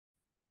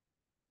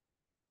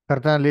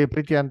ಕರ್ತನಲ್ಲಿ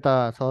ಪ್ರೀತಿ ಅಂತ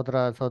ಸಹೋದರ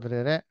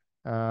ಸಹೋದರಿಯರೇ,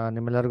 ಆ,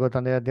 ನಿಮ್ಮೆಲ್ಲರಿಗೂ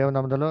ತಂದೆಯ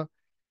ದೇವನಾಮದಲ್ಲೂ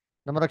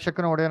ನಮ್ಮ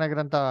ರಕ್ಷಕನ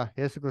ಒಡೆಯನಾಗಿರಂತ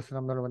ಯೇಸು ಕ್ರಿಸ್ತು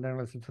ನಾಮದಲ್ಲಿ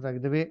ವಂದನೆಗಳು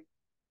ಸಲ್ಲಿಸುತ್ತಾಗಿದ್ದೀವಿ.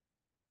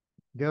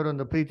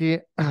 ದೇವರೊಂದು ಪ್ರೀತಿ,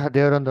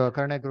 ದೇವರೊಂದು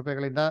ಕರುಣೆ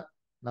ಕೃಪೆಗಳಿಂದ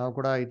ನಾವು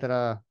ಕೂಡ ಈ ತರ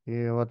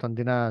ಇವತ್ತೊಂದು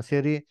ದಿನ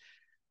ಸೇರಿ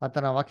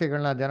ಆತನ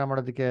ವಾಕ್ಯಗಳನ್ನ ಧ್ಯಾನ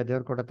ಮಾಡೋದಕ್ಕೆ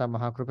ದೇವ್ರು ಕೊಟ್ಟಂತ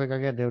ಮಹಾ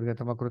ಕೃಪೆಗಾಗಿ ದೇವರಿಗೆ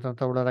ತುಂಬ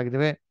ಕೃತಜ್ಞತ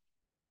ಉಳ್ಳವರಾಗಿದ್ದೇವೆ.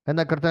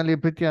 ಎಂದ ಕರ್ತನಲ್ಲಿ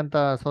ಪ್ರೀತಿ ಅಂತ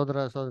ಸಹೋದರ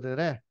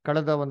ಸಹೋದರಿಯರೇ,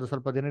 ಕಳೆದ ಒಂದು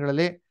ಸ್ವಲ್ಪ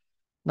ದಿನಗಳಲ್ಲಿ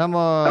ನಮ್ಮ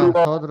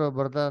ಸಹೋದರರು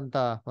ಬರೆದಂತ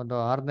ಒಂದು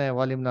 6ನೇ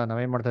ವಾಲ್ಯೂಮ್ನ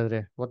ನಾವೇನ್ ಮಾಡ್ತಾ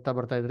ಇದ್ರಿ ಓದ್ತಾ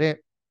ಬರ್ತಾ ಇದ್ರಿ.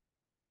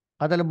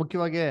 ಅದರಲ್ಲಿ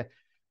ಮುಖ್ಯವಾಗಿ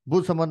ಭೂ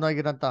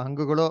ಸಂಬಂಧವಾಗಿರೋಂಥ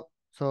ಹಂಗುಗಳು.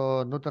 ಸೊ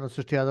ನೂತನ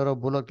ಸೃಷ್ಟಿಯಾದವರು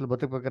ಭೂಲೋಕದಲ್ಲಿ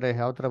ಬದುಕಬೇಕಾದ್ರೆ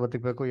ಯಾವ ತರ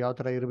ಬದುಕಬೇಕು, ಯಾವ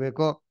ತರ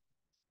ಇರಬೇಕು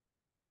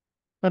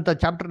ಅಂತ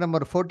ಚಾಪ್ಟರ್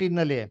ನಂಬರ್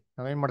 14ನಲ್ಲಿ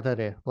ನಾವೇನ್ ಮಾಡ್ತಾ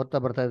ಇದ್ರಿ ಓದ್ತಾ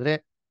ಬರ್ತಾ ಇದ್ರಿ.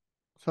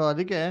 ಸೊ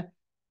ಅದಕ್ಕೆ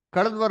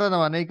ಕಳೆದ ವಾರ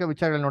ನಾವು ಅನೇಕ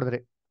ವಿಚಾರಗಳು ನೋಡಿದ್ರಿ.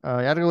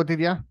 ಯಾರಿಗೂ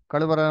ಗೊತ್ತಿದ್ಯಾ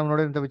ಕಳೆದ ವಾರ ನಾವು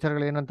ನೋಡಿದಂಥ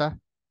ವಿಚಾರಗಳು ಏನಂತ?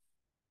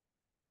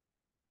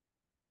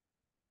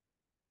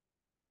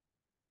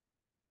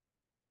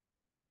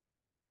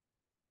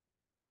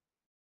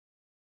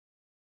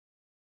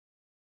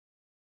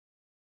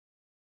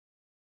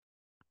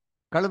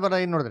 ಕಳೆದ ವಾರ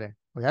ಏನ್ ನೋಡಿದ್ರಿ?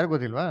 ಯಾರು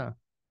ಗೊತ್ತಿಲ್ವಾ?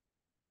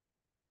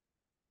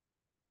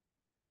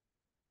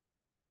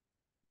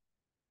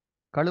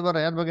 ಕಳೆದ ವಾರ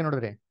ಯಾರ ಬಗ್ಗೆ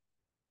ನೋಡಿದ್ರಿ?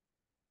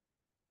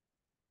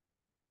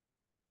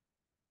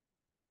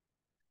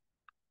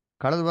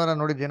 ಕಳೆದ ವಾರ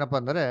ನೋಡಿದ್ದೇನಪ್ಪ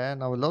ಅಂದ್ರೆ,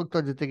 ನಾವು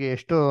ಲೋಕದ ಜೊತೆಗೆ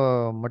ಎಷ್ಟು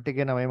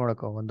ಮಟ್ಟಿಗೆ ನಾವು ಏನ್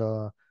ಮಾಡಬೇಕು, ಒಂದು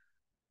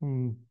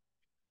ಹ್ಮ್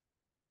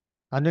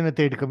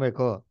ಅನ್ಯೂನ್ಯತೆ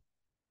ಇಟ್ಕೊಬೇಕು.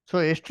 ಸೊ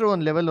ಎಷ್ಟರ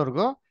ಒಂದು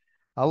ಲೆವೆಲ್ವರೆಗೂ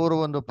ಅವರು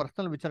ಒಂದು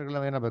ಪರ್ಸನಲ್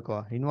ವಿಚಾರಗಳನ್ನ ಏನಾಗಬೇಕು,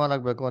 ಇನ್ವಾಲ್ವ್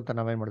ಆಗಬೇಕು ಅಂತ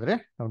ನಾವೇನ್ ಮಾಡಿದ್ರಿ,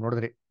 ನಾವು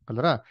ನೋಡಿದ್ರಿ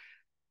ಅಲ್ವರ.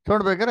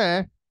 ನೋಡ್ಬೇಕಾದ್ರೆ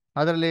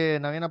ಅದರಲ್ಲಿ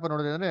ನಾವೇನಪ್ಪ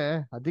ನೋಡಿದ್ವಿ ಅಂದ್ರೆ,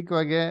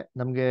 ಅಧಿಕವಾಗಿ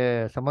ನಮಗೆ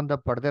ಸಂಬಂಧ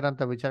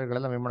ಪಡೆದಿರೋಂಥ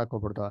ವಿಚಾರಗಳೆಲ್ಲ ನಾವೇನ್ ಮಾಡಕ್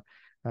ಹೋಗ್ಬಿಡ್ತು,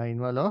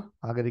 ಇನ್ವಾಲ್ವ್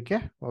ಆಗೋದಕ್ಕೆ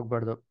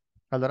ಹೋಗ್ಬಾರ್ದು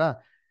ಅಲ್ವರ.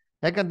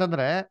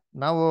 ಯಾಕಂತಂದ್ರೆ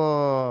ನಾವು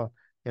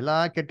ಎಲ್ಲಾ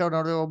ಕೆಟ್ಟವ್ರ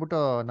ನಡುವೆ ಹೋಗ್ಬಿಟ್ಟು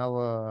ನಾವು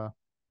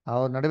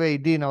ಅವ್ರ ನಡುವೆ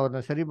ಇದ್ದು ನಾವು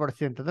ಅದನ್ನ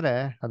ಸರಿಪಡಿಸಿ ಅಂತಂದ್ರೆ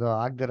ಅದು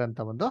ಆಗ್ದಿರೋಂಥ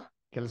ಒಂದು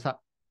ಕೆಲಸ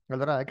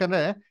ಅಲ್ವರ.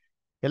 ಯಾಕಂದ್ರೆ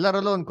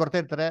ಎಲ್ಲರಲ್ಲೂ ಒಂದು ಕೊರತೆ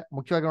ಇರ್ತಾರೆ.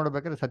 ಮುಖ್ಯವಾಗಿ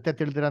ನೋಡ್ಬೇಕಾದ್ರೆ ಸತ್ಯ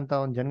ತಿಳಿದಿರೋಂಥ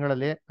ಒಂದು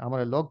ಜನಗಳಲ್ಲಿ,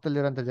 ಆಮೇಲೆ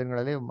ಲೋಕದಲ್ಲಿರೋಂಥ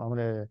ಜನಗಳಲ್ಲಿ,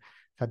 ಆಮೇಲೆ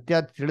ಸತ್ಯ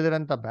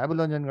ತಿಳಿದಿರೋಂಥ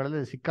ಬ್ಯಾಬಿಲೋನ್ ಜನಗಳಲ್ಲಿ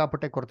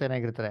ಸಿಕ್ಕಾಪಟ್ಟೆ ಕೊರತೆ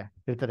ಏನಾಗಿರ್ತಾರೆ,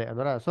 ಇರ್ತಾರೆ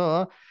ಅದರ. ಸೊ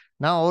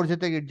ನಾವು ಅವ್ರ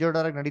ಜೊತೆಗೆ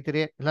ಇಜ್ಜೋಡಾಗಿ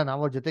ನಡೀತೀರಿ, ಇಲ್ಲ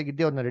ನಾವು ಅವ್ರ ಜೊತೆಗೆ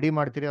ಇದ್ದೇ ಅವ್ರನ್ನ ರೆಡಿ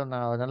ಮಾಡ್ತೀರಿ,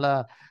 ಅವನ್ನೆಲ್ಲ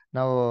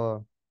ನಾವು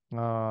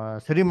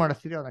ಸರಿ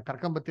ಮಾಡಿಸ್ತೀರಿ, ಅವ್ರನ್ನ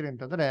ಕರ್ಕೊಂಬತ್ತೀರಿ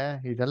ಅಂತಂದ್ರೆ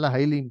ಇದೆಲ್ಲ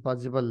ಹೈಲಿ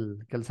ಇಂಪಾಸಿಬಲ್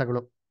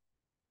ಕೆಲಸಗಳು.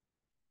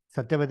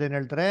 ಸತ್ಯವೇದ ಏನ್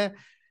ಹೇಳ್ತಾರೆ,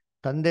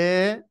 ತಂದೆ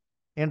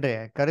ಏನ್ರಿ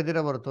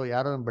ಕರೆದಿರೋ ಹೊರತು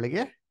ಯಾರು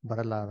ಬಳಿಗೆ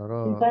ಬರಲ್ಲ ಅವರು,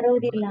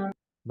 ಬರೋದಿಲ್ಲ.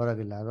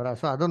 ಬರೋದಿಲ್ಲ ಅದರ.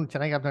 ಸೊ ಅದೊಂದು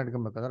ಚೆನ್ನಾಗಿ ಅರ್ಥ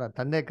ಇಟ್ಕೊಬೇಕು ಅದರ.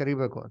 ತಂದೆ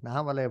ಕರಿಬೇಕು,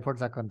 ನಾವೆಲ್ಲ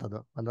ಎಫರ್ಟ್ಸ್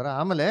ಹಾಕಂಥದ್ದು ಅಲ್ವರ.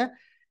 ಆಮೇಲೆ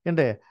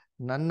ಏನ್ರಿ,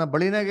 ನನ್ನ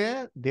ಬಳಿನಾಗೆ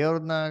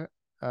ದೇವ್ರನ್ನ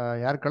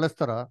ಯಾರು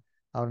ಕಳಿಸ್ತಾರೋ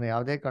ಅವ್ರನ್ನ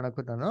ಯಾವುದೇ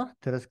ಕಾರಣಕ್ಕೂ ನಾನು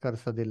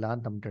ತಿರಸ್ಕರಿಸೋದಿಲ್ಲ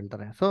ಅಂತ ಅಂದ್ಬಿಟ್ಟು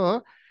ಹೇಳ್ತಾರೆ. ಸೊ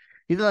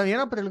ಇದು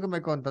ಏನಪ್ಪ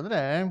ತಿಳ್ಕೊಬೇಕು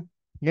ಅಂತಂದ್ರೆ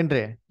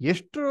ಏನ್ರಿ,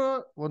 ಎಷ್ಟು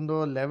ಒಂದು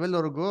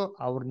ಲೆವೆಲ್ವರೆಗೂ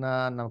ಅವ್ರನ್ನ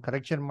ನಾವು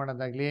ಕರೆಕ್ಷನ್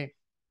ಮಾಡೋದಾಗ್ಲಿ,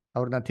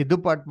 ಅವ್ರನ್ನ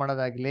ತಿದ್ದುಪಾಟ್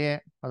ಮಾಡೋದಾಗ್ಲಿ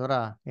ಅದರ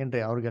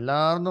ಏನ್ರಿ,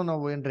 ಅವ್ರಿಗೆಲ್ಲಾರನು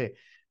ನಾವು ಏನ್ರಿ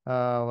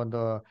ಒಂದು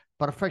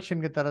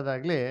ಪರ್ಫೆಕ್ಷನ್ಗೆ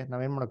ತರೋದಾಗ್ಲಿ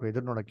ನಾವೇನ್ ಮಾಡಬೇಕು,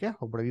 ಎದುರು ನೋಡಕ್ಕೆ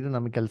ಹೋಗ್ಬಿಡೋದು. ಇದು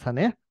ನಮ್ಮ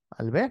ಕೆಲಸನೇ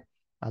ಅಲ್ವೇ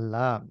ಅಲ್ಲ.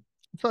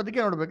 ಸೊ ಅದಕ್ಕೆ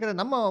ನೋಡ್ಬೇಕಾದ್ರೆ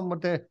ನಮ್ಮ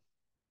ಮತ್ತೆ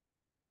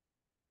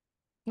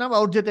ನಾವು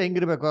ಅವ್ರ ಜೊತೆ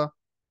ಹೆಂಗಿರ್ಬೇಕು,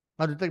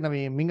 ಅವ್ರ ಜೊತೆಗೆ ನಾವು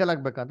ಮಿಂಗಲ್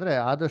ಆಗ್ಬೇಕಂದ್ರೆ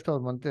ಆದಷ್ಟು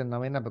ಅವ್ರ ಮತ್ತೆ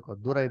ನಾವೇನಾಗಬೇಕು,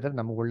 ದೂರ ಇದ್ರೆ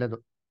ನಮ್ಗೆ ಒಳ್ಳೇದು.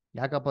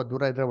 ಯಾಕಪ್ಪ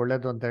ದೂರ ಇದ್ರೆ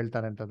ಒಳ್ಳೇದು ಅಂತ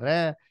ಹೇಳ್ತಾರೆ ಅಂತಂದ್ರೆ,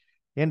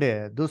 ಏನ್ರಿ,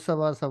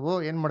 ದುಸ್ಸವಾಸವು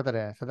ಏನ್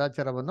ಮಾಡ್ತಾರೆ,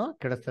 ಸದಾಚಾರವನ್ನು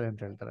ಕೆಡಿಸ್ತಾರೆ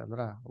ಅಂತ ಹೇಳ್ತಾರೆ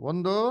ಅಂದ್ರ.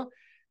 ಒಂದು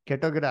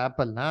ಕೆಟ್ಟೋಗಿರೋ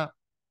ಆಪಲ್ನ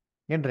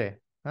ಏನ್ರಿ,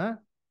 ಹಾ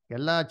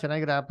ಎಲ್ಲಾ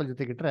ಚೆನ್ನಾಗಿರೋ ಆಪಲ್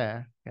ಜೊತೆಗಿಟ್ರೆ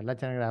ಎಲ್ಲಾ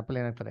ಚೆನ್ನಾಗಿರೋ ಆಪಲ್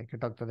ಏನಾಗ್ತದೆ,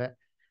 ಕೆಟ್ಟೋಗ್ತದೆ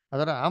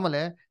ಅದರ.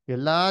 ಆಮೇಲೆ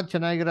ಎಲ್ಲಾ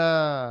ಚೆನ್ನಾಗಿರೋ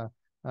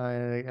ಆ,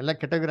 ಎಲ್ಲ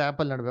ಕೆಟ್ಟೋಗಿರೋ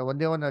ಆಪಲ್ ನಡುವೆ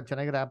ಒಂದೇ ಒಂದು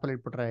ಚೆನ್ನಾಗಿರೋ ಆಪಲ್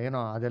ಇಟ್ಬಿಟ್ರೆ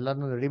ಏನೋ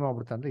ಅದೆಲ್ಲಾನು ರೆಡಿ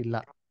ಮಾಡ್ಬಿಡ್ತಾ ಅಂದ್ರೆ ಇಲ್ಲ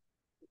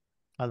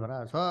ಅಲ್ವರ.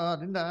 ಸೊ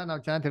ಅದರಿಂದ ನಾವು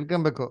ಚೆನ್ನಾಗಿ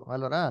ತಿಳ್ಕೊಬೇಕು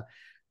ಅಲ್ವರ.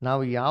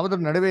 ನಾವು ಯಾವ್ದ್ರ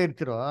ನಡುವೆ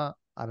ಇರ್ತಿರೋ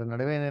ಅದ್ರ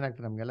ನಡುವೆ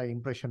ಏನಾಗ್ತದೆ, ನಮ್ಗೆಲ್ಲ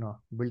ಇಂಪ್ರೆಷನ್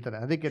ಬೀಳ್ತಾರೆ.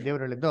 ಅದಕ್ಕೆ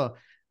ದೇವ್ರು ಹೇಳಿದ್ದು,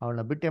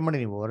 ಅವಳನ್ನ ಬಿಟ್ಟು ಏನ್ ಮಾಡಿ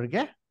ನೀವು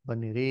ಹೊರಗೆ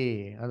ಬನ್ನಿರಿ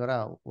ಅಂದ್ರ.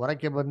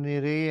 ಹೊರಕ್ಕೆ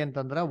ಬನ್ನಿರಿ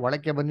ಅಂತಂದ್ರ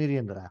ಒಳಕ್ಕೆ ಬನ್ನಿರಿ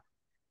ಅಂದ್ರ,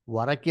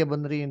 ಹೊರಕ್ಕೆ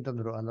ಬಂದ್ರಿ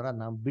ಅಂತಂದ್ರು ಅಲ್ವರ.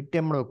 ನಾವು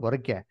ಬಿಟ್ಟೆ ಮಾಡ್ಬೇಕು,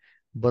 ಹೊರಕ್ಕೆ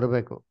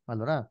ಬರಬೇಕು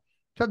ಅಲ್ವರ.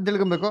 ಸೊ ಅದ್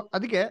ತಿಳ್ಕೊಬೇಕು.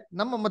 ಅದಕ್ಕೆ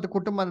ನಮ್ಮ ಮತ್ತೆ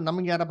ಕುಟುಂಬ,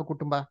 ನಮ್ಗೆ ಯಾರಪ್ಪ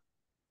ಕುಟುಂಬ,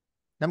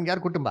 ನಮ್ಗೆ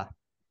ಯಾರು ಕುಟುಂಬ?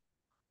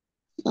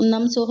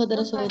 ನಮ್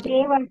ಸಹೋದರ ಸಹೋದರಿ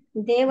ದೇವ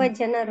ದೇವ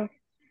ಜನರು,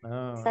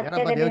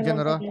 ಯಾರಪ್ಪ ದೇವ್ರ ಸತ್ಯದಲ್ಲಿರುವಂತ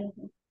ಜನರು?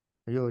 ದೇವರು.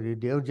 ಅಯ್ಯೋ, ಈ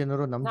ದೇವ್ರ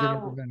ಜನರು ನಮ್ ನಾವು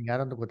ಜನರು ನನ್ಗೆ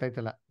ಯಾರಂತ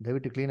ಗೊತ್ತಾಯ್ತಲ್ಲ,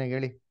 ದಯವಿಟ್ಟು ಕ್ಲೀನಾಗಿ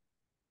ಹೇಳಿ.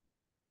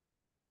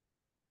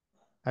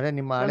 ಅದೇ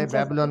ನಿಮ್ಮ ಹಳೆ ನಮ್ ಸಭೆ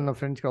ಬ್ಯಾಬಿಲೋನ್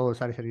ಫ್ರೆಂಡ್ಸ್,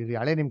 ಸಾರಿ ಸರಿ, ಇದು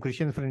ಹಳೆ ನಿಮ್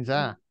ಕ್ರಿಶ್ಚಿಯನ್ ಫ್ರೆಂಡ್ಸಾ?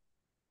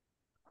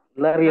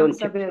 ಎಲ್ಲಾರಿಗೆ ನಮ್ ಒಂದ್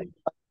ಚಿಕ್ಕ ಸಭೆ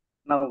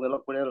ನಾವೆಲ್ಲ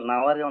ಕುಡಿಯೋರು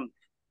ನಾವಾರಿ ಒಂದ್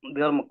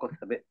ದೇವ್ರ ಮಕ್ಕಳು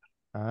ಸಭೆ.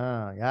 ಹಾ,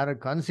 ಯಾರು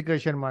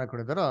ಕಾನ್ಸಿಕ್ರೇಷನ್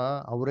ಮಾಡ್ಕೊಂಡಿದಾರೋ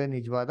ಅವರೇ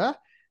ನಿಜವಾದ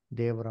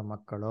ದೇವರ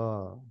ಮಕ್ಕಳು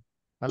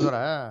ಅಲ್ವರ.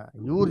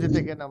 ಇವ್ರ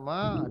ಜೊತೆಗೆ ನಮ್ಮ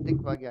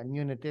ಅಧಿಕವಾಗಿ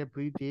ಅನ್ಯೋನ್ಯತೆ,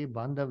 ಪ್ರೀತಿ,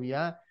 ಬಾಂಧವ್ಯ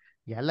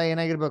ಎಲ್ಲ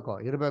ಏನಾಗಿರ್ಬೇಕು,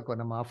 ಇರ್ಬೇಕು.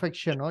 ನಮ್ಮ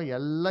ಅಫೆಕ್ಷನ್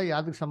ಎಲ್ಲ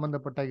ಯಾವ್ದಕ್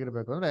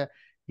ಸಂಬಂಧಪಟ್ಟಾಗಿರ್ಬೇಕು ಅಂದ್ರೆ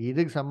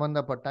ಇದಕ್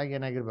ಸಂಬಂಧಪಟ್ಟಾಗ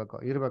ಏನಾಗಿರ್ಬೇಕು,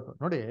 ಇರ್ಬೇಕು.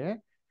 ನೋಡಿ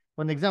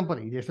ಒಂದು ಎಕ್ಸಾಂಪಲ್,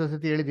 ಇದು ಎಷ್ಟೋ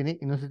ಸತಿ ಹೇಳಿದೀನಿ,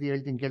 ಇನ್ನೊಂದ್ಸತಿ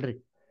ಹೇಳ್ತೀನಿ ಕೇಳ್ರಿ.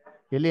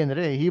 ಎಲ್ಲಿ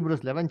ಅಂದ್ರೆ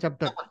ಹೀಬ್ರೂಸ್ 11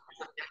 ಚಾಪ್ಟರ್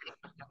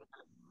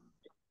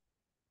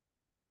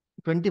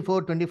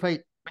 24-25.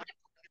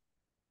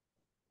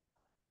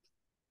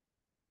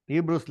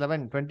 ಹೀಬ್ರೂಸ್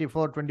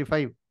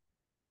 11:24-25.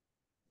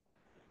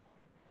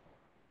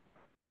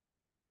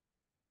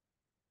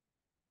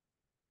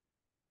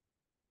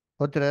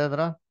 ಓದ್ತೀರಾ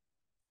ಯಾವ್ದಾರ?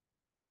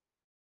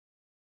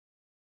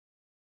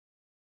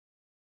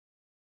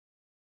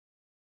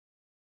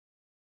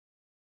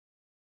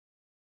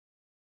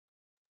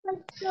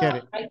 ಸರಿ,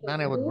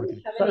 ನಾನೇ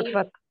ಓದ್ಬಿಡ್ತೀನಿ. ಸ್ವಲ್ಪ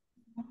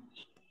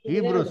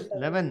ಹೀಬ್ರೂಸ್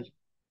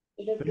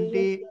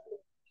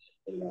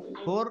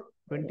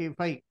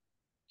 11:24-25.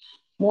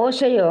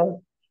 ಮೋಶೆಯು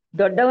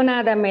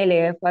ದೊಡ್ಡವನಾದ ಮೇಲೆ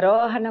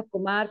ಫರೋಹನ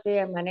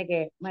ಕುಮಾರ್ತೆಯ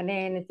ಮನೆ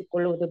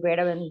ಎನಿಸಿಕೊಳ್ಳುವುದು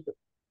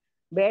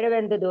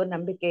ಬೇಡವೆಂದುದು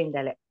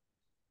ನಂಬಿಕೆಯಿಂದಲೇ.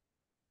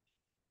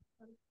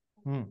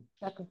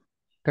 ಸಾಕು.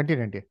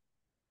 ಕಂಟಿನ್ಯೂ.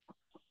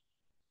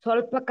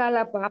 ಸ್ವಲ್ಪ ಕಾಲ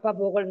ಪಾಪ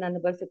ಭೋಗಗಳನ್ನ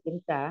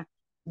ಅನುಭವಿಸಕ್ಕಿಂತ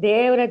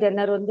ದೇವರ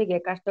ಜನರೊಂದಿಗೆ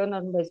ಕಷ್ಟವನ್ನು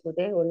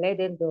ಅನುಭವಿಸುವುದೇ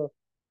ಒಳ್ಳೆಯದೆಂದು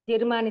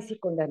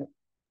ತೀರ್ಮಾನಿಸಿಕೊಂಡನು.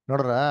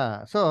 ನೋಡ್ರ,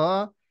 ಸೊ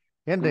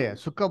ಏನ್ರಿ,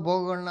 ಸುಖ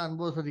ಭೋಗಗಳನ್ನ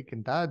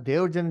ಅನುಭವಿಸೋದಕ್ಕಿಂತ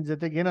ದೇವ್ರ ಜನ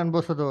ಜೊತೆಗೆ ಏನ್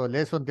ಅನುಭವಿಸೋದು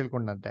ಲೇಸು ಅಂತ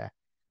ತಿಳ್ಕೊಂಡಂತೆ,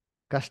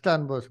 ಕಷ್ಟ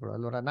ಅನುಭವಿಸ್ಬಿಡು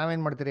ಅಲ್ವರ.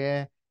 ನಾವೇನ್ ಮಾಡ್ತೀರಿ,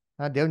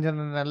 ದೇವ್ರ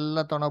ಜನರನ್ನೆಲ್ಲ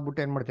ತೊಗೊಂಡೋಗ್ಬಿಟ್ಟು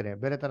ಏನ್ ಮಾಡ್ತೀರಿ,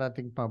 ಬೇರೆ ತರ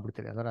ಥಿಂಕ್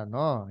ಮಾಡ್ಬಿಡ್ತೀರಿ ಅದರ.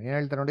 ಏನ್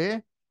ಹೇಳ್ತಾರೆ ನೋಡಿ,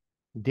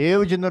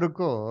 ದೇವ್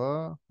ಜನರಿಗೂ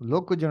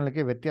ಲೋಕ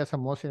ಜನಗಳಿಗೆ ವ್ಯತ್ಯಾಸ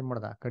ಮೋಸ ಏನ್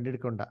ಮಾಡ್ದ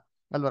ಕಂಡಿಡ್ಕೊಂಡ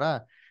ಅಲ್ವರ.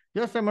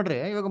 ಯೋಚನೆ ಮಾಡ್ರಿ,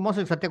 ಇವಾಗ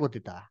ಮೋಸಕ್ಕೆ ಸತ್ಯ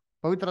ಗೊತ್ತಿತ್ತಾ?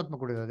 ಪವಿತ್ರಾತ್ಮ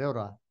ಕೊಟ್ಟಿಲ್ಲ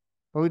ದೇವ್ರ,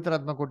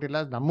 ಪವಿತ್ರಾತ್ಮ ಕೊಟ್ಟಿಲ್ಲ,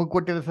 ನಮಗ್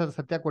ಕೊಟ್ಟಿಲ್ಲ ಸರ್,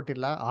 ಸತ್ಯ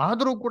ಕೊಟ್ಟಿಲ್ಲ.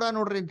 ಆದ್ರೂ ಕೂಡ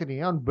ನೋಡ್ರಿ ಅಂತೀನಿ,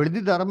 ಅವ್ನು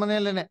ಬೆಳೆದಿದ್ದ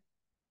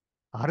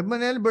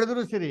ಅರಮನೆಯಲ್ಲಿ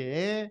ಬೆಳೆದ್ರು ಸರಿ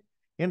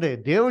ಏನ್ರಿ,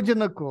 ದೇವ್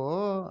ಜನಕ್ಕೂ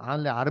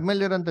ಅಲ್ಲಿ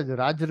ಅರಮನೆಯಲ್ಲಿರೋಂಥ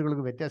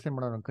ರಾಜ್ಯಗಳಿಗೂ ವ್ಯತ್ಯಾಸ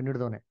ಮಾಡೋನು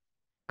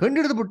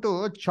ಕಂಡಿಡ್ದು ಬಿಟ್ಟು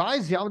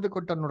ಚಾಯ್ಸ್ ಯಾವ್ದು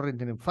ಕೊಟ್ಟ ನೋಡ್ರಿ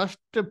ಅಂತೀನಿ.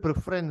 ಫಸ್ಟ್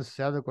ಪ್ರಿಫರೆನ್ಸ್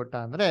ಯಾವ್ದು ಕೊಟ್ಟ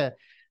ಅಂದ್ರೆ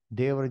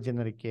ದೇವರ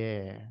ಜನರಿಗೆ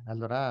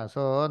ಅಲ್ವರ.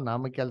 ಸೊ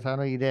ನಮ್ಮ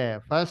ಕೆಲಸನೂ ಇದೆ.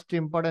 ಫಸ್ಟ್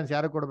ಇಂಪಾರ್ಟೆನ್ಸ್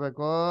ಯಾರು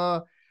ಕೊಡ್ಬೇಕು?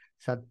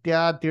 ಸತ್ಯ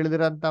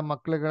ತಿಳಿದಿರೋಂಥ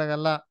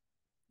ಮಕ್ಳುಗಳಿಗೆಲ್ಲ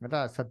ಆಯ್ತಾ.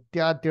 ಸತ್ಯ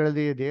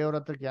ತಿಳಿದಿ ದೇವ್ರ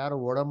ಹತ್ರಕ್ಕೆ ಯಾರು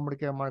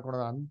ಒಡಂಬಡಿಕೆ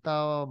ಮಾಡ್ಕೊಳೋದು ಅಂತ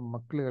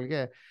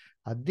ಮಕ್ಳುಗಳಿಗೆ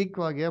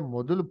ಅಧಿಕವಾಗಿ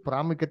ಮೊದಲು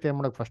ಪ್ರಾಮುಖ್ಯತೆ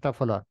ಮಾಡೋಕೆ ಫಸ್ಟ್ ಆಫ್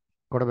ಆಲ್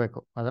ಕೊಡಬೇಕು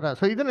ಅದರ.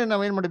 ಸೊ ಇದನ್ನೇ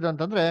ನಾವೇನ್ ಮಾಡಿದ್ವಿ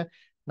ಅಂತಂದ್ರೆ,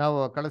 ನಾವು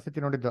ಕಳಸತಿ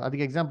ನೋಡಿದ್ದು.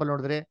 ಅದಕ್ಕೆ ಎಕ್ಸಾಂಪಲ್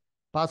ನೋಡಿದ್ರಿ,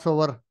 ಪಾಸ್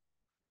ಓವರ್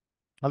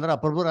ಅಲ್ರ,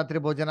 ಪ್ರಭು ರಾತ್ರಿ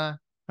ಭೋಜನ.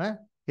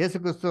 ಯೇಸು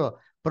ಕ್ರಿಸ್ತು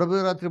ಪ್ರಭು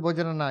ರಾತ್ರಿ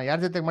ಭೋಜನನ ಯಾರ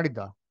ಜೊತೆಗೆ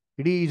ಮಾಡಿದ್ದ?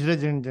 ಇಡೀ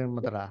ಇಸ್ರೇಲ್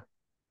ಮಾತ್ರ.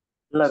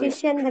 ಇಲ್ಲ ರೀ,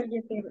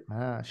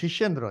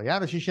 ಶಿಷ್ಯಂದ್ರು.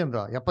 ಯಾರು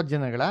ಶಿಷ್ಯಂದ್ರು? 70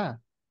 ಜನಗಳ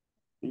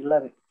ಇಲ್ಲ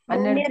ರೀ.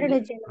 12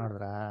 ಜನ.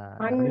 ನೋಡಿದ್ರ,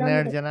 12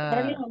 11 ಜನ.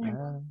 ಅದ್ರಲ್ಲಿ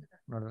 11.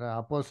 ನೋಡಿದ್ರ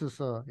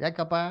ಅಪೋಸಿಸ್.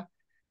 ಯಾಕಪ್ಪ?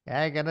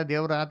 ಯಾಕಂದ್ರೆ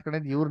ದೇವ್ರ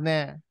ಹಾತ್ಕೊಂಡಿದ್ ಇವ್ರನ್ನೇ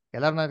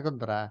ಎಲ್ಲಾರನ್ನ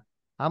ಹಾತ್ಕೊಂತಾರ.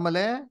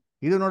 ಆಮೇಲೆ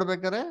ಇದು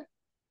ನೋಡ್ಬೇಕಾರೆ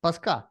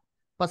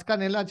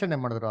ಪಸ್ಕಾನೆಲ್ಲ ಆಚರಣೆ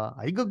ಮಾಡಿದ್ರು,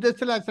 ಐಗುಪ್ತ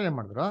ದೇಶದಲ್ಲಿ ಆಚರಣೆ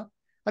ಮಾಡಿದ್ರು.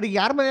 ಅವ್ರಿಗೆ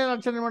ಯಾರ ಮನೆಯಲ್ಲಿ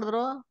ಆಚರಣೆ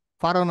ಮಾಡಿದ್ರು?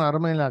 ಫಾರೋನ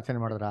ಅರಮನೆಯಲ್ಲಿ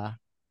ಆಚರಣೆ ಮಾಡಿದ್ರ?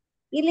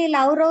 ಇಲ್ಲ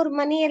ಅವ್ರವ್ರ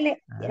ಮನೆಯಲ್ಲೇ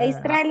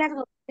ಇಸ್ರಾಯೇಲರ್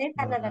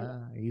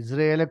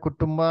ಇಸ್ರೇಲ್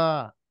ಕುಟುಂಬ,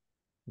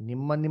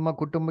 ನಿಮ್ಮ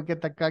ಕುಟುಂಬಕ್ಕೆ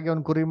ತಕ್ಕಾಗಿ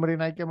ಒಂದು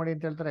ಕುರಿಮರಿನ ಆಯ್ಕೆ ಮಾಡಿ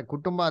ಅಂತ ಹೇಳ್ತಾರೆ.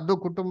 ಕುಟುಂಬ, ಅದು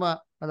ಕುಟುಂಬ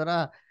ಅದರ.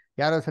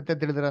 ಯಾರೋ ಸತ್ಯ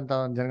ತಿಳಿದಿರಂತ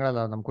ಒಂದು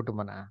ಜನಗಳಲ್ಲ ನಮ್ಮ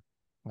ಕುಟುಂಬನ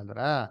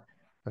ಅಲ್ವರ.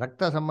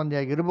 ರಕ್ತ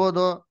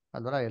ಸಂಬಂಧಿಯಾಗಿರ್ಬೋದು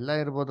ಅಲ್ವರ, ಎಲ್ಲ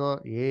ಇರ್ಬೋದು,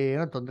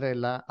 ಏನೂ ತೊಂದರೆ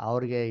ಇಲ್ಲ.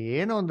 ಅವ್ರಿಗೆ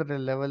ಏನೋ ಒಂದು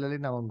ಲೆವೆಲಲ್ಲಿ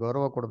ನಾವು ಒಂದು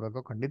ಗೌರವ ಕೊಡಬೇಕು,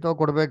 ಖಂಡಿತವಾಗಿ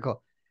ಕೊಡಬೇಕು.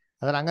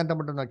 ಅದ್ರ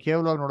ಹಂಗಂತಬಿಟ್ಟು ನಾವು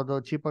ಕೇವಲವಾಗಿ ನೋಡೋದು,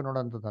 ಚೀಪಾಗಿ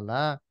ನೋಡೋಂಥದ್ದಲ್ಲ.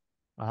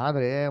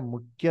 ಆದರೆ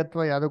ಮುಖ್ಯತ್ವ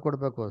ಯಾವುದು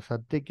ಕೊಡಬೇಕು?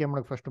 ಸತ್ಯಕ್ಕೆ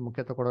ಮಾಡಕ್ಕೆ ಫಸ್ಟ್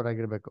ಮುಖ್ಯತ್ವ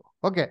ಕೊಡೋರಾಗಿರ್ಬೇಕು.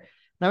 ಓಕೆ,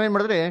 ನಾವೇನ್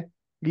ಮಾಡಿದ್ರಿ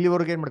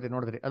ಇಲ್ಲಿವರೆಗೆ ಏನ್ ಮಾಡ್ತೀವಿ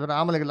ನೋಡಿದ್ರಿ. ಅದ್ರ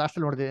ಆಮೇಲೆ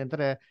ಲಾಸ್ಟಲ್ಲಿ ನೋಡಿದ್ರಿ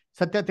ಅಂತಾರೆ,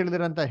 ಸತ್ಯ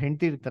ತಿಳಿದಿರೋಂಥ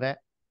ಹೆಂಡತಿ ಇರ್ತಾರೆ,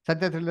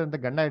 ಸತ್ಯ ತಿಳಿದಿರೋಂಥ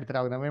ಗಂಡ ಇರ್ತಾರೆ.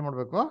 ಅವಾಗ ನಾವೇನ್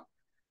ಮಾಡ್ಬೇಕು?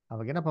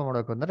 ಅವಾಗ ಏನಪ್ಪ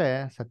ಮಾಡ್ಬೇಕು ಅಂದ್ರೆ,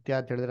 ಸತ್ಯ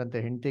ತಿಳಿದಿರೋಂಥ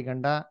ಹೆಂಡತಿ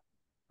ಗಂಡ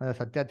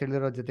ಸತ್ಯ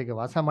ತಿಳಿದಿರೋ ಜೊತೆಗೆ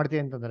ವಾಸ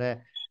ಮಾಡ್ತೀವಿ ಅಂತಂದ್ರೆ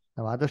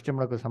ನಾವು ಆದಷ್ಟು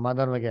ಮಾಡಬೇಕು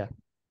ಸಮಾಧಾನವಾಗಿ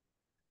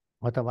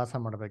ಮತ್ತೆ ವಾಸ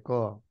ಮಾಡಬೇಕು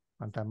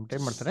ಅಂತ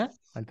ಏನ್ ಮಾಡ್ತಾರೆ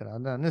ಹೇಳ್ತಾರೆ.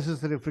 ಅದು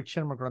ಅನ್ನೆಸೆಸರಿ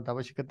ಫ್ರಿಕ್ಷನ್ ಮಾಡ್ಕೊಳ್ಳೋಂಥ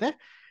ಅವಶ್ಯಕತೆ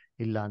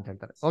ಇಲ್ಲ ಅಂತ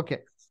ಹೇಳ್ತಾರೆ. ಓಕೆ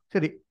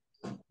ಸರಿ,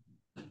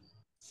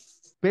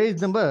 ಪೇಜ್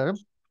ನಂಬರ್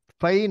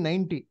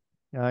 590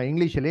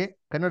 ಇಂಗ್ಲೀಷಲ್ಲಿ.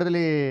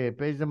 ಕನ್ನಡದಲ್ಲಿ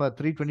page number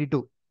 322.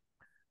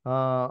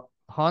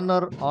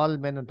 Honour all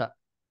men ಅಂತ,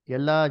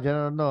 ಎಲ್ಲಾ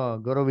ಜನರನ್ನು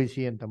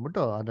ಗೌರವಿಸಿ ಅಂತ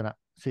ಅಂದ್ಬಿಟ್ಟು ಅದನ್ನ.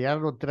 ಸೊ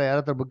ಯಾರು ಓದ್ತೀರಾ? ಯಾರ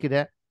ಹತ್ರ ಬುಕ್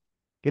ಇದೆ?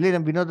 ಎಲ್ಲಿ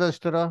ನಮ್ಮ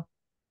ವಿನೋದಷ್ಟರು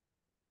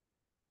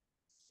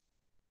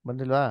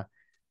ಬಂದಿಲ್ವಾ?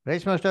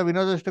 ರೇಷ್ಮೆ ಮಾಸ್ಟರ್,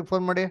 ವಿನೋದಷ್ಟಕ್ಕೆ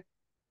ಫೋನ್ ಮಾಡಿ,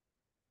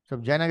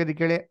 ಸ್ವಲ್ಪ ಜಾಯ್ನ್ ಆಗೋದಕ್ಕೆ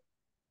ಕೇಳಿ.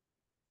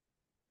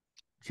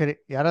 ಸರಿ,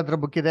 ಯಾರ ಹತ್ರ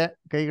ಬುಕ್ ಇದೆ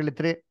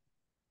ಕೈಗಳಿತ್ರಿ?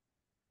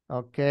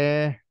 ಓಕೆ,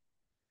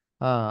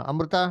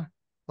 ಅಮೃತ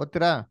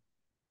ಓದ್ತೀರಾ?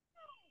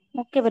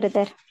 Okay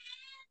brother.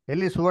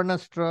 ಎಲ್ಲಿ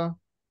ಸುವರ್ಣಸ್ಟ್ರು?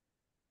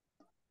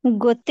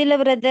 ಗೊತ್ತಿಲ್ಲ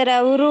ಬ್ರದರ್,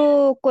 ಅವರು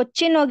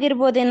ಕೊಚ್ಚಿನ್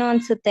ಹೋಗಿರ್ಬೋದೇನೋ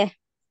ಅನ್ಸುತ್ತೆ.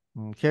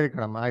 ಸರಿ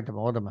ಕಣಮ್ಮ, ಆಯ್ತಮ್ಮ,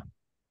 ಓದಮ್ಮ.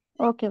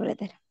 Okay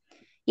brother.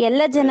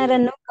 ಎಲ್ಲ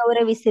ಜನರನ್ನು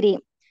ಗೌರವಿಸಿರಿ,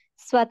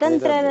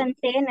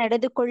 ಸ್ವತಂತ್ರರಂತೆ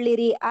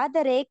ನಡೆದುಕೊಳ್ಳಿರಿ,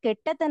 ಆದರೆ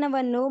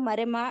ಕೆಟ್ಟತನವನ್ನು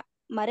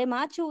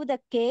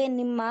ಮರೆಮಾಚುವುದಕ್ಕೆ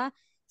ನಿಮ್ಮ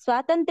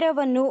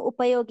ಸ್ವಾತಂತ್ರ್ಯವನ್ನು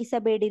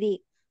ಉಪಯೋಗಿಸಬೇಡಿರಿ.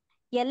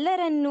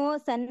 ಎಲ್ಲರನ್ನೂ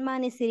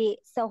ಸನ್ಮಾನಿಸಿರಿ,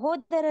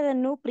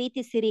 ಸಹೋದರರನ್ನು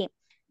ಪ್ರೀತಿಸಿರಿ,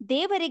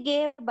 ದೇವರಿಗೆ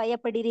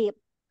ಭಯಪಡಿರಿ,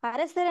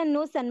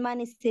 ಅರಸರನ್ನು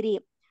ಸನ್ಮಾನಿಸಿರಿ,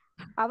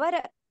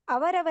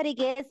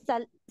 ಅವರವರಿಗೆ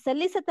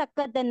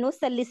ಸಲ್ಲಿಸತಕ್ಕದ್ದನ್ನು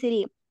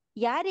ಸಲ್ಲಿಸಿರಿ.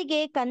 ಯಾರಿಗೆ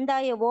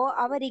ಕಂದಾಯವೋ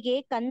ಅವರಿಗೆ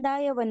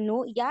ಕಂದಾಯವನ್ನು,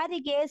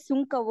 ಯಾರಿಗೆ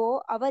ಸುಂಕವೋ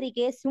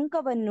ಅವರಿಗೆ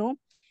ಸುಂಕವನ್ನು,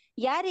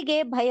 ಯಾರಿಗೆ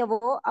ಭಯವೋ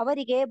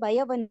ಅವರಿಗೆ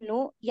ಭಯವನ್ನು,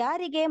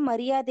 ಯಾರಿಗೆ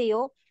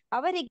ಮರ್ಯಾದೆಯೋ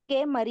ಅವರಿಗೆ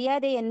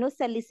ಮರ್ಯಾದೆಯನ್ನು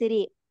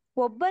ಸಲ್ಲಿಸಿರಿ.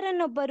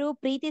 ಒಬ್ಬರನ್ನೊಬ್ಬರು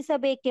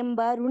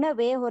ಪ್ರೀತಿಸಬೇಕೆಂಬ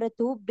ಋಣವೇ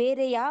ಹೊರತು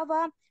ಬೇರೆ ಯಾವ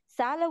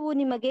ಸಾಲವೂ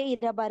ನಿಮಗೆ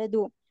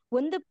ಇರಬಾರದು.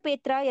 1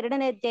 ಪೇತ್ರ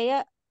 2ನೇ ಅಧ್ಯಾಯ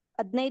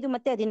 15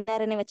 ಮತ್ತೆ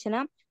 16ನೇ ವಚನ,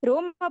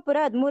 ರೋಮಾಪುರ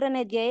 13ನೇ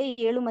ಅಧ್ಯಾಯ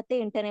 7 ಮತ್ತೆ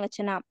 8ನೇ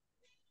ವಚನ.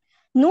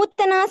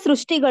 ನೂತನ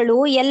ಸೃಷ್ಟಿಗಳು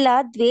ಎಲ್ಲ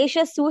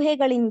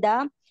ದ್ವೇಷಾಸೂಹೆಗಳಿಂದ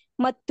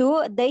ಮತ್ತು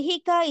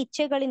ದೈಹಿಕ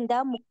ಇಚ್ಛೆಗಳಿಂದ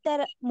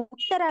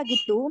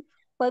ಮುಕ್ತರಾಗಿದ್ದು,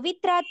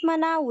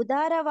 ಪವಿತ್ರಾತ್ಮನ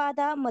ಉದಾರವಾದ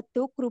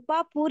ಮತ್ತು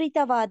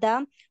ಕೃಪಾಪೂರಿತವಾದ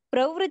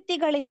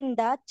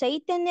ಪ್ರವೃತ್ತಿಗಳಿಂದ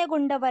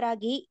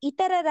ಚೈತನ್ಯಗೊಂಡವರಾಗಿ,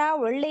 ಇತರರ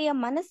ಒಳ್ಳೆಯ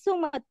ಮನಸ್ಸು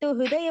ಮತ್ತು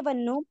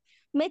ಹೃದಯವನ್ನು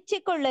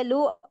ಮೆಚ್ಚಿಕೊಳ್ಳಲು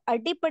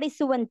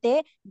ಅಡ್ಡಿಪಡಿಸುವಂತೆ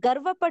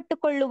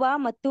ಗರ್ವಪಟ್ಟುಕೊಳ್ಳುವ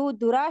ಮತ್ತು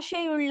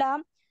ದುರಾಶೆಯುಳ್ಳ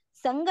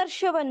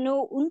ಸಂಘರ್ಷವನ್ನು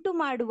ಉಂಟು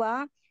ಮಾಡುವ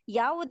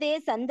ಯಾವುದೇ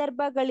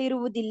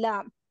ಸಂದರ್ಭಗಳಿರುವುದಿಲ್ಲ.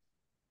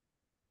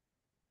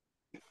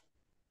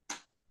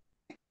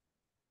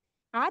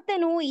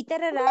 ಆತನು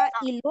ಇತರರ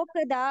ಈ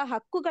ಲೋಕದ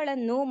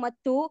ಹಕ್ಕುಗಳನ್ನು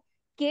ಮತ್ತು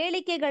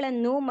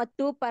ಕೇಳಿಕೆಗಳನ್ನು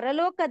ಮತ್ತು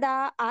ಪರಲೋಕದ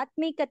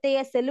ಆತ್ಮಿಕತೆಯ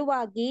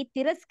ಸಲುವಾಗಿ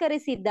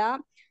ತಿರಸ್ಕರಿಸಿದ್ದ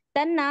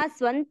ತನ್ನ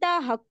ಸ್ವಂತ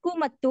ಹಕ್ಕು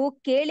ಮತ್ತು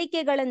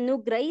ಕೇಳಿಕೆಗಳನ್ನು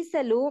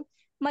ಗ್ರಹಿಸಲು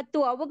ಮತ್ತು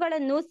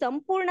ಅವುಗಳನ್ನು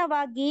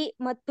ಸಂಪೂರ್ಣವಾಗಿ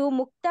ಮತ್ತು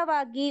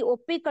ಮುಕ್ತವಾಗಿ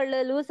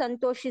ಒಪ್ಪಿಕೊಳ್ಳಲು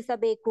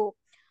ಸಂತೋಷಿಸಬೇಕು.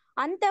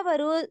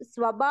 ಅಂಥವರು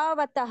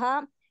ಸ್ವಭಾವತಃ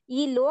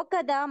ಈ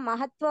ಲೋಕದ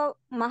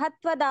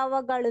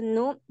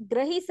ಮಹತ್ವದವುಗಳನ್ನು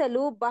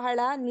ಗ್ರಹಿಸಲು ಬಹಳ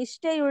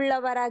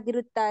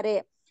ನಿಷ್ಠೆಯುಳ್ಳವರಾಗಿರುತ್ತಾರೆ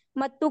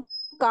ಮತ್ತು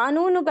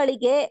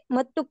ಕಾನೂನುಗಳಿಗೆ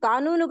ಮತ್ತು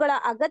ಕಾನೂನುಗಳ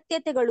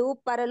ಅಗತ್ಯತೆಗಳು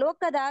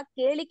ಪರಲೋಕದ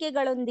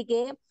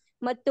ಕೇಳಿಕೆಗಳೊಂದಿಗೆ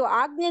ಮತ್ತು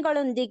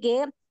ಆಜ್ಞೆಗಳೊಂದಿಗೆ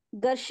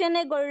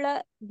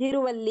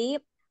ಘರ್ಷಣೆಗೊಳ್ಳದಿರುವಲ್ಲಿ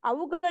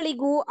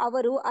ಅವುಗಳಿಗೂ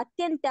ಅವರು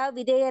ಅತ್ಯಂತ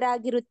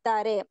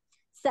ವಿಧೇಯರಾಗಿರುತ್ತಾರೆ.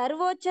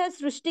 ಸರ್ವೋಚ್ಚ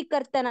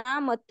ಸೃಷ್ಟಿಕರ್ತನ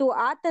ಮತ್ತು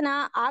ಆತನ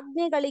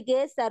ಆಜ್ಞೆಗಳಿಗೆ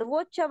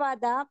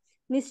ಸರ್ವೋಚ್ಚವಾದ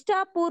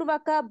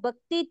ನಿಷ್ಠಾಪೂರ್ವಕ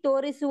ಭಕ್ತಿ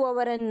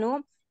ತೋರಿಸುವವರನ್ನು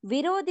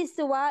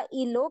ವಿರೋಧಿಸುವ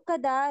ಈ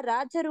ಲೋಕದ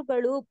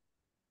ರಾಜರುಗಳು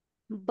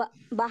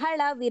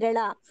ಬಹಳ ವಿರಳ.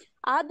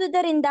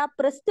 ಆದುದರಿಂದ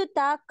ಪ್ರಸ್ತುತ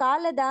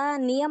ಕಾಲದ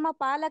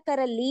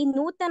ನಿಯಮಪಾಲಕರಲ್ಲಿ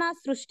ನೂತನ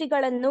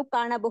ಸೃಷ್ಟಿಗಳನ್ನು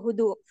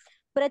ಕಾಣಬಹುದು,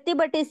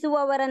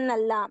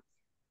 ಪ್ರತಿಭಟಿಸುವವರನ್ನಲ್ಲ,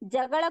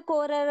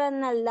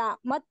 ಜಗಳಕೋರರನ್ನಲ್ಲ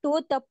ಮತ್ತು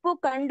ತಪ್ಪು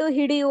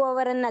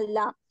ಕಂಡುಹಿಡಿಯುವವರನ್ನಲ್ಲ.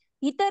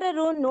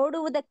 ಇತರರು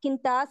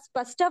ನೋಡುವುದಕ್ಕಿಂತ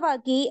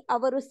ಸ್ಪಷ್ಟವಾಗಿ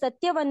ಅವರು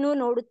ಸತ್ಯವನ್ನು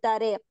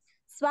ನೋಡುತ್ತಾರೆ.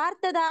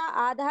 ಸ್ವಾರ್ಥದ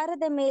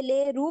ಆಧಾರದ ಮೇಲೆ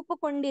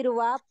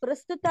ರೂಪುಗೊಂಡಿರುವ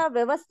ಪ್ರಸ್ತುತ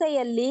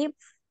ವ್ಯವಸ್ಥೆಯಲ್ಲಿ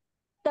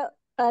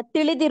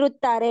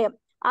ತಿಳಿದಿರುತ್ತಾರೆ.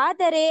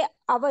 ಆದರೆ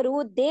ಅವರು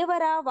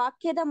ದೇವರ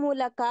ವಾಕ್ಯದ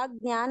ಮೂಲಕ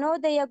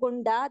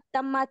ಜ್ಞಾನೋದಯಗೊಂಡ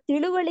ತಮ್ಮ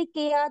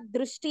ತಿಳುವಳಿಕೆಯ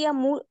ದೃಷ್ಟಿಯ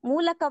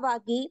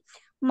ಮೂಲಕವಾಗಿ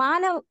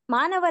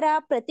ಮಾನವರ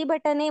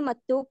ಪ್ರತಿಭಟನೆ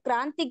ಮತ್ತು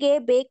ಕ್ರಾಂತಿಗೆ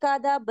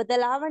ಬೇಕಾದ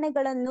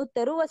ಬದಲಾವಣೆಗಳನ್ನು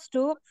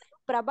ತರುವಷ್ಟು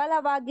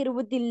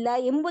ಪ್ರಬಲವಾಗಿರುವುದಿಲ್ಲ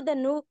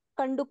ಎಂಬುದನ್ನು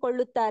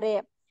ಕಂಡುಕೊಳ್ಳುತ್ತಾರೆ.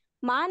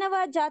 ಮಾನವ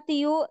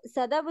ಜಾತಿಯು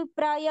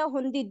ಸದಭಿಪ್ರಾಯ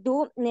ಹೊಂದಿದ್ದು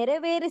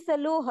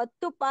ನೆರವೇರಿಸಲು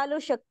 10 ಪಾಲು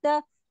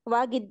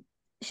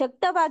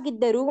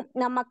ಶಕ್ತವಾಗಿದ್ದರೂ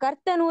ನಮ್ಮ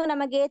ಕರ್ತನು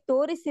ನಮಗೆ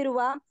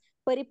ತೋರಿಸಿರುವ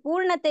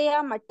ಪರಿಪೂರ್ಣತೆಯ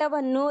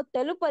ಮಟ್ಟವನ್ನು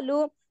ತಲುಪಲು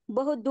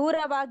ಬಹು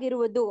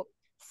ದೂರವಾಗಿರುವುದು.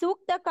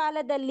 ಸೂಕ್ತ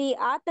ಕಾಲದಲ್ಲಿ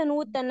ಆತನು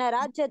ತನ್ನ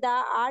ರಾಜ್ಯದ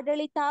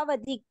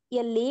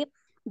ಆಡಳಿತಾವಧಿಯಲ್ಲಿ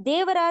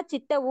ದೇವರ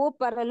ಚಿತ್ತವು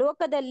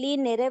ಪರಲೋಕದಲ್ಲಿ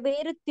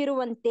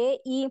ನೆರವೇರುತ್ತಿರುವಂತೆ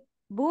ಈ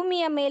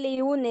ಭೂಮಿಯ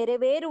ಮೇಲೆಯೂ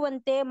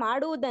ನೆರವೇರುವಂತೆ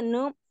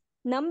ಮಾಡುವುದನ್ನು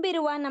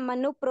ನಂಬಿರುವ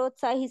ನಮ್ಮನ್ನು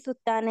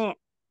ಪ್ರೋತ್ಸಾಹಿಸುತ್ತಾನೆ.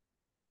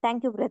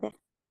 Thank you brother.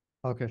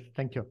 Okay,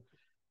 thank you.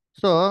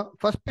 So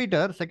first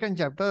Peter 2nd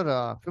chapter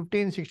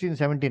 15, 16,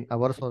 17 ಆ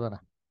ವರ್ಸ್ ಓದೋಣ.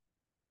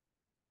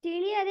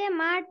 ತಿಳಿಯದೆ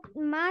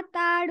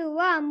ಮಾತಾಡುವ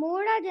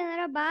ಮೂಢ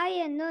ಜನರ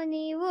ಬಾಯನ್ನು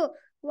ನೀವು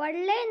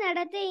ಒಳ್ಳೆ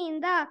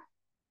ನಡತೆಯಿಂದ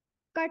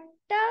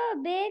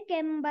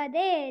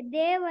ಕಟ್ಟಬೇಕೆಂಬುದೇ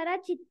ದೇವರ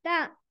ಚಿತ್ತ.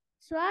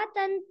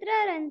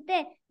 ಸ್ವಾತಂತ್ರ್ಯರಂತೆ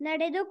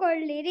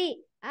ನಡೆದುಕೊಳ್ಳಿರಿ,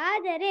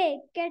 ಆದರೆ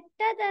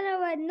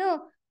ಕೆಟ್ಟತನವನ್ನು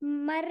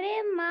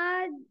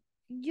ಮರೆಮಾಚುವುದಕ್ಕೆ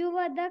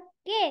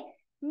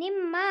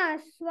ನಿಮ್ಮ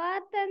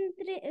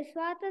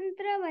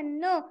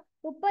ಸ್ವಾತಂತ್ರ್ಯವನ್ನು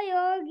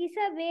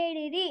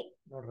ಉಪಯೋಗಿಸಬೇಡಿರಿ.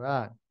 ನೋಡ್ರಾ,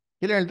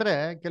 ಇಲ್ಲಿ ಹೇಳ್ತಾರೆ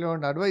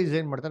ಕೆಲವೊಂದು ಅಡ್ವೈಸ್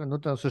ಏನ್ ಮಾಡ್ತಾರೆ,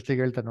 ನೂತನ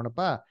ಸೃಷ್ಟಿಗೆ ಹೇಳ್ತಾರೆ.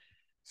 ನೋಡಪ್ಪ,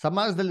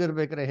 ಸಮಾಜದಲ್ಲಿ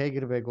ಇರ್ಬೇಕಾರೆ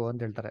ಹೇಗಿರ್ಬೇಕು ಅಂತ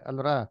ಹೇಳ್ತಾರೆ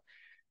ಅಲ್ವರ.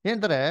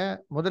 ಏನಂತಾರೆ,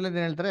 ಮೊದಲನೇದು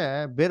ಹೇಳ್ತಾರೆ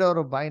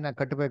ಬೇರೆಯವ್ರ ಬಾಯಿನ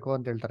ಕಟ್ಟಬೇಕು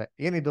ಅಂತ ಹೇಳ್ತಾರೆ.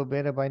 ಏನಿದು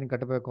ಬೇರೆ ಬಾಯಿನ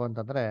ಕಟ್ಟಬೇಕು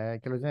ಅಂತಂದ್ರೆ,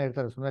 ಕೆಲವು ಜನ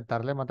ಇರ್ತಾರೆ ಸುಮ್ಮನೆ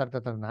ತರಲೆ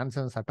ಮಾತಾಡ್ತಿರ್ತಾರೆ,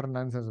 ನಾನ್ಸೆನ್ಸ್, ಅಟರ್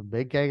ನಾನ್ಸೆನ್ಸ್,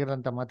 ಬೇಕೇ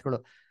ಆಗಿರೋಂಥ ಮಾತುಗಳು,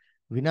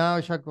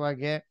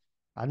 ವಿನಾಶಕವಾಗಿ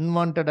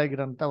ಅನ್ವಾಂಟೆಡ್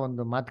ಆಗಿರೋಂಥ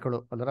ಒಂದು ಮಾತುಗಳು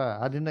ಅಲ್ವರ.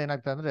 ಅದರಿಂದ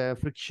ಏನಾಗ್ತದೆ ಅಂದ್ರೆ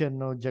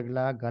ಫ್ರಿಕ್ಷನ್ನು, ಜಗಳ,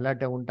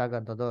 ಗಲಾಟೆ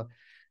ಉಂಟಾಗೋಂಥದ್ದು,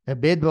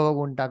 ಭೇದ ಭಾವ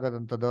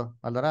ಉಂಟಾಗೋದಂಥದ್ದು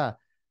ಅಲ್ವರ.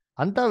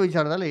 ಅಂತ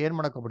ವಿಚಾರದಲ್ಲಿ ಏನ್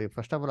ಮಾಡಕ್ ಹೋಗ್ಬಿಡಿ,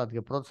 ಫಸ್ಟ್ ಆಫ್ ಆಲ್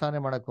ಅದಕ್ಕೆ ಪ್ರೋತ್ಸಾಹನೆ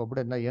ಮಾಡಕ್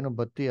ಹೋಗ್ಬಿಡಿ. ಅದನ್ನ ಏನು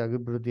ಬತ್ತಿ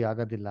ಅಭಿವೃದ್ಧಿ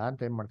ಆಗೋದಿಲ್ಲ ಅಂತ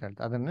ಏನ್ ಮಾಡ್ತಾ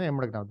ಹೇಳ್ತಾರೆ, ಅದನ್ನ ಏನ್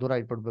ಮಾಡಕ್ ನಾವು ದೂರ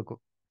ಇಟ್ಬಿಡ್ಬೇಕು.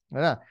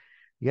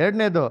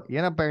 ಎರಡನೇದು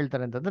ಏನಪ್ಪಾ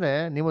ಹೇಳ್ತಾರೆ ಅಂತಂದ್ರೆ,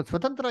 ನೀವು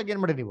ಸ್ವತಂತ್ರವಾಗಿ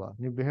ಏನ್ ಮಾಡಿ,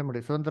 ನೀವು ಬಿಹೇವ್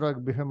ಮಾಡಿ,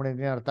 ಸ್ವತಂತ್ರವಾಗಿ ಬಿಹೇವ್ ಮಾಡಿ.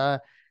 ಏನ್ ಅರ್ಥ,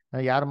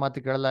 ಯಾರ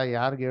ಮಾತು ಕೇಳಲ್ಲ,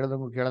 ಯಾರಿಗೆ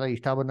ಹೇಳ್ದಂಗೂ ಕೇಳಲ್ಲ,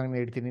 ಇಷ್ಟ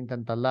ಬಂದಂಗೆ ಇಡ್ತೀನಿ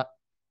ಅಂತಲ್ಲ.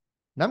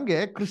 ನಮ್ಗೆ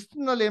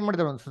ಕ್ರಿಸ್ತನಲ್ಲಿ ಏನ್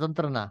ಮಾಡಿದಾರೆ, ಒಂದು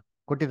ಸ್ವತಂತ್ರನ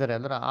ಕೊಟ್ಟಿದ್ದಾರೆ.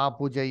 ಅಂದ್ರೆ ಆ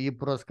ಪೂಜೆ, ಈ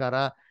ಪುರಸ್ಕಾರ,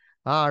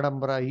 ಆ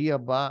ಆಡಂಬರ, ಈ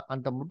ಹಬ್ಬ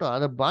ಅಂತಂದ್ಬಿಟ್ಟು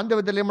ಅದ್ರ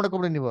ಬಾಂಧವ್ಯದಲ್ಲಿ ಏನ್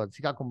ಮಾಡ್ಕೊಬಿಡಿ, ನೀವು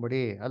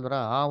ಸಿಕ್ಕಾಕೊಂಬಿಡಿ ಅಲ್ವರ.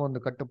 ಆ ಒಂದು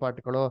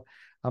ಕಟ್ಟುಪಾಠಗಳು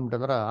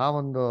ಅಂದ್ಬಿಟ್ಟಂದ್ರ ಆ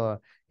ಒಂದು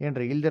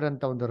ಏನ್ರಿ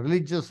ಇಲ್ದಿರಂತ ಒಂದು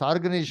ರಿಲಿಜಿಯಸ್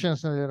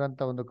ಆರ್ಗನೈಸೇಷನ್ಸ್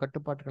ಇರೋಂಥ ಒಂದು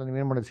ಕಟ್ಟುಪಾಠಗಳನ್ನ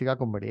ನೀವೇನ್ ಮಾಡಿ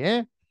ಸಿಗಾಕೊಂಬೇಡಿ.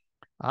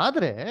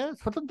 ಆದ್ರೆ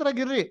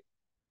ಸ್ವತಂತ್ರರಾಗಿರ್ರಿ.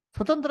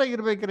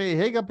 ಸ್ವತಂತ್ರರಾಗಿರ್ಬೇಕ್ರಿ.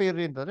 ಹೇಗಪ್ಪ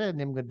ಇರ್ರಿ ಅಂತಂದ್ರೆ,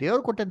 ನಿಮ್ಗೆ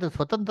ದೇವ್ರು ಕೊಟ್ಟಂತ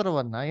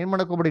ಸ್ವತಂತ್ರವನ್ನ ಏನ್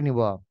ಮಾಡ್ಕೊಬೇಡಿ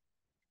ನೀವು.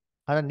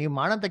 ಆದ್ರೆ ನೀವು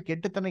ಮಾಡಂತ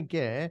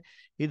ಕೆಟ್ಟತನಕ್ಕೆ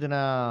ಇದನ್ನ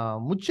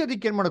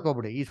ಮುಚ್ಚೋದಿಕ್ಕೆ ಏನ್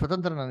ಮಾಡ್ಕೋಬೇಡಿ, ಈ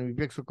ಸ್ವತಂತ್ರ ನಾನು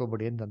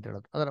ಉಪಯೋಗಿಸ್ಕೋಬೇಡಿ ಅಂತ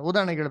ಹೇಳೋದು. ಅದರ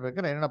ಉದಾಹರಣೆಗೆ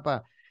ಹೇಳ್ಬೇಕಾದ್ರೆ ಏನಪ್ಪ,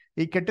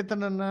 ಈ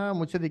ಕೆಟ್ಟತನನ್ನ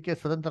ಮುಚ್ಚೋದಿಕ್ಕೆ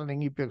ಸ್ವತಂತ್ರನ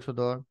ಹೆಂಗೆ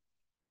ಉಪಯೋಗಿಸೋದು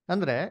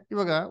ಅಂದ್ರೆ,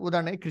 ಇವಾಗ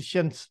ಉದಾಹರಣೆ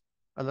ಕ್ರಿಶ್ಚಿಯನ್ಸ್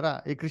ಅಲ್ರ.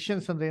 ಈ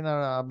ಕ್ರಿಶ್ಚಿಯನ್ಸ್ ಅಂದ್ರೆ ಏನ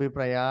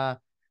ಅಭಿಪ್ರಾಯ,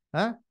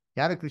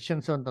 ಯಾರು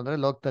ಕ್ರಿಶ್ಚಿಯನ್ಸ್ ಅಂತಂದ್ರೆ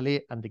ಲೋಕದಲ್ಲಿ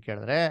ಅಂತ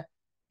ಕೇಳಿದ್ರೆ,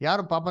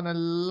 ಯಾರು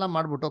ಪಾಪನೆಲ್ಲ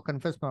ಮಾಡ್ಬಿಟ್ಟು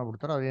ಕನ್ಫ್ಯೂಸ್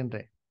ಮಾಡ್ಬಿಡ್ತಾರೋ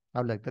ಅವ್ರೇನ್ರಿ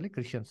ಆ ಲೆಕ್ಕದಲ್ಲಿ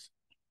ಕ್ರಿಶ್ಚಿಯನ್ಸ್.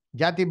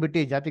 ಜಾತಿ ಬಿಟ್ಟು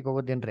ಜಾತಿಗೆ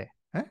ಹೋಗೋದೇನ್ರಿ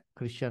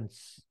ಕ್ರಿಶ್ಚಿಯನ್ಸ್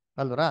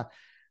ಅಲ್ವರ.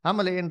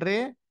 ಆಮೇಲೆ ಏನ್ರಿ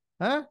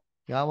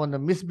ಯಾವ ಒಂದು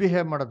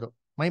ಮಿಸ್ಬಿಹೇವ್ ಮಾಡೋದು,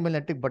 ಮೈ ಮೇಲೆ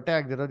ನೆಟ್ಟಿಗೆ ಬಟ್ಟೆ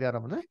ಆಗದಿರೋದು ಯಾರು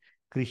ಅಂದ್ರೆ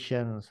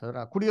ಕ್ರಿಶ್ಚಿಯನ್ಸ್ ಅದರ.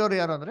 ಕುಡಿಯೋರು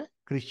ಯಾರು ಅಂದ್ರೆ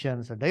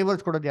ಕ್ರಿಶ್ಚಿಯನ್ಸ್.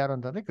 ಡೈವರ್ಸ್ ಕೊಡೋದು ಯಾರು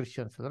ಅಂತಂದ್ರೆ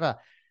ಕ್ರಿಶ್ಚಿಯನ್ಸ್ ಅದರ.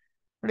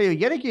 ನೋಡಿ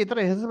ಏನಕ್ಕೆ ಈ ತರ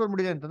ಹೆಸರು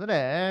ಬಂದ್ಬಿಟ್ಟಿದೆ ಅಂತಂದ್ರೆ,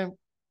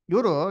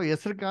 ಇವರು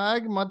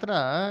ಹೆಸರಿಗಾಗಿ ಮಾತ್ರ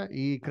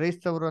ಈ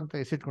ಕ್ರೈಸ್ತವರು ಅಂತ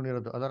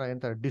ಹೆಸರಿಟ್ಕೊಂಡಿರೋದು. ಅದರ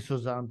ಎಂತ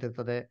ಡಿಸೋಜಾ ಅಂತ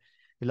ಇರ್ತದೆ,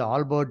 ಇಲ್ಲ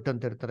ಆಲ್ಬರ್ಟ್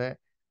ಅಂತ ಇರ್ತಾರೆ,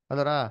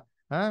 ಅದರ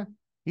ಆ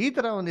ಈ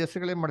ತರ ಒಂದು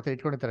ಹೆಸರುಗಳೇನ್ ಮಾಡ್ತಾರೆ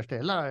ಇಟ್ಕೊಂಡಿರ್ತಾರೆ ಅಷ್ಟೇ.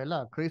 ಎಲ್ಲ ಎಲ್ಲ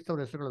ಕ್ರೈಸ್ತವ್ರ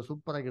ಹೆಸರುಗಳು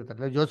ಸೂಪರ್ ಆಗಿರ್ತಾರೆ.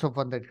 ಇಲ್ಲ ಜೋಸಫ್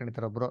ಅಂತ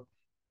ಇಟ್ಕೊಂಡಿರ್ತಾರೆ ಒಬ್ರು.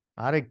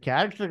 ಆದ್ರೆ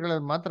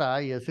ಕ್ಯಾರೆಕ್ಟರ್ಗಳಲ್ಲಿ ಮಾತ್ರ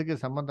ಈ ಹೆಸರಿಗೆ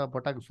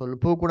ಸಂಬಂಧಪಟ್ಟಾಗ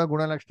ಸ್ವಲ್ಪವೂ ಕೂಡ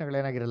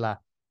ಗುಣಲಕ್ಷಣಗಳೇನಾಗಿರಲ್ಲ,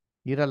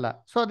 ಇರಲ್ಲ.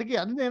 ಸೊ ಅದಕ್ಕೆ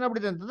ಅದನ್ನ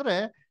ಏನಾಗ್ಬಿಟ್ಟಿದೆ ಅಂತಂದ್ರೆ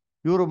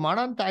ಇವರು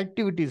ಮಾಡೋಂಥ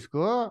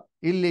ಆಕ್ಟಿವಿಟೀಸ್ಗೂ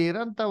ಇಲ್ಲಿ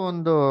ಇರೋಂಥ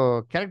ಒಂದು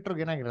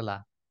ಕ್ಯಾರೆಕ್ಟರ್ಗೆ ಏನಾಗಿರಲ್ಲ,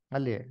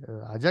 ಅಲ್ಲಿ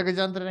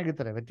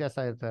ಅಜಗಜಾಂತರನಾಗಿರ್ತಾರೆ, ವ್ಯತ್ಯಾಸ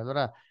ಇರ್ತಾರೆ.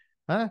 ಅದರ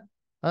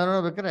ಅದನ್ನ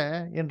ನೋಡ್ಬೇಕಾರೆ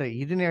ಏನ್ರಿ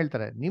ಇದನ್ನ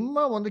ಹೇಳ್ತಾರೆ, ನಿಮ್ಮ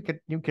ಒಂದು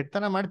ನೀವು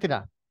ಕೆಟ್ಟತನ ಮಾಡ್ತೀರಾ,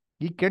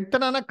 ಈ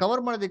ಕೆಟ್ಟತನನ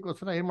ಕವರ್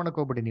ಮಾಡೋದಕ್ಕೋಸ್ಕರ ಏನ್ ಮಾಡಕ್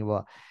ಹೋಗ್ಬಿಡಿ, ನೀವು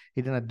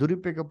ಇದನ್ನ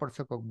ದುರುಪಯೋಗ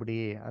ಪಡ್ಸಕ್ ಹೋಗ್ಬಿಡಿ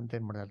ಅಂತ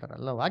ಏನ್ ಮಾಡ್ತಾರೆ.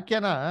 ಅಲ್ಲ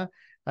ವಾಕ್ಯನ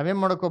ನಾವೇನ್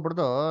ಮಾಡಕ್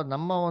ಹೋಗ್ಬಿಡ್ದು,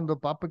 ನಮ್ಮ ಒಂದು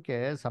ಪಾಪಕ್ಕೆ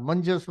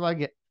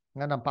ಸಮಂಜಸವಾಗಿ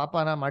ನಮ್ಮ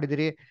ಪಾಪನ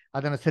ಮಾಡಿದಿರಿ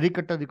ಅದನ್ನ ಸರಿ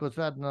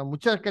ಕಟ್ಟೋದಕ್ಕೋಸ್ಕರ, ಅದನ್ನ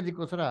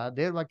ಮುಚ್ಚಾಕೋದಕ್ಕೋಸ್ಕರ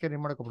ದೇವ್ರ ವಾಕ್ಯ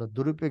ಏನ್ ಮಾಡಕ್ ಹೋಗ್ಬಿಡೋದು,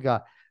 ದುರುಪಯೋಗ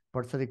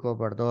ಪಡ್ಸೋದಿಕ್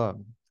ಹೋಗ್ಬಾರ್ದು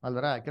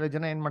ಅಲ್ವರ. ಕೆಲವು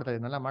ಜನ ಏನ್ ಮಾಡ್ತಾರೆ,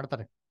 ಇದನ್ನೆಲ್ಲ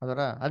ಮಾಡ್ತಾರೆ ಅದರ.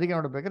 ಅದಕ್ಕೆ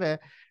ನೋಡ್ಬೇಕಾದ್ರೆ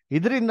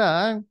ಇದರಿಂದ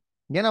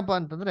ಏನಪ್ಪಾ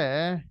ಅಂತಂದ್ರೆ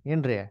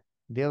ಏನ್ರಿ,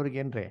 ದೇವ್ರಿಗೆ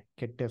ಏನ್ರಿ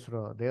ಕೆಟ್ಟ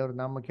ಹೆಸರು, ದೇವ್ರ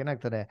ನಾಮಕ್ಕೆ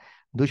ಏನಾಗ್ತಾರೆ,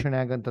 ದೂಷಣೆ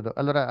ಆಗಂತದ್ದು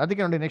ಅಲ್ವರ.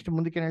 ಅದಕ್ಕೆ ನೋಡಿ ನೆಕ್ಸ್ಟ್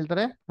ಮುಂದಕ್ಕೆ ಏನ್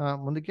ಹೇಳ್ತಾರೆ,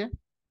 ಮುಂದಕ್ಕೆ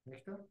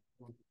ನೆಕ್ಸ್ಟ್,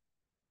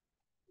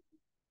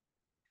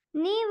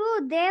 ನೀವು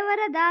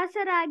ದೇವರ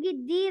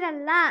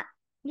ದಾಸರಾಗಿದ್ದೀರಲ್ಲ,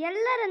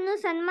 ಎಲ್ಲರನ್ನು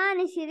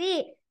ಸನ್ಮಾನಿಸಿರಿ,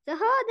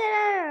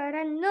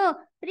 ಸಹೋದರರನ್ನು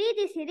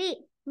ಪ್ರೀತಿಸಿರಿ,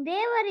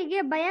 ದೇವರಿಗೆ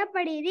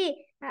ಭಯಪಡಿರಿ,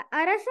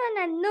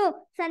 ಅರಸನನ್ನು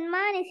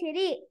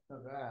ಸನ್ಮಾನಿಸಿರಿ.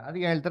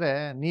 ಅದಕ್ಕೆ ಹೇಳ್ತಾರೆ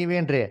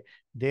ನೀವೇನ್ರಿ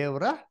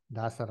ದೇವರ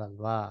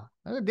ದಾಸರಲ್ವಾ.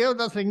 ಅಂದ್ರೆ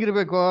ದೇವದಾಸರು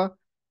ಹೆಂಗಿರ್ಬೇಕು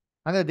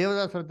ಅಂದ್ರೆ,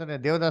 ದೇವದಾಸರು ಅಂತಾನೆ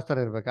ದೇವದಾಸ್ತರ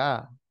ಇರ್ಬೇಕಾ?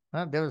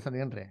 ದೇವದಾಸರು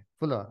ಏನ್ರಿ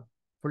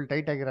ಫುಲ್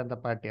ಟೈಟ್ ಆಗಿರೋಂಥ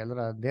ಪಾರ್ಟಿ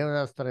ಅಲ್ರ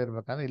ದೇವದಾಸ್ತರ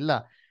ಇರ್ಬೇಕಂದ್ರೆ ಇಲ್ಲ.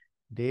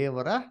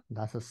 ದೇವರ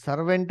ದಾಸ,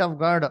 servant of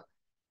god.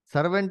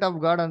 Servant of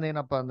god ಅಂದ್ರೆ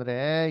ಏನಪ್ಪಾ ಅಂದ್ರೆ,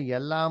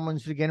 ಎಲ್ಲಾ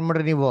ಮನುಷ್ಯರಿಗೆ ಏನ್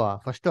ಮಾಡ್ರಿ ನೀವು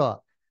ಫಸ್ಟ್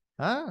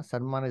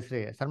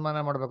ಸನ್ಮಾನಿಸ್ರಿ. ಸನ್ಮಾನ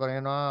ಮಾಡ್ಬೇಕು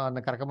ಏನೋ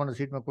ಅದನ್ನ ಕರ್ಕೊಂಬಂದು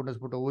ಸೀಟ್ ಮೇಲೆ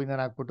ಕುಂಡಿಸ್ಬಿಟ್ಟು ಹೂವಿನ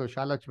ಹಾಕ್ಬಿಟ್ಟು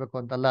ಶಾಲೆ ಹಚ್ಬೇಕು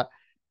ಅಂತಲ್ಲ.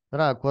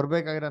 ಅದರ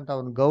ಕೊಡ್ಬೇಕಾಗಿರೋಂಥ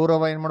ಒಂದು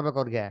ಗೌರವ ಏನ್ ಮಾಡ್ಬೇಕು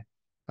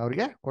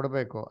ಅವ್ರಿಗೆ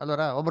ಕೊಡ್ಬೇಕು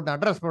ಅಲ್ವರ. ಒಬ್ಬರನ್ನ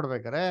ಅಡ್ರೆಸ್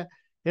ಮಾಡ್ಬೇಕಾರೆ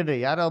ಏನ್ರಿ,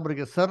 ಯಾರೋ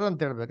ಒಬ್ರಿಗೆ ಸರ್ ಅಂತ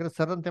ಹೇಳ್ಬೇಕಾದ್ರೆ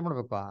ಸರ್ ಅಂತ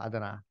ಮಾಡ್ಬೇಕು,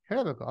 ಅದನ್ನ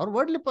ಹೇಳ್ಬೇಕು. ಅವ್ರು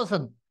ವರ್ಡ್ಲಿ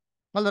ಪರ್ಸನ್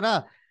ಅಲ್ವರ.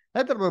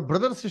 ಆಯ್ತು,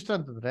 ಬ್ರದರ್ ಸಿಸ್ಟರ್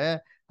ಅಂತಂದ್ರೆ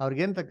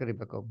ಅವ್ರಿಗೇಂತ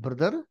ಕರಿಬೇಕು,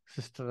 ಬ್ರದರ್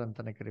ಸಿಸ್ಟರ್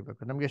ಅಂತಾನೆ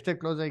ಕರಿಬೇಕು. ನಮ್ಗೆ ಎಷ್ಟೇ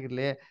ಕ್ಲೋಸ್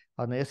ಆಗಿರ್ಲಿ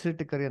ಅವ್ನ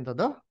ಹೆಸರಿಟ್ಟು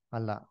ಕರಿಯಂಥದ್ದು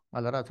ಅಲ್ಲ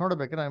ಅಲ್ಲರ.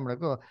 ನೋಡ್ಬೇಕು ನಾವ್ ಏನ್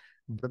ಮಾಡ್ಬೇಕು,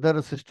 ಬ್ರದರ್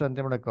ಸಿಸ್ಟರ್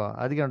ಅಂತ ಮಾಡ್ಬೇಕು.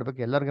 ಅದಕ್ಕೆ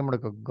ನೋಡ್ಬೇಕು ಎಲ್ಲರಿಗೂ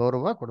ಮಾಡ್ಬೇಕು,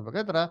 ಗೌರವ ಕೊಡ್ಬೇಕು.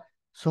 ಆತರ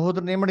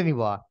ಸಹೋದರನ ಏನ್ ಮಾಡಿ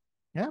ನೀವು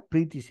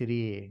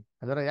ಪ್ರೀತಿಸಿರಿ.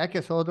 ಅದರ ಯಾಕೆ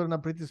ಸಹೋದರನ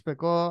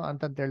ಪ್ರೀತಿಸ್ಬೇಕು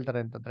ಅಂತಂತ ಹೇಳ್ತಾರೆ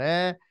ಅಂತಂದ್ರೆ,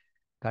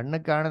 ಕಣ್ಣು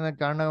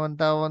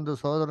ಕಾಣುವಂತ ಒಂದು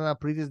ಸಹೋದರನ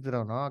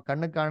ಪ್ರೀತಿಸಿದ್ರವನು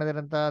ಕಣ್ಣು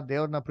ಕಾಣದಿರಂತ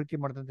ದೇವ್ರನ್ನ ಪ್ರೀತಿ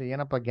ಮಾಡ್ತಂತ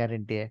ಏನಪ್ಪ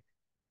ಗ್ಯಾರಂಟಿ?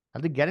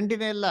 ಅದು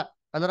ಗ್ಯಾರಂಟಿನೇ ಇಲ್ಲ.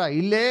 ಅದರ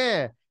ಇಲ್ಲೇ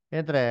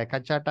ಏನಂತಾರೆ,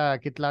 ಕಚ್ಚಾಟ,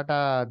 ಕಿತ್ಲಾಟ,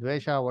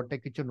 ದ್ವೇಷ, ಹೊಟ್ಟೆ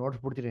ಕಿಚ್ಚು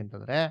ನೋಡ್ಸ್ಬಿಡ್ತೀರಿ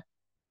ಅಂತಂದ್ರೆ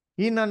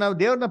ಇನ್ನು ನಾವು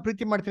ದೇವ್ರನ್ನ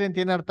ಪ್ರೀತಿ ಮಾಡ್ತೀರಿ ಅಂತ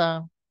ಏನರ್ಥ?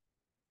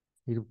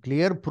 ಇದು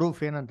ಕ್ಲಿಯರ್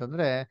ಪ್ರೂಫ್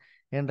ಏನಂತಂದ್ರೆ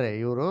ಏನ್ರಿ,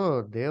 ಇವರು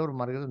ದೇವ್ರ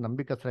ಮಾರ್ಗದ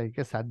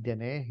ನಂಬಿಕಸ್ಥರಾಗಕ್ಕೆ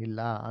ಸಾಧ್ಯನೇ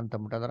ಇಲ್ಲ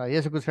ಅಂತ ಅದರ.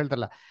 ಯೇಸು ಕ್ರಿಸ್ತ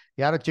ಹೇಳ್ತಾರಲ್ಲ,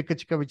 ಯಾರು ಚಿಕ್ಕ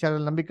ಚಿಕ್ಕ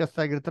ವಿಚಾರದಲ್ಲಿ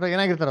ನಂಬಿಕಸ್ಥರಾಗಿರ್ತಾರೋ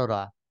ಏನಾಗಿರ್ತಾರ ಅವ್ರ,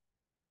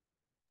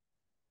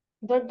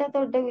 ದೊಡ್ಡ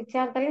ದೊಡ್ಡ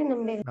ವಿಚಾರದಲ್ಲಿ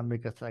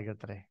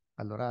ನಂಬಿಕಸ್ಥರಾಗಿರ್ತಾರೆ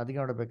ಅಲ್ವರ. ಅದಕ್ಕೆ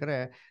ನೋಡ್ಬೇಕಾರೆ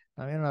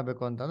ನಾವೇನ್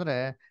ಮಾಡ್ಬೇಕು ಅಂತಂದ್ರೆ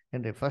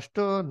ಏನ್ರಿ, ಫಸ್ಟ್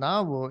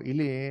ನಾವು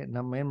ಇಲ್ಲಿ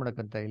ನಮ್ಮ ಏನ್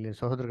ಮಾಡಕಂತ ಇಲ್ಲಿ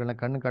ಸಹೋದರಗಳನ್ನ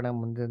ಕಣ್ಣು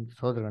ಮುಂದೆ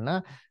ಸಹೋದರಗಳನ್ನ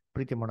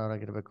ಪ್ರೀತಿ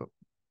ಮಾಡೋರಾಗಿರ್ಬೇಕು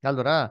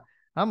ಅಲ್ವರ.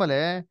 ಆಮೇಲೆ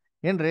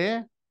ಏನ್ರಿ,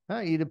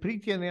 ಇದು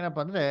ಪ್ರೀತಿ ಅಂದ್ರೆ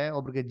ಏನಪ್ಪಾ ಅಂದ್ರೆ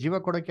ಒಬ್ರಿಗೆ ಜೀವ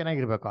ಕೊಡೋಕೆ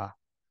ಏನಾಗಿರ್ಬೇಕು.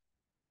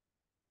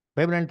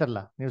 ಬೈಬಲ್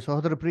ಹೇಳ್ತಾರಲ್ಲ, ನೀವು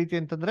ಸಹೋದರ ಪ್ರೀತಿ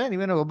ಅಂತಂದ್ರೆ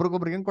ನೀವೇನೋ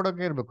ಒಬ್ರಿಗೊಬ್ರಿಗೆ ಹೆಂಗ್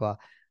ಕೊಡೋಕೆ ಇರ್ಬೇಕು,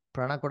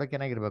 ಪ್ರಾಣ ಕೊಡೋಕೆ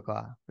ಏನಾಗಿರ್ಬೇಕು,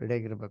 ರೆಡಿ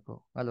ಆಗಿರ್ಬೇಕು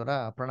ಅಲ್ವರ.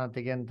 ಪ್ರಾಣ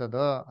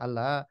ತೆಗೆಯಂಥದ್ದು ಅಲ್ಲ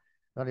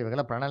ನೋಡಿ,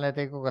 ಇವಾಗೆಲ್ಲ ಪ್ರಾಣ ಎಲ್ಲ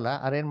ತೆಗೆ ಹೋಗಲ್ಲ,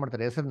 ಅದೇನ್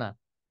ಮಾಡ್ತಾರೆ, ಹೆಸರನ್ನ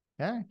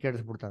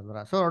ಕೆಡಿಸ್ಬಿಡ್ತಾರ.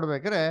 ಸೊ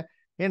ನೋಡ್ಬೇಕಾರೆ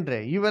ಏನ್ರಿ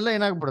ಇವೆಲ್ಲ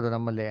ಏನಾಗ್ಬಿಡೋದು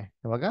ನಮ್ಮಲ್ಲಿ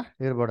ಇವಾಗ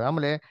ಇರ್ಬೋದು.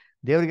 ಆಮೇಲೆ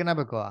ದೇವ್ರಿಗೆ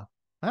ಏನಾಗಬೇಕು,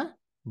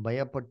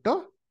 ಭಯಪಟ್ಟು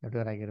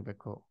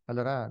ನಡುವರಾಗಿರ್ಬೇಕು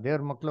ಅಲ್ಲರ.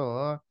 ದೇವ್ರ ಮಕ್ಕಳು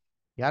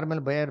ಯಾರ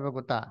ಮೇಲೆ ಭಯ ಇರ್ಬೇಕು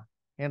ಗೊತ್ತಾ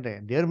ಏನ್ರಿ,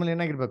 ದೇವ್ರ ಮೇಲೆ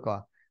ಏನಾಗಿರ್ಬೇಕು,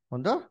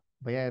 ಒಂದು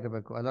ಭಯ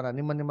ಇರಬೇಕು ಅಲ್ಲರ.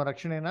 ನಿಮ್ಮ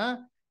ರಕ್ಷಣೆನ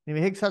ನೀವು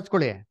ಹೇಗೆ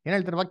ಸಾಧಿಸ್ಕೊಳ್ಳಿ, ಏನ್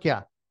ಹೇಳ್ತಾರೆ ವಾಕ್ಯ,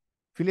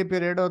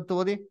 ಫಿಲಿಪಿಯರು 2:10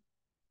 ಓದಿ.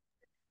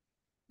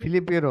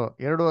 ಫಿಲಿಪಿಯರು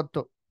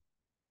 2:10.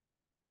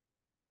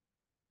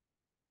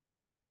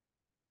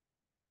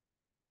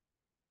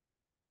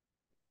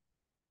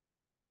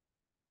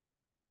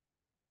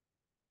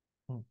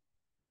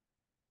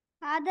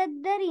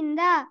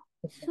 ಆದದ್ದರಿಂದ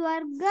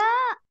ಸ್ವರ್ಗ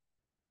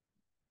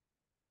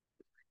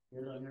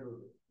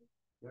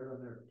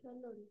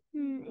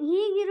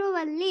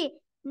ಹೀಗಿರುವಲ್ಲಿ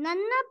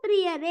ನನ್ನ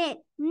ಪ್ರಿಯರೇ,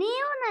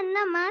 ನೀವು ನನ್ನ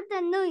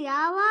ಮಾತನ್ನು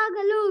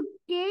ಯಾವಾಗಲೂ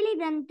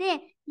ಕೇಳಿದಂತೆ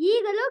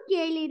ಈಗಲೂ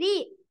ಕೇಳಿರಿ.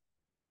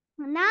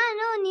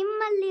 ನಾನು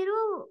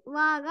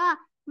ನಿಮ್ಮಲ್ಲಿರುವಾಗ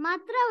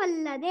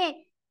ಮಾತ್ರವಲ್ಲದೆ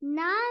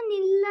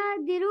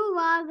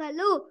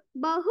ನಾನಿಲ್ಲದಿರುವಾಗಲೂ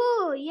ಬಹು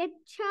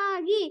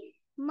ಹೆಚ್ಚಾಗಿ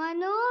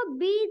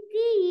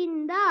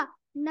ಮನೋಭೀತಿಯಿಂದ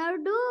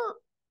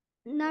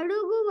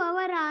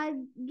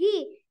ನಡುಗುವವರಾಗಿ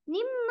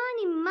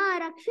ನಿಮ್ಮ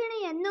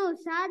ರಕ್ಷಣೆಯನ್ನು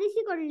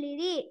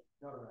ಸಾಧಿಸಿಕೊಳ್ಳಿರಿ.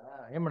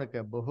 ಏನ್ ಮಾಡಕ್ಕೆ,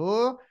 ಬಹು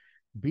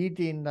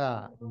ಭೀತಿಯಿಂದ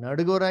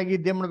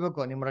ನಡುಗೋರಾಗಿದ್ದೇ ಮಾಡ್ಬೇಕು,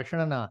 ನಿಮ್ಮ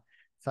ರಕ್ಷಣೆನ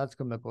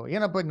ಸಾಧಿಸ್ಕೊಬೇಕು.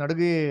 ಏನಪ್ಪ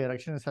ನಡುಗಿ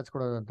ರಕ್ಷಣೆ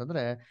ಸಾಧಿಸ್ಕೊಡೋದು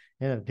ಅಂತಂದ್ರೆ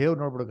ದೇವ್ರು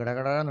ನೋಡ್ಬಿಡು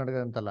ಗಡಗಡ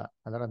ನಡುಗಂತಲ್ಲ.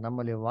 ಅದರ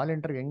ನಮ್ಮಲ್ಲಿ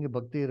ವಾಲಂಟಿಯರ್ಗೆ ಹೆಂಗೆ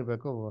ಭಕ್ತಿ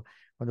ಇರಬೇಕು,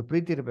 ಒಂದು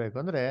ಪ್ರೀತಿ ಇರಬೇಕು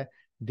ಅಂದ್ರೆ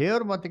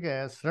ದೇವ್ರ ಮಾತಿಗೆ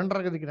ಸರೆಂಡರ್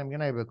ಆಗೋದಕ್ಕೆ ನಮ್ಗೆ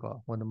ಏನಾಗಿರ್ಬೇಕು,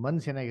 ಒಂದು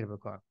ಮನ್ಸು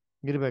ಏನಾಗಿರ್ಬೇಕು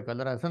ಇರ್ಬೇಕು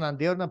ಅಲ್ಲರ. ಸೊ ನಾನು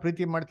ದೇವ್ರನ್ನ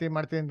ಪ್ರೀತಿ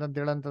ಮಾಡ್ತೀನಿ ಅಂತ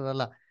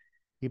ಹೇಳೋಂಥದ್ದಲ್ಲ.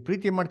 ಈ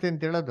ಪ್ರೀತಿ ಮಾಡ್ತೀನಿ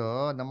ಅಂತ ಹೇಳೋದು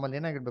ನಮ್ಮಲ್ಲಿ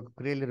ಏನಾಗಿರ್ಬೇಕು,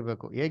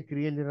 ಕ್ರಿಯೆಯಲ್ಲಿರ್ಬೇಕು. ಹೇಗೆ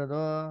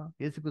ಕ್ರಿಯೆಯಲ್ಲಿರೋದು?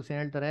 ಯೇಸು ಕ್ರಿಸ್ತ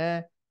ಹೇಳ್ತಾರೆ,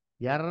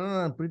 ಯಾರು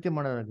ನಾನು ಪ್ರೀತಿ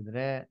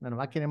ಮಾಡೋದಾಗಿದ್ರೆ ನನ್ನ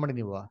ವಾಕ್ಯನೇ ಮಾಡಿ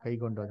ನೀವು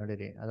ಕೈಗೊಂಡು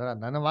ನಡೀರಿ. ಅದರ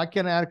ನನ್ನ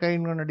ವಾಕ್ಯನ ಯಾರು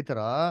ಕೈಗೊಂಡು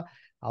ನಡೀತಾರೋ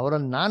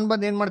ಅವರಲ್ಲಿ ನಾನು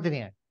ಬಂದು ಏನ್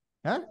ಮಾಡ್ತೀನಿ?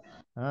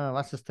 ಹಾ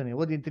ವಾಸಿಸ್ತೀನಿ.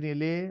 ಓದಿಂತೀನಿ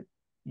ಇಲ್ಲಿ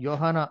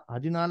ಯೋಹಾನ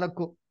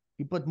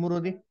 14:23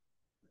 ಓದಿ.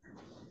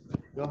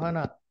 ಯೋಹಾನ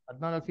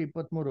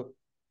 14:23.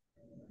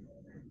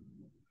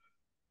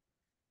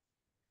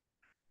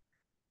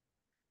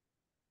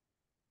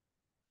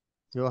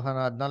 ಯೋಹಾನ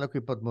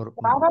 14:23.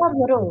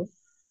 ಯಾರಾದರೂ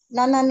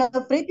ನನ್ನನ್ನು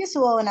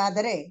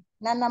ಪ್ರೀತಿಸುವವನಾದರೆ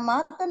ನನ್ನ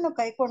ಮಾತನ್ನು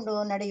ಕೈಕೊಂಡು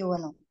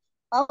ನಡೆಯುವನು.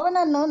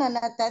 ಅವನನ್ನು ನನ್ನ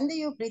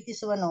ತಂದೆಯು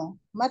ಪ್ರೀತಿಸುವನು,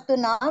 ಮತ್ತು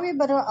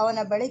ನಾವಿಬ್ಬರು ಅವನ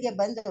ಬಳಿಗೆ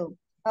ಬಂದು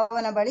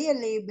ಅವನ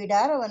ಬಳಿಯಲ್ಲಿ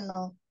ಬಿಡಾರವನ್ನು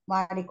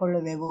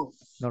ಮಾಡಿಕೊಳ್ಳುವೆವು.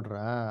 ನೋಡ್ರ,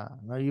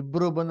 ನಾವು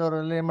ಇಬ್ರು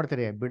ಬಂದವರೆಲ್ಲ ಏನ್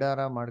ಮಾಡ್ತೀರಿ? ಬಿಡಾರ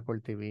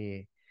ಮಾಡ್ಕೊಳ್ತೀವಿ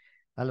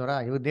ಅಲ್ವರ.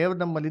 ಇವ್ ದೇವ್ರ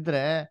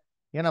ನಮ್ಮಲ್ಲಿದ್ರೆ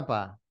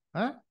ಏನಪ್ಪಾ,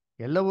 ಹ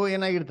ಎಲ್ಲವೂ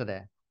ಏನಾಗಿರ್ತದೆ,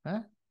 ಹ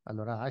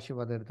ಅಲ್ವರ.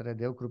 ಆಶೀರ್ವಾದ ಇರ್ತಾರೆ,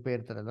 ದೇವ್ರ ಕೃಪೆ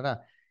ಇರ್ತಾರೆ ಅಲ್ವರ.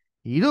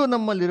 ಇದು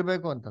ನಮ್ಮಲ್ಲಿ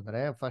ಇರಬೇಕು ಅಂತಂದ್ರೆ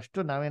ಫಸ್ಟ್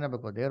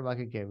ನಾವೇನಾಗಬೇಕು? ದೇವ್ರ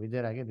ವಾಕ್ಯಕ್ಕೆ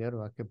ವಿಧೇಯರಾಗಿ ದೇವ್ರ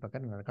ವಾಕ್ಯ ಪ್ರಕಾರ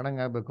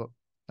ನಡ್ಕೊಂಡಂಗಾಗಬೇಕು.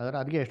 ಅದರ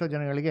ಅದಕ್ಕೆ ಎಷ್ಟೋ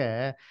ಜನಗಳಿಗೆ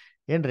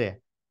ಏನ್ರಿ,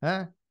 ಹಾ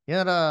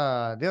ಏನಾರ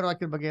ದೇವ್ರ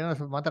ವಾಕ್ಯದ ಬಗ್ಗೆ ಏನಾರ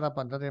ಸ್ವಲ್ಪ ಮಾತಾಡಪ್ಪ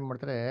ಅಂತಂದ್ರೆ ಏನ್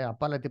ಮಾಡ್ತಾರೆ?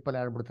 ಅಪ್ಪಾಲೆ ತಿಪ್ಪಲೆ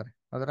ಆಡ್ಬಿಡ್ತಾರೆ.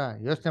 ಅದರ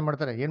ಯೋಚನೆ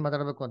ಮಾಡ್ತಾರೆ ಏನ್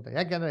ಮಾತಾಡ್ಬೇಕು ಅಂತ.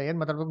 ಯಾಕೆ ಅಂದ್ರೆ ಏನ್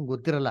ಮಾತಾಡ್ಬೇಕು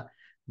ಗೊತ್ತಿರಲ್ಲ,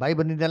 ಬಾಯಿ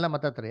ಬಂದಿದ್ದೆಲ್ಲ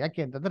ಮಾತಾಡ್ತಾರೆ.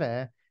 ಯಾಕೆ ಅಂತಂದ್ರೆ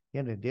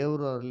ಏನ್ರಿ,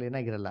 ದೇವ್ರು ಅವ್ರಲ್ಲಿ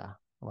ಏನಾಗಿರಲ್ಲ,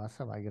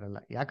 ವಾಸವಾಗಿರಲ್ಲ.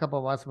 ಯಾಕಪ್ಪ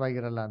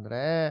ವಾಸವಾಗಿರಲ್ಲ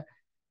ಅಂದ್ರೆ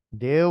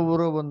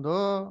ದೇವರು ಒಂದು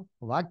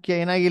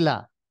ವಾಕ್ಯ ಏನಾಗಿಲ್ಲ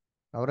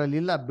ಅವರಲ್ಲಿ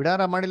ಇಲ್ಲ,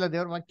 ಬಿಡಾರ ಮಾಡಿಲ್ಲ.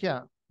 ದೇವ್ರ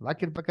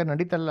ವಾಕ್ಯದ ಪ್ರಕಾರ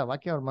ನಡೀತಲ್ಲ,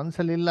 ವಾಕ್ಯ ಅವ್ರ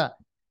ಮನಸ್ಸಲ್ಲಿ ಇಲ್ಲ.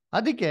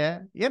 ಅದಕ್ಕೆ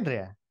ಏನ್ರಿ,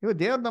 ಇವ್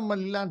ದೇವ್ರ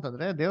ನಮ್ಮಲ್ಲಿ ಇಲ್ಲ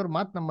ಅಂತಂದ್ರೆ, ದೇವ್ರ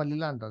ಮಾತು ನಮ್ಮಲ್ಲಿ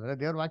ಇಲ್ಲ ಅಂತಂದ್ರೆ,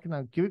 ದೇವ್ರ ವಾಕ್ಯ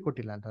ನಾವು ಕಿವಿ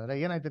ಕೊಟ್ಟಿಲ್ಲ ಅಂತಂದ್ರೆ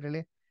ಏನಾಯ್ತಾರೆ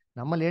ಹೇಳಿ?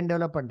 ನಮ್ಮಲ್ಲಿ ಏನ್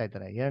ಡೆವಲಪ್ಮೆಂಟ್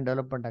ಆಯ್ತಾರೆ? ಏನ್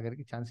ಡೆವಲಪ್ಮೆಂಟ್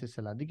ಆಗೋದಕ್ಕೆ ಚಾನ್ಸಸ್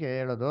ಇಲ್ಲ. ಅದಕ್ಕೆ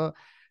ಹೇಳೋದು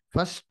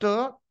ಫಸ್ಟ್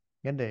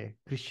ಏನ್ರಿ,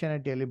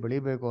 ಕ್ರಿಶ್ಚಿಯಾನಿಟಿಯಲ್ಲಿ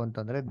ಬೆಳಿಬೇಕು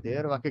ಅಂತಂದ್ರೆ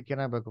ದೇವ್ರ ವಾಕ್ಯಕ್ಕೆ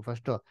ಏನಾಗಬೇಕು?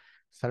 ಫಸ್ಟ್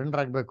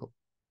ಸರೆಂಡರ್ ಆಗ್ಬೇಕು.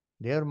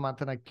 ದೇವ್ರ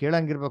ಮಾತನ್ನ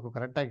ಕೇಳಂಗಿರ್ಬೇಕು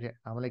ಕರೆಕ್ಟಾಗಿ.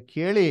 ಆಮೇಲೆ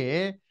ಕೇಳಿ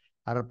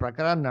ಅದ್ರ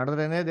ಪ್ರಕಾರ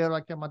ನಡೆದ್ರೇನೆ ದೇವ್ರ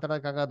ವಾಕ್ಯ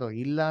ಮಾತಾಡೋಕ್ಕಾಗೋದು.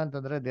 ಇಲ್ಲ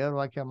ಅಂತಂದ್ರೆ ದೇವ್ರ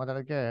ವಾಕ್ಯ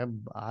ಮಾತಾಡೋಕ್ಕೆ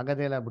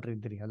ಆಗದೇ ಇಲ್ಲ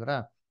ಬಿಟ್ಟಿರ್ತೀರಿ. ಅದರ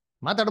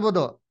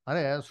ಮಾತಾಡ್ಬೋದು,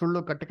 ಅದೇ ಸುಳ್ಳು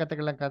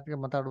ಕಟ್ಟೆಗಳನ್ನ ಕತೆ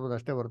ಮಾತಾಡ್ಬೋದು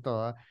ಅಷ್ಟೇ ಹೊರತು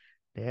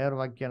ದೇವ್ರ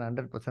ವಾಕ್ಯನ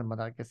 100%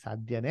 ಮಾತಾಡೋಕ್ಕೆ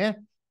ಸಾಧ್ಯನೇ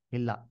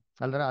ಇಲ್ಲ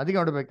ಅಲ್ದ್ರ. ಅದಕ್ಕೆ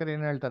ನೋಡ್ಬೇಕಾದ್ರೆ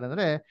ಏನ್ ಹೇಳ್ತಾರೆ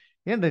ಅಂದ್ರೆ,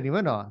 ಏನ್ರಿ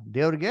ನೀವೇನು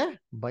ದೇವ್ರಿಗೆ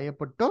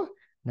ಭಯಪಟ್ಟು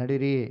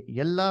ನಡೀರಿ,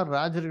 ಎಲ್ಲಾ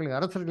ರಾಜರುಗಳಿಗೆ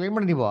ಅರಸರುಗಳಿಗೆ ಏನ್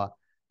ಮಾಡಿ ನೀವು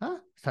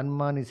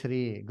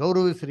ಸನ್ಮಾನಿಸ್ರಿ,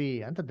 ಗೌರವಿಸ್ರಿ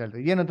ಅಂತ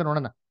ಹೇಳ್ರಿ. ಏನಂತ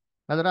ನೋಡೋಣ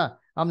ಅದರ.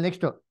 ಆಮೇಲೆ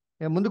ನೆಕ್ಸ್ಟ್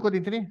ಮುಂದಕ್ಕೆ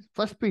ಓದಿದ್ದೀನಿ.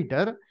 1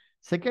 Peter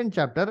 2nd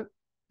chapter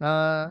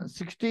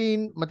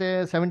 16 ಮತ್ತೆ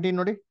 17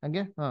 ನೋಡಿ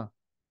ಹಂಗೆ.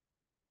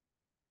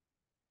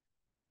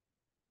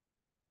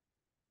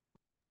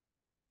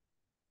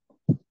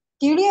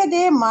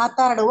 ತಿಳಿಯದೆ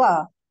ಮಾತಾಡುವ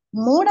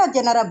ಮೂಢ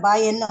ಜನರ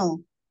ಬಾಯನ್ನು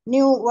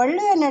ನೀವು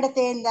ಒಳ್ಳೆಯ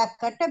ನಡತೆಯಿಂದ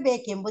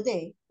ಕಟ್ಟಬೇಕೆಂಬುದೇ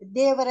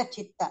ದೇವರ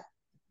ಚಿತ್ತ.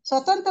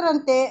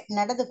 ಸ್ವತಂತ್ರರಂತೆ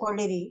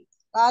ನಡೆದುಕೊಳ್ಳಿರಿ,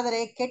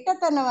 ಆದರೆ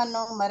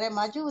ಕೆಟ್ಟತನವನ್ನು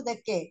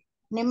ಮರೆಮಾಚುವುದಕ್ಕೆ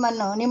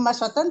ನಿಮ್ಮ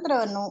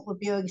ಸ್ವತಂತ್ರವನ್ನು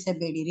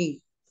ಉಪಯೋಗಿಸಬೇಡಿರಿ.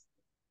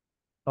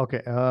 ಓಕೆ,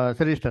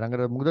 ಸರಿ ಇಷ್ಟ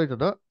ಹಂಗಾರೆ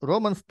ಮುಗ್ದೋಯ್ತದ.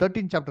 ರೋಮನ್ಸ್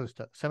 13 chapter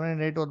ಇಷ್ಟ 7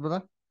 and 8 ಓದ್ಬೋದಾ?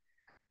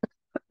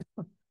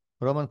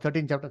 Romans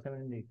 13 chapter 7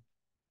 and 8.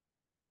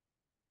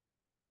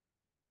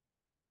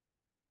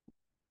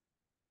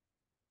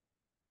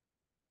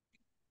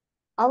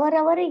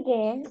 ಅವರವರಿಗೆ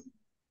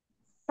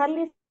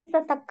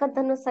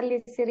ಸಲ್ಲಿಸತಕ್ಕದ್ದನ್ನು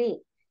ಸಲ್ಲಿಸಿರಿ.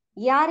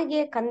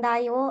 ಯಾರಿಗೆ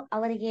ಕಂದಾಯವೋ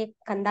ಅವರಿಗೆ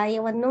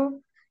ಕಂದಾಯವನ್ನು,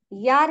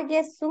 ಯಾರಿಗೆ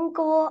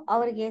ಸುಂಕವೋ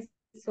ಅವರಿಗೆ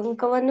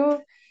ಸುಂಕವನ್ನು,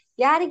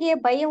 ಯಾರಿಗೆ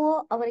ಭಯವೋ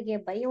ಅವರಿಗೆ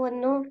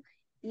ಭಯವನ್ನು,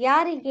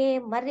 ಯಾರಿಗೆ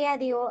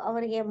ಮರ್ಯಾದೆಯೋ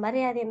ಅವರಿಗೆ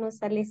ಮರ್ಯಾದೆಯನ್ನು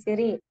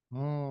ಸಲ್ಲಿಸಿರಿ.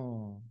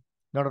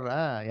 ನೋಡ್ರ,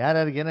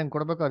 ಯಾರ್ಯಾರಿಗೆ ಏನೇನು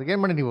ಕೊಡ್ಬೇಕು ಅವ್ರಿಗೆ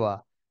ಏನ್ ಮಾಡಿ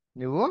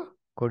ನೀವು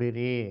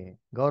ಕೊಡಿರಿ.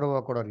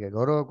 ಗೌರವ ಕೊಡೋರಿಗೆ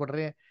ಗೌರವ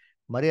ಕೊಡ್ರಿ,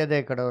 ಮರ್ಯಾದೆ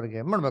ಕೊಡೋರಿಗೆ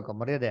ಏನ್ ಮಾಡ್ಬೇಕು?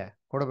 ಮರ್ಯಾದೆ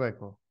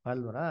ಕೊಡಬೇಕು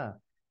ಅಲ್ವರ.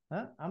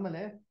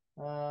 ಆಮೇಲೆ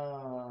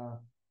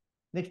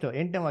ನೆಕ್ಸ್ಟ್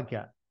 8ನೇ ವಾಕ್ಯ.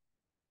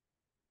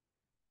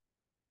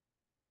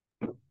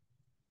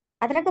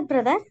 ಅದ್ರಾಗ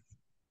ಬ್ರದರ್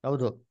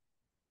ಹೌದು.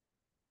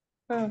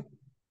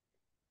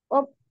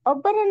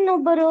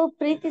 ಒಬ್ಬರನ್ನೊಬ್ಬರು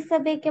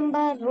ಪ್ರೀತಿಸಬೇಕೆಂಬ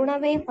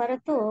ಋಣವೇ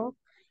ಹೊರತು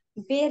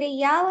ಬೇರೆ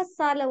ಯಾವ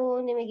ಸಾಲವು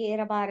ನಿಮಗೆ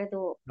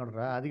ಇರಬಾರದು. ನೋಡ್ರ,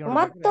 ಅದಕ್ಕೆ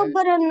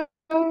ಮತ್ತೊಬ್ಬರನ್ನು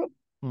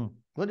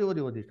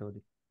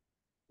ಓದಿ.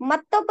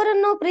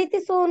 ಮತ್ತೊಬ್ಬರನ್ನು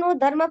ಪ್ರೀತಿಸುವನು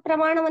ಧರ್ಮ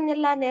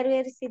ಪ್ರಮಾಣವನ್ನೆಲ್ಲ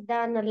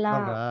ನೆರವೇರಿಸಿದ್ದಾನೆ.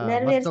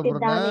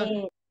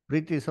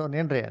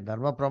 ಪ್ರೀತಿಸೋನೇನ್ರಿ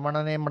ಧರ್ಮ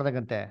ಪ್ರಮಾಣನೇ ಏನ್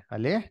ಮಾಡ್ದಂತೆ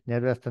ಅಲ್ಲಿ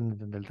ನೆರವೇರಿಸ್ತಾನೆ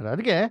ಅಂತ ಹೇಳ್ತಾರೆ.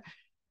 ಅದಕ್ಕೆ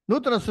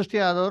ನೂತನ ಸೃಷ್ಟಿ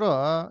ಆದವರು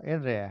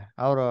ಏನ್ರಿ,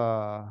 ಅವರು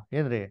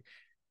ಏನ್ರಿ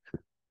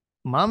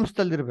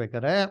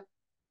ಮಾಂಸದಲ್ಲಿರ್ಬೇಕಾರೆ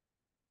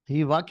ಈ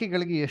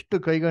ವಾಕ್ಯಗಳಿಗೆ ಎಷ್ಟು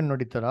ಕೈಗೊಂಡು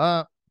ನೋಡಿತಾರೋ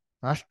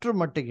ಅಷ್ಟ್ರ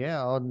ಮಟ್ಟಿಗೆ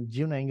ಅವನ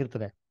ಜೀವನ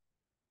ಹೆಂಗಿರ್ತದೆ,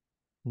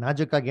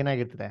 ನಾಜೂಕಾಗಿ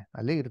ಏನಾಗಿರ್ತದೆ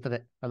ಅಲ್ಲಿ ಇರ್ತದೆ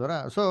ಅಲ್ವರ.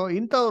 ಸೊ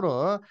ಇಂಥವ್ರು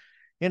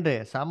ಏನ್ರಿ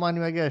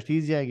ಸಾಮಾನ್ಯವಾಗಿ ಅಷ್ಟು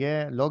ಈಸಿಯಾಗಿ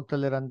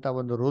ಲೋಕದಲ್ಲಿರೋಂಥ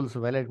ಒಂದು ರೂಲ್ಸ್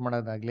ವೈಲೇಟ್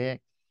ಮಾಡೋದಾಗ್ಲಿ,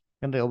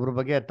 ಏನ್ರಿ ಒಬ್ರ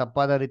ಬಗ್ಗೆ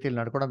ತಪ್ಪಾದ ರೀತಿಯಲ್ಲಿ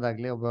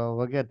ನಡ್ಕೊಳೋದಾಗ್ಲಿ, ಒಬ್ಬ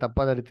ಬಗ್ಗೆ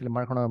ತಪ್ಪಾದ ರೀತಿಯಲ್ಲಿ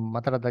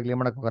ಮಾತಾಡೋದಾಗ್ಲಿ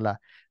ಮಾಡಕ್ ಹೋಗಲ್ಲ,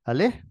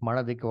 ಅಲ್ಲಿ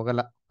ಮಾಡೋದಕ್ಕೆ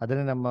ಹೋಗಲ್ಲ.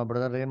 ಅದನ್ನೇ ನಮ್ಮ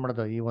ಬ್ರದರ್ ಏನ್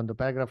ಮಾಡೋದು, ಈ ಒಂದು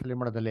ಪ್ಯಾರಾಗ್ರಾಫ್ ಅಲ್ಲಿ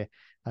ಮಾಡೋದಲ್ಲಿ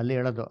ಅಲ್ಲಿ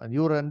ಹೇಳೋದು.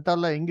 ಇವ್ರು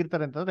ಎಂತೆಲ್ಲ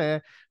ಹೆಂಗಿರ್ತಾರೆ ಅಂತಂದ್ರೆ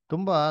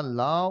ತುಂಬಾ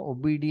ಲಾ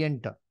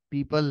ಒಬಿಡಿಯಂಟ್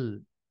ಪೀಪಲ್.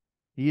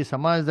 ಈ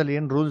ಸಮಾಜದಲ್ಲಿ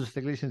ಏನ್ ರೂಲ್ಸ್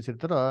ರೆಗ್ಯುಲೇಷನ್ಸ್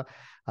ಇರ್ತಾರೋ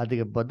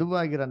ಅದಕ್ಕೆ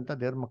ಬದ್ಧವಾಗಿರೋಂಥ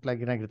ದೇವ್ರ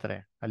ಮಕ್ಳಾಗಿ ಏನಾಗಿರ್ತಾರೆ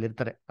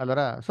ಅಲ್ಲಿರ್ತಾರೆ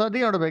ಅಲ್ವರ. ಸೊ ಅದೇ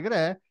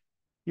ನೋಡ್ಬೇಕಾದ್ರೆ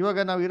ಇವಾಗ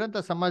ನಾವು ಇರೋಂಥ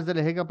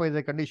ಸಮಾಜದಲ್ಲಿ ಹೇಗಪ್ಪ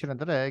ಇದೆ ಕಂಡೀಷನ್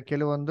ಅಂತಾರೆ,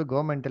 ಕೆಲವೊಂದು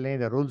ಗೌರ್ಮೆಂಟ್ ಅಲ್ಲಿ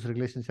ಏನಿದೆ ರೂಲ್ಸ್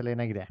ರೆಗ್ಯುಲೇಷನ್ಸ್ ಎಲ್ಲ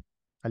ಏನಾಗಿದೆ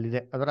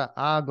ಅಲ್ಲಿದೆ. ಅದರ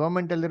ಆ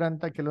ಗೌರ್ಮೆಂಟ್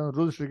ಅಲ್ಲಿರೋಂಥ ಕೆಲವೊಂದು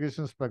ರೂಲ್ಸ್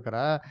ರೆಗ್ಯುಲೇಷನ್ಸ್ ಪ್ರಕಾರ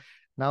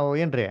ನಾವು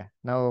ಏನ್ರಿ,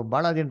 ನಾವು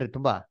ಭಾಳ ಅದೇನ್ರಿ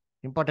ತುಂಬಾ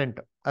ಇಂಪಾರ್ಟೆಂಟ್.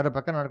 ಅದ್ರ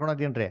ಪ್ರಕಾರ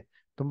ನಡ್ಕೊಳೋದೇನ್ರಿ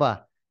ತುಂಬಾ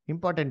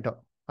ಇಂಪಾರ್ಟೆಂಟು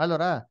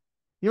ಅಲ್ವರ.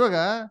 ಇವಾಗ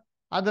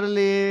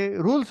ಅದರಲ್ಲಿ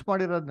ರೂಲ್ಸ್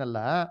ಮಾಡಿರೋದನ್ನೆಲ್ಲ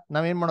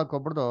ನಾವೇನ್ ಮಾಡಕ್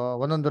ಹೋಗ್ಬಿಡ್ದು,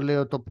 ಒಂದೊಂದ್ರಲ್ಲಿ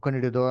ತಪ್ಪು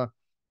ಕಂಡಿಡಿಯೋದು,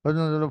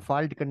 ಒಂದೊಂದ್ರಲ್ಲಿ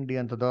ಫಾಲ್ಟ್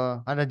ಕಂಡಿಡಿಯೋಂಥದ್ದು,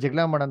 ಅಂದ್ರೆ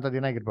ಜಗಳ ಮಾಡೋಂಥದ್ದು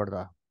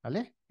ಏನಾಗಿರ್ಬಾರ್ದು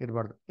ಅಲ್ಲಿ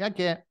ಇರಬಾರ್ದು.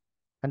 ಯಾಕೆ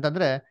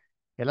ಅಂತಂದ್ರೆ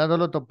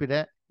ಎಲ್ಲದರಲ್ಲೂ ತಪ್ಪಿದೆ,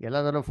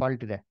 ಎಲ್ಲದರಲ್ಲೂ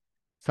ಫಾಲ್ಟ್ ಇದೆ.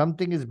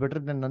 Something is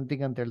better then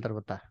nothing ಅಂತ ಹೇಳ್ತಾರೆ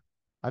ಗೊತ್ತಾ.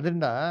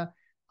 ಅದರಿಂದ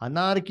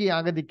ಅನಾರ್ಕಿ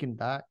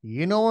ಆಗೋದಕ್ಕಿಂತ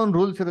ಏನೋ ಒಂದು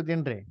ರೂಲ್ಸ್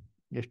ಇರೋದೇನ್ರಿ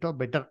ಎಷ್ಟೋ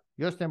ಬೆಟರ್.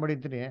 ಯೋಚನೆ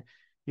ಮಾಡಿದ್ದೀನಿ,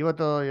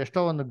 ಇವತ್ತು ಎಷ್ಟೋ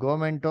ಒಂದು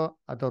ಗೌರ್ಮೆಂಟು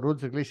ಅಥವಾ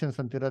ರೂಲ್ಸ್ ರೆಗ್ಯುಲೇಷನ್ಸ್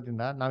ಅಂತ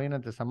ಇರೋದ್ರಿಂದ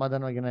ನಾವೇನಂತೆ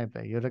ಸಮಾಧಾನವಾಗಿ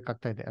ಏನಾಯ್ತೆ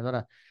ಇರೋಕ್ಕಾಗ್ತಾ ಇದೆ. ಅದರ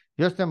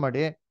ಯೋಚನೆ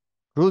ಮಾಡಿ,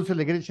 ರೂಲ್ಸ್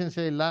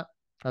ರೆಗ್ಯುಲೇಷನ್ಸೇ ಇಲ್ಲ,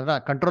 ಅದರ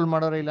ಕಂಟ್ರೋಲ್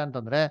ಮಾಡೋರೇ ಇಲ್ಲ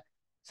ಅಂತಂದ್ರೆ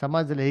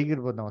ಸಮಾಜದಲ್ಲಿ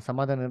ಹೇಗಿರ್ಬೋದು, ನಾವು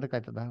ಸಮಾಧಾನ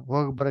ಇರೋಕ್ಕಾಗ್ತದ,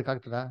 ಹೋಗಿ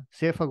ಬರೋಕ್ಕಾಗ್ತದ,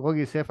 ಸೇಫಾಗಿ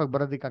ಹೋಗಿ ಸೇಫಾಗಿ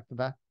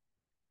ಬರೋದಕ್ಕಾಗ್ತದ?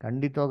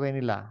 ಖಂಡಿತವಾಗೂ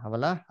ಏನಿಲ್ಲ,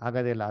 ಅವಲ್ಲ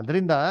ಆಗೋದೇ ಇಲ್ಲ.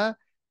 ಅದರಿಂದ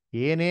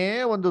ಏನೇ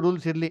ಒಂದು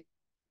ರೂಲ್ಸ್ ಇರಲಿ,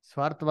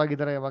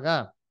 ಸ್ವಾರ್ಥವಾಗಿದ್ದಾರೆ ಇವಾಗ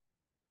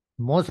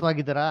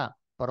ಮೋಸವಾಗಿದ್ದಾರಾ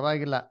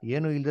ಪರವಾಗಿಲ್ಲ,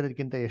 ಏನು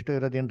ಇಲ್ದಿರೋದಕ್ಕಿಂತ ಎಷ್ಟೋ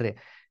ಇರೋದೇನ್ರಿ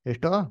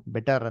ಎಷ್ಟೋ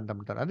ಬೆಟರ್ ಅಂತ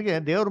ಅಂತಾರೆ. ಅದಕ್ಕೆ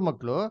ದೇವ್ರ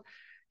ಮಕ್ಕಳು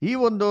ಈ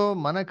ಒಂದು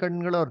ಮನ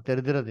ಕಣ್ಗಳು ಅವ್ರು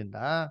ತೆರೆದಿರೋದ್ರಿಂದ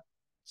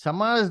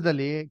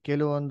ಸಮಾಜದಲ್ಲಿ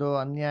ಕೆಲವೊಂದು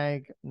ಅನ್ಯಾಯ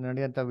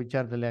ನಡೆಯೋಂಥ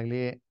ವಿಚಾರದಲ್ಲಿ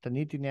ಆಗಲಿ,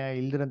 ನೀತಿ ನ್ಯಾಯ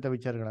ಇಲ್ದಿರೋಂಥ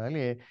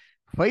ವಿಚಾರಗಳಾಗಲಿ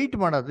ಫೈಟ್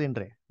ಮಾಡೋದು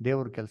ಏನ್ರಿ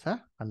ದೇವ್ರ ಕೆಲಸ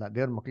ಅಲ್ಲ,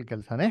 ದೇವ್ರ ಮಕ್ಳ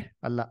ಕೆಲಸನೇ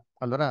ಅಲ್ಲ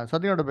ಅಲ್ವರ.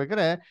 ಸದ್ಯ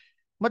ನೋಡ್ಬೇಕಾದ್ರೆ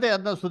ಮತ್ತೆ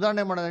ಅದನ್ನ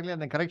ಸುಧಾರಣೆ ಮಾಡೋದಾಗ್ಲಿ,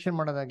 ಅದನ್ನ ಕರೆಕ್ಷನ್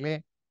ಮಾಡೋದಾಗ್ಲಿ,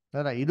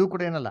 ಅದರ ಇದು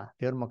ಕೂಡ ಏನಲ್ಲ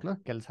ದೇವ್ರ ಮಕ್ಳು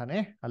ಕೆಲಸನೇ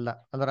ಅಲ್ಲ.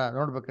 ಅದರ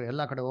ನೋಡ್ಬೇಕ್ರಿ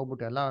ಎಲ್ಲ ಕಡೆ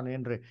ಹೋಗ್ಬಿಟ್ಟು ಎಲ್ಲ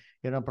ಏನ್ರಿ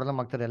ಏನೋ ಪ್ರಾಬ್ಲಮ್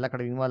ಆಗ್ತಾರೆ ಎಲ್ಲ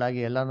ಕಡೆ ಇನ್ವಾಲ್ವ್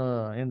ಆಗಿ ಎಲ್ಲಾನು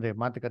ಏನ್ರಿ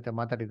ಮಾತುಕತೆ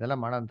ಮಾತಾಡಿದೆಲ್ಲ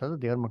ಮಾಡೋಂಥದ್ದು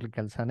ದೇವ್ರ ಮಕ್ಳ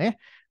ಕೆಲಸನೇ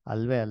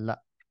ಅಲ್ವೇ ಅಲ್ಲ.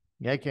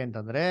 ಯಾಕೆ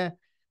ಅಂತಂದ್ರೆ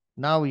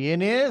ನಾವು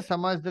ಏನೇ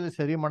ಸಮಾಜದಲ್ಲಿ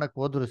ಸರಿ ಮಾಡಕ್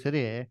ಹೋದ್ರು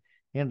ಸರಿ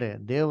ಏನ್ರಿ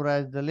ದೇವ್ರ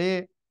ರಾಜ್ಯದಲ್ಲಿ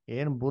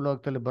ಏನ್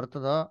ಭೂಲೋಕದಲ್ಲಿ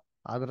ಬರ್ತದೋ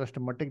ಅದರಷ್ಟು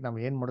ಮಟ್ಟಿಗೆ ನಾವು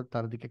ಏನ್ ಮಾಡೋದು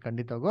ತರೋದಕ್ಕೆ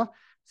ಖಂಡಿತವಾಗೂ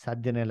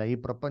ಸಾಧ್ಯನೇ ಇಲ್ಲ. ಈ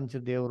ಪ್ರಪಂಚ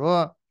ದೇವರು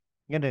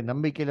ಏನ್ರಿ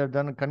ನಂಬಿಕೆ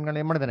ಇಲ್ಲದನ್ನ ಕಣ್ಗಳು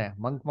ಏನ್ ಮಾಡಿದಾನೆ,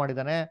 ಮಂಕ್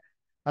ಮಾಡಿದಾನೆ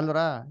ಅಲ್ವರ.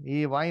 ಈ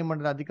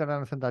ವಾಯುಮಂಡಲ ಅಧಿಕಾರ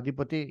ಅನ್ಸಂತ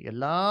ಅಧಿಪತಿ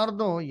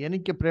ಎಲ್ಲಾರ್ದು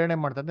ಏನಕ್ಕೆ ಪ್ರೇರಣೆ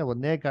ಮಾಡ್ತಾನೆ,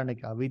 ಒಂದೇ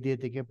ಕಾರಣಕ್ಕೆ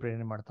ಅವಿಧೇಯತೆಗೆ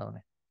ಪ್ರೇರಣೆ ಮಾಡ್ತಾವನೆ.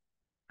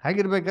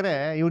 ಹಾಗಿರ್ಬೇಕಾದ್ರೆ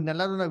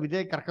ಇವನ್ನೆಲ್ಲರೂ ನಾವು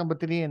ಇದೇ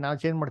ಕರ್ಕೊಂಬತ್ತೀನಿ ನಾವು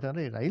ಚೇಂಜ್ ಮಾಡ್ತೀವಿ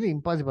ಅಂದ್ರೆ ಇಲ್ಲಿ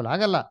ಇಂಪಾಸಿಬಲ್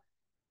ಆಗಲ್ಲ.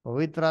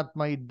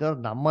 ಪವಿತ್ರಾತ್ಮ ಇದ್ದವ್ರು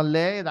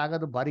ನಮ್ಮಲ್ಲೇ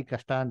ಇದಾಗೋದು ಭಾರಿ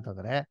ಕಷ್ಟ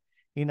ಅಂತಂದ್ರೆ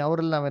ಇನ್ನು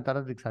ಅವರಲ್ಲಿ ನಾವೇ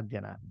ತರೋದಕ್ಕೆ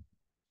ಸಾಧ್ಯನಾ?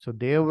 ಸೊ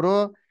ದೇವರು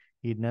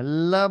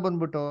ಇದನ್ನೆಲ್ಲ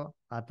ಬಂದ್ಬಿಟ್ಟು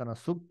ಆತನ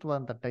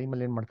ಸೂಕ್ತವಾದಂತ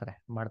ಟೈಮಲ್ಲಿ ಏನ್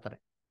ಮಾಡ್ತಾರೆ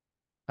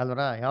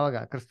ಅಲ್ವರ. ಯಾವಾಗ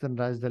ಕ್ರಿಸ್ತನ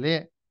ರಾಜ್ಯದಲ್ಲಿ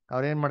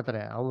ಅವ್ರೇನ್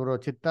ಮಾಡ್ತಾರೆ, ಅವರು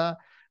ಚಿತ್ತ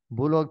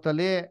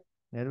ಭೂಲೋಕದಲ್ಲಿ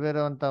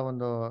ನೆರವೇರುವಂತ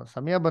ಒಂದು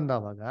ಸಮಯ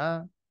ಬಂದವಾಗ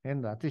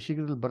ಏನ್ ಅತಿ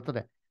ಶೀಘ್ರದಲ್ಲಿ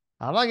ಬರ್ತದೆ.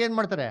 ಅವಾಗ ಏನ್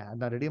ಮಾಡ್ತಾರೆ,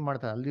 ಅದನ್ನ ರೆಡಿ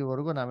ಮಾಡ್ತಾರೆ.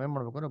 ಅಲ್ಲಿವರೆಗೂ ನಾವೇನ್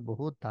ಮಾಡ್ಬೇಕು ಅಂದ್ರೆ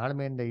ಬಹು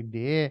ತಾಳ್ಮೆಯಿಂದ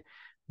ಇದ್ದಿ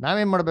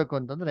ನಾವೇನ್ ಮಾಡ್ಬೇಕು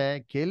ಅಂತಂದ್ರೆ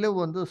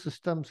ಕೆಲವೊಂದು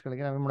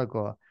ಸಿಸ್ಟಮ್ಸ್ಗಳಿಗೆ ನಾವೇನ್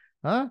ಮಾಡ್ಬೇಕು,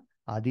 ಆ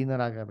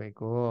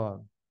ಅಧೀನರಾಗಬೇಕು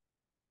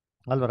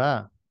ಅಲ್ವರ.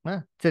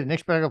 ಸರಿ,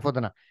 ನೆಕ್ಸ್ಟ್ ಪ್ಯಾರಾಗ್ರಾಫ್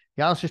ಓದೋಣ.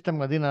 ಯಾವ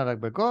ಸಿಸ್ಟಮ್ಗೆ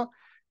ಅಧೀನರಾಗಬೇಕು,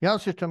 ಯಾವ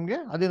ಸಿಸ್ಟಮ್ಗೆ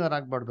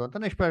ಅಧೀನರಾಗಬಾರ್ದು ಅಂತ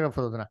ನೆಕ್ಸ್ಟ್ ಪ್ಯಾರಾಗ್ರಾಫ್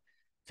ಓದೋಣ.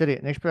 ಸರಿ,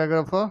 next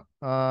paragraph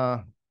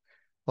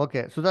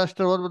okay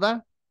ಸುಧಾಷ್ಟರ್ ಓದ್ಬೋದಾ?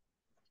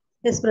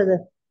 S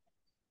brother.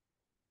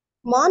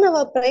 ಮಾನವ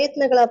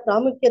ಪ್ರಯತ್ನಗಳ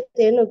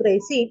ಪ್ರಾಮುಖ್ಯತೆಯನ್ನು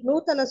ಗ್ರಹಿಸಿ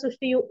ನೂತನ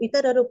ಸೃಷ್ಟಿಯು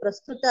ಇತರರು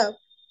ಪ್ರಸ್ತುತ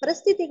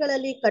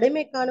ಪರಿಸ್ಥಿತಿಗಳಲ್ಲಿ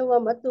ಕಡಿಮೆ ಕಾಣುವ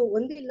ಮತ್ತು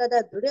ಒಂದಿಲ್ಲದ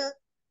ದೃಢ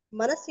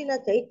ಮನಸ್ಸಿನ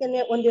ಚೈತನ್ಯ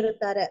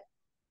ಹೊಂದಿರುತ್ತಾರೆ.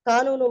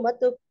 ಕಾನೂನು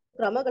ಮತ್ತು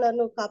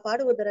ಕ್ರಮಗಳನ್ನು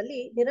ಕಾಪಾಡುವುದರಲ್ಲಿ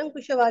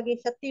ನಿರಂಕುಶವಾಗಿ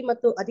ಶಕ್ತಿ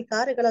ಮತ್ತು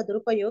ಅಧಿಕಾರಗಳ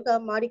ದುರುಪಯೋಗ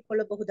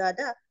ಮಾಡಿಕೊಳ್ಳಬಹುದಾದ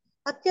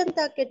ಅತ್ಯಂತ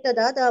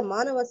ಕೆಟ್ಟದಾದ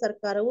ಮಾನವ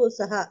ಸರ್ಕಾರವೂ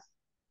ಸಹ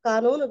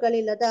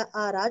ಕಾನೂನುಗಳಿಲ್ಲದ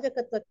ಆ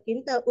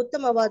ರಾಜಕತ್ವಕ್ಕಿಂತ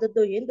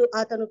ಉತ್ತಮವಾದದ್ದು ಎಂದು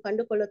ಆತನು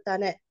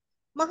ಕಂಡುಕೊಳ್ಳುತ್ತಾನೆ.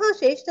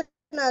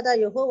 ಮಹಾಶ್ರೇಷ್ಠನಾದ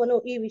ಯೆಹೋವನು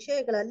ಈ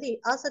ವಿಷಯಗಳಲ್ಲಿ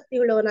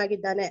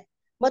ಆಸಕ್ತಿಯುಳ್ಳವನಾಗಿದ್ದಾನೆ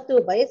ಮತ್ತು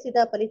ಬಯಸಿದ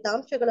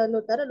ಫಲಿತಾಂಶಗಳನ್ನು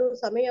ತರಲು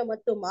ಸಮಯ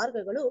ಮತ್ತು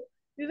ಮಾರ್ಗಗಳು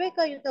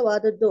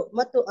ವಿವೇಕಯುತವಾದದ್ದು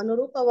ಮತ್ತು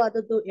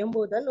ಅನುರೂಪವಾದದ್ದು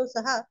ಎಂಬುದನ್ನು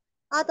ಸಹ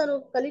ಆತನು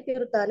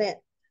ಕಲಿತಿರುತ್ತಾನೆ.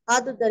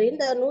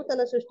 ಆದುದರಿಂದ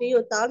ನೂತನ ಸೃಷ್ಟಿಯು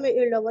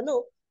ತಾಳ್ಮೆಯುಳ್ಳವನು,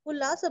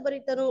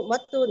 ಉಲ್ಲಾಸಭರಿತನು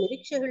ಮತ್ತು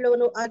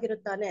ನಿರೀಕ್ಷೆಯುಳ್ಳವನು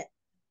ಆಗಿರುತ್ತಾನೆ.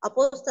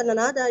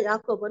 ಅಪೊಸ್ತಲನಾದ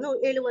ಯಾಕೋಬನು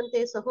ಹೇಳುವಂತೆ,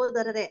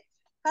 ಸಹೋದರರೇ,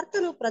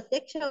 ಕರ್ತನು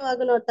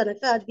ಪ್ರತ್ಯಕ್ಷವಾಗುವ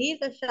ತನಕ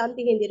ದೀರ್ಘ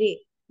ಶಾಂತಿಯಿಂದಿರಿ,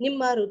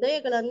 ನಿಮ್ಮ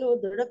ಹೃದಯಗಳನ್ನು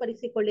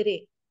ದೃಢಪಡಿಸಿಕೊಳ್ಳಿರಿ.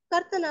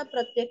 ಕರ್ತನ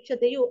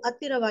ಪ್ರತ್ಯಕ್ಷತೆಯು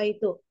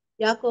ಹತ್ತಿರವಾಯಿತು.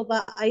 ಯಾಕೋಬ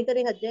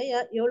 5ನೇ ಅಧ್ಯಾಯ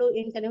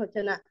 7-8ನೇ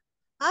ವಚನ.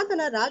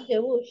 ಆತನ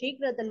ರಾಜ್ಯವು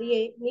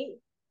ಶೀಘ್ರದಲ್ಲಿಯೇ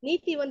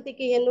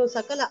ನೀತಿವಂತಿಕೆಯನ್ನು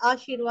ಸಕಲ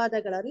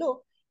ಆಶೀರ್ವಾದಗಳನ್ನು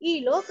ಈ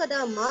ಲೋಕದ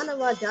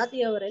ಮಾನವ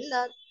ಜಾತಿಯವರೆಲ್ಲ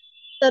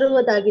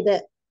ತರುವುದಾಗಿದೆ.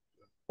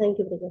 Thank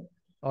you brother.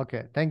 Okay,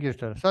 thank you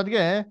sir. So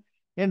ಅದ್ಗೆ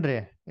ಏನ್ರಿ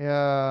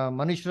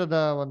ಮನುಷ್ಯರದ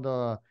ಒಂದು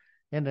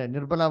ಏನ್ರಿ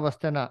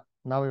ನಿರ್ಬಲಾವಸ್ಥೆನ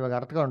ನಾವು ಇವಾಗ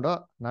ಅರ್ಥಕೊಂಡು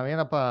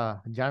ನಾವೇನಪ್ಪ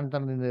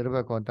ಜಾಣತನದಿಂದ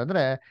ಇರಬೇಕು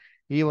ಅಂತಂದ್ರೆ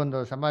ಈ ಒಂದು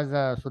ಸಮಾಜ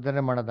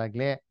ಸುಧಾರಣೆ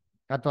ಮಾಡೋದಾಗ್ಲಿ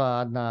ಅಥವಾ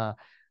ಅದನ್ನ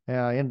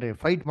ಏನ್ರಿ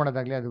ಫೈಟ್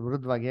ಮಾಡೋದಾಗ್ಲಿ, ಅದ್ರ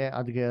ವಿರುದ್ಧವಾಗಿ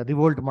ಅದಕ್ಕೆ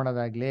ರಿವೋಲ್ಟ್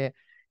ಮಾಡೋದಾಗ್ಲಿ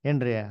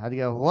ಏನ್ರಿ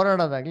ಅದಕ್ಕೆ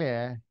ಹೋರಾಡೋದಾಗ್ಲಿ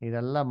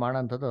ಇದೆಲ್ಲ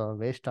ಮಾಡೋಂಥದ್ದು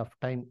ವೇಸ್ಟ್ ಆಫ್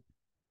ಟೈಮ್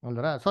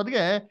ಅಲ್ದ್ರ. ಸೊ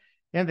ಅದಕ್ಕೆ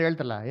ಏನ್ರಿ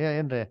ಹೇಳ್ತಲ್ಲ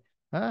ಏನ್ರಿ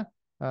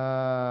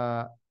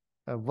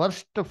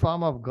worst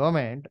form of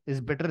government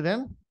is better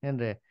then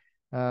ಏನ್ರಿ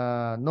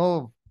ನೋ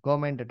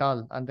ಗೌರ್ಮೆಂಟ್ ಎಟ್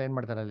ಆಲ್ ಅಂತ ಏನ್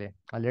ಮಾಡ್ತಾರೆ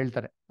ಅಲ್ಲಿ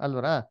ಹೇಳ್ತಾರೆ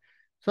ಅಲ್ವರ.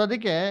 ಸೊ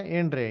ಅದಕ್ಕೆ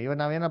ಏನ್ರಿ ಇವಾಗ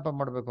ನಾವೇನಪ್ಪ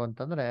ಮಾಡ್ಬೇಕು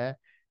ಅಂತಂದ್ರೆ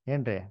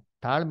ಏನ್ರಿ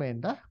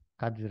ತಾಳ್ಮೆಯಿಂದ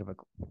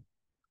ಕಾದಿರ್ಬೇಕು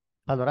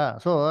ಅಲ್ವರ.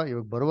 ಸೊ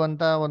ಇವಾಗ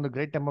ಬರುವಂತ ಒಂದು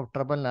ಗ್ರೇಟ್ ಟೈಮ್ ಆಫ್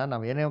ಟ್ರಬಲ್ನ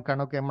ನಾವ್ ಏನೇ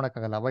ಕಾರಣಕ್ಕೂ ಏನ್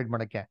ಮಾಡಕ್ಕಾಗಲ್ಲ, ಅವಾಯ್ಡ್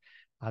ಮಾಡಕ್ಕೆ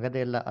ಆಗದೇ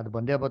ಇಲ್ಲ, ಅದು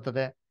ಬಂದೇ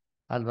ಬರ್ತದೆ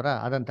ಅಲ್ವರ.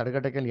 ಅದನ್ನ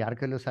ತಡೆಗಟ್ಟಕ್ಕೆ ಯಾರ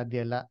ಕೈಲೂ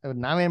ಸಾಧ್ಯ ಇಲ್ಲ.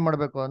 ನಾವೇನ್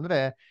ಮಾಡ್ಬೇಕು ಅಂದ್ರೆ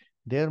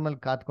ದೇವ್ರ ಮೇಲೆ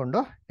ಕಾತ್ಕೊಂಡು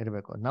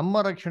ಇರಬೇಕು. ನಮ್ಮ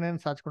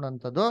ರಕ್ಷಣೆಯನ್ನು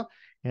ಸಾಧಿಸ್ಕೊಂಡಂಥದ್ದು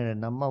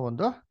ನಮ್ಮ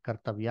ಒಂದು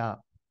ಕರ್ತವ್ಯ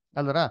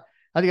ಅಲ್ವರ.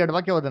 ಅದಕ್ಕೆ 2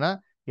 ವಾಕ್ಯ ಓದೋಣ.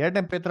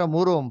 2 ಪೇತ್ರ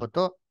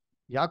 3:9,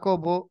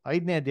 ಯಾಕೋಬು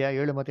 5ನೇ ಅಧ್ಯಾಯ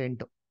 7 ಮತ್ತು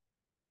 8.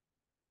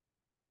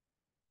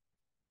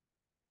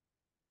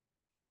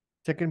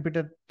 2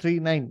 Peter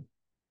 3:9.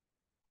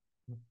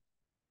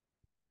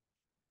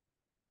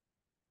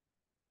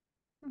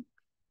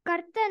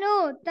 ಕರ್ತನು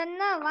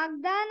ತನ್ನ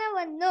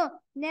ವಾಗ್ದಾನವನ್ನು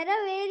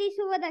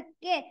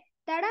ನೆರವೇರಿಸುವುದಕ್ಕೆ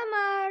ತಡ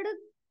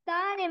ಮಾಡುತ್ತಾನೆಂಬುದಾಗಿ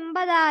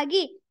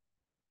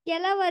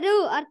ಕೆಲವರು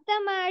ಅರ್ಥ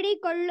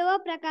ಮಾಡಿಕೊಳ್ಳುವ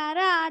ಪ್ರಕಾರ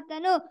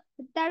ಆತನು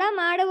ತಡ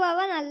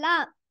ಮಾಡುವವನಲ್ಲ.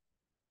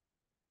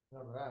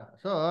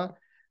 ಸೊ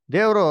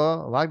ದೇವರು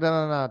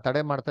ವಾಗ್ದಾನನ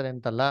ತಡೆ ಮಾಡ್ತಾರೆ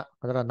ಅಂತಲ್ಲ,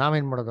 ಅದರ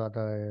ನಾವೇನ್ ಮಾಡೋದು,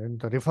 ಅದು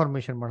ಎಂತ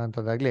ರಿಫಾರ್ಮೇಶನ್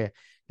ಮಾಡೋಂಥದ್ದಾಗ್ಲಿ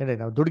ಏನ್ರಿ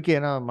ನಾವು ದುಡುಕಿ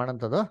ಏನೋ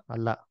ಮಾಡೋಂಥದ್ದು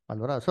ಅಲ್ಲ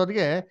ಅಲ್ವರ. ಸೊ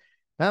ಅದಕ್ಕೆ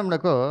ನಾವೇನ್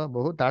ಮಾಡಬೇಕು,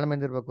 ಬಹು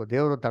ತಾಳ್ಮೆಯಿಂದ ಇರ್ಬೇಕು.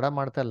 ದೇವರು ತಡ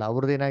ಮಾಡ್ತಾ ಇಲ್ಲ,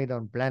 ಅವ್ರದ್ದು ಏನಾಗಿದೆ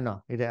ಒಂದು ಪ್ಲಾನ್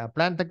ಇದೆ. ಆ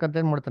ಪ್ಲಾನ್ ತಕ್ಕಂತ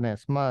ಏನ್ ಮಾಡ್ತಾನೆ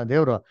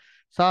ದೇವರು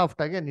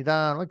ಸಾಫ್ಟ್ ಆಗಿ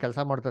ನಿಧಾನವಾಗಿ ಕೆಲಸ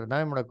ಮಾಡ್ತಾರೆ.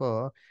 ನಾವೇನ್ ಮಾಡಬೇಕು,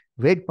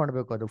 ವೇಟ್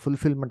ಮಾಡ್ಬೇಕು, ಅದು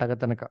ಫುಲ್ಫಿಲ್ಮೆಂಟ್ ಆಗೋ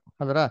ತನಕ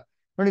ಅದರ.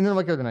 ನೋಡಿ ಇನ್ನೊಂದು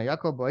ವಾಕ್ಯ ಓದೋಣ,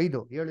 ಯಾಕೋಬ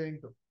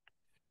 5:7-8.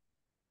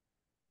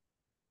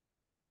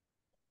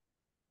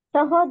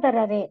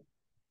 ಸಹೋದರರೇ,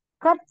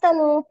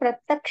 ಕರ್ತನು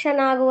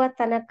ಪ್ರತ್ಯಕ್ಷನಾಗುವ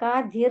ತನಕ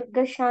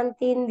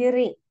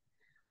ದೀರ್ಘಶಾಂತಿಯಿಂದಿರಿ.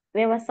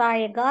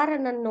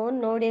 ವ್ಯವಸಾಯಗಾರನನ್ನು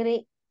ನೋಡಿರಿ,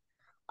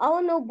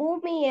 ಅವನು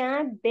ಭೂಮಿಯ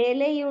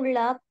ಬೆಲೆಯುಳ್ಳ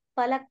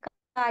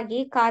ಫಲಕ್ಕಾಗಿ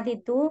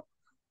ಕಾದಿದ್ದು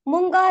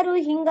ಮುಂಗಾರು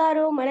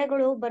ಹಿಂಗಾರು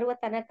ಮಳೆಗಳು ಬರುವ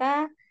ತನಕ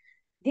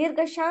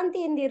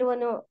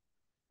ದೀರ್ಘಶಾಂತಿಯಿಂದಿರುವನು.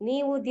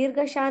 ನೀವು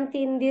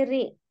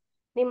ದೀರ್ಘಶಾಂತಿಯಿಂದಿರಿ,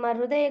 ನಿಮ್ಮ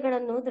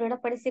ಹೃದಯಗಳನ್ನು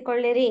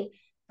ದೃಢಪಡಿಸಿಕೊಳ್ಳಿರಿ,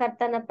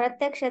 ಕರ್ತನ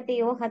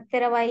ಪ್ರತ್ಯಕ್ಷತೆಯು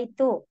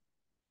ಹತ್ತಿರವಾಯಿತು.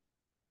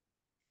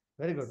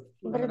 Very good.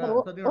 ಬ್ರದರ್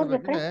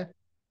ನೋಡ್ಬೇಕಂದ್ರೆ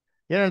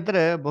ಏನ್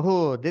ಹೇಳ್ತಾರೆ, ಬಹು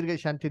ದೀರ್ಘ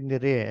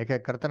ಶಾಂತಿಯಿಂದಿರಿ, ಯಾಕೆ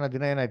ಕರ್ತನ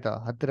ದಿನ ಏನಾಯ್ತು,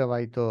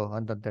 ಹತ್ತಿರವಾಯ್ತು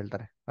ಅಂತ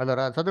ಹೇಳ್ತಾರೆ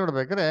ಅಲ್ಲರ. ಸದ್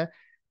ನೋಡ್ಬೇಕಾದ್ರೆ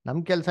ನಮ್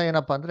ಕೆಲಸ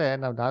ಏನಪ್ಪಾ ಅಂದ್ರೆ,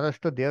 ನಾವ್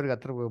ಆದಷ್ಟು ದೇವ್ರಿಗೆ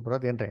ಹತ್ರ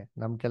ಬರೋದೇನ್ರಿ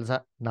ನಮ್ ಕೆಲಸ.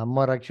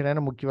 ನಮ್ಮ ರಕ್ಷಣೆನ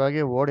ಮುಖ್ಯವಾಗಿ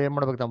ಏನ್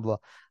ಮಾಡ್ಬೇಕು,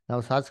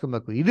 ನಾವು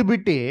ಸಾಧಿಸ್ಕೊಬೇಕು. ಇದು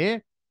ಬಿಟ್ಟು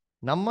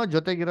ನಮ್ಮ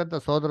ಜೊತೆಗಿರೋಂಥ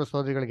ಸೋದರ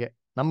ಸೋದರಿಗಳಿಗೆ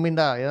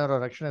ನಮ್ಮಿಂದ ಏನಾದ್ರು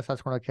ರಕ್ಷಣೆ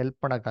ಸಾಧಿಸ್ಕೊಳಕ್ ಹೆಲ್ಪ್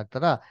ಮಾಡಕ್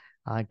ಆಗ್ತದ,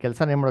 ಆ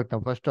ಕೆಲಸನ ಏನ್ ಮಾಡ್ಬೇಕು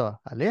ನಾವು ಫಸ್ಟ್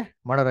ಅಲ್ಲಿ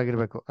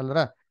ಮಾಡೋರಾಗಿರ್ಬೇಕು ಅಲ್ವರ.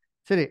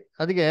 ಸರಿ,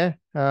 ಅದಕ್ಕೆ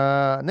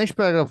ನೆಕ್ಸ್ಟ್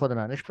ಪ್ಯಾರಾಗ್ರಾಫ್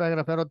ಓದೋಣ. ನೆಕ್ಸ್ಟ್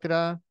ಪ್ಯಾರಾಗ್ರಾಫ್ ಯಾರು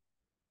ಓದ್ತೀರಾ?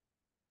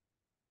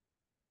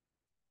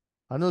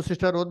 ಅನು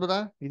ಸಿಸ್ಟರ್ ಓದ್ಬೋದಾ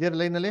ಇದೇ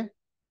ಲೈನ್ ಅಲ್ಲಿ?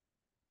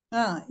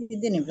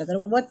 ಇದ್ದೀನಿ ಬ್ರದರ್,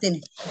 ಓದ್ತೀನಿ.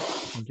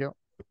 Thank you.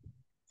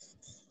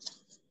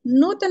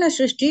 ನೂತನ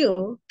ಸೃಷ್ಟಿಯು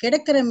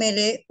ಕೆಡಕರ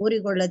ಮೇಲೆ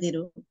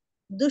ಊರಿಗೊಳ್ಳದಿರು,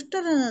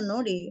 ದುಷ್ಟರನ್ನು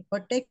ನೋಡಿ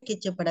ಹೊಟ್ಟೆ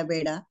ಕಿಚ್ಚು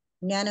ಪಡಬೇಡ.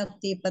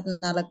 ಜ್ಞಾನೋಕ್ತಿ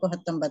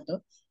 24:19.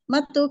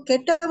 ಮತ್ತು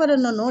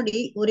ಕೆಟ್ಟವರನ್ನು ನೋಡಿ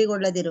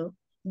ಊರಿಗೊಳ್ಳದಿರು,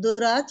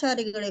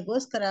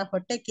 ದುರಾಚಾರಿಗಳಿಗೋಸ್ಕರ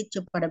ಹೊಟ್ಟೆ ಕಿಚ್ಚು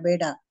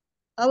ಪಡಬೇಡ.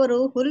 ಅವರು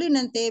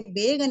ಹುಲ್ಲಿನಂತೆ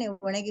ಬೇಗನೆ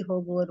ಒಣಗಿ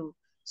ಹೋಗುವರು,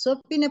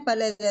 ಸೊಪ್ಪಿನ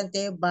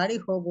ಪಲ್ಯದಂತೆ ಬಾಡಿ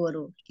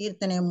ಹೋಗುವರು.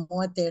 ಕೀರ್ತನೆ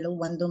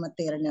 37:1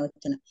 ಮತ್ತು 2ನೇ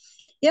ವಚನ.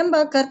 ಎಂಬ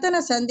ಕರ್ತನ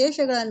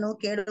ಸಂದೇಶಗಳನ್ನು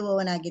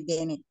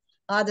ಕೇಳುವವನಾಗಿದ್ದೇನೆ.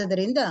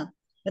 ಆದುದರಿಂದ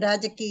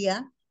ರಾಜಕೀಯ,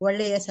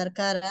 ಒಳ್ಳೆಯ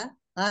ಸರ್ಕಾರ,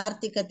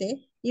 ಆರ್ಥಿಕತೆ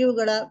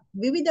ಇವುಗಳ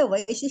ವಿವಿಧ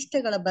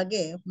ವೈಶಿಷ್ಟ್ಯಗಳ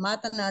ಬಗ್ಗೆ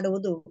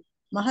ಮಾತನಾಡುವುದು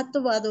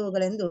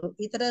ಮಹತ್ವವಾದವುಗಳೆಂದು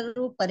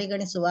ಇತರರು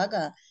ಪರಿಗಣಿಸುವಾಗ,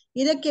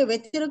 ಇದಕ್ಕೆ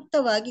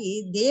ವ್ಯತಿರಿಕ್ತವಾಗಿ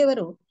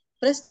ದೇವರು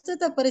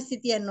ಪ್ರಸ್ತುತ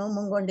ಪರಿಸ್ಥಿತಿಯನ್ನು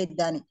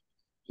ಮುಂಗೊಂಡಿದ್ದಾನೆ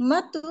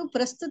ಮತ್ತು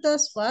ಪ್ರಸ್ತುತ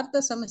ಸ್ವಾರ್ಥ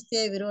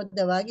ಸಂಸ್ಥೆಯ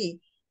ವಿರೋಧವಾಗಿ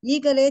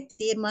ಈಗಲೇ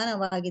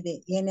ತೀರ್ಮಾನವಾಗಿದೆ.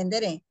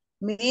 ಏನೆಂದರೆ,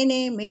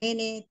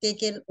 ಮೇನೆ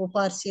ತೆಕೆಲ್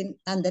ಉಪಾರ್ಸಿನ್,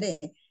 ಅಂದರೆ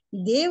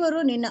ದೇವರು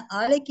ನಿನ್ನ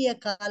ಆಳ್ವಿಕೆಯ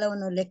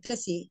ಕಾಲವನ್ನು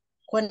ಲೆಕ್ಕಿಸಿ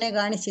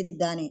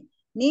ಕೊನೆಗಾಣಿಸಿದ್ದಾನೆ.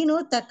 ನೀನು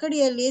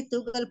ತಕ್ಕಡಿಯಲ್ಲಿ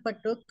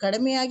ತೂಗಲ್ಪಟ್ಟು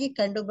ಕಡಿಮೆಯಾಗಿ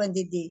ಕಂಡು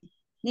ಬಂದಿದ್ದಿ.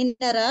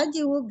 ನಿನ್ನ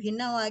ರಾಜ್ಯವು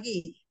ಭಿನ್ನವಾಗಿ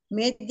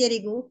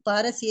ಮೇದ್ಯರಿಗೂ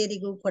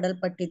ಪಾರಸಿಯರಿಗೂ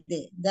ಕೊಡಲ್ಪಟ್ಟಿದ್ದೆ.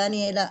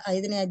 ದಾನಿಯೇಲ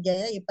 5ನೇ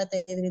ಅಧ್ಯಾಯ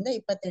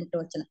 25-28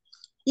 ವಚನ.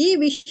 ಈ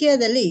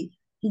ವಿಷಯದಲ್ಲಿ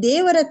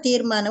ದೇವರ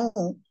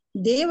ತೀರ್ಮಾನವು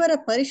ದೇವರ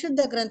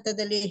ಪರಿಶುದ್ಧ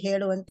ಗ್ರಂಥದಲ್ಲಿ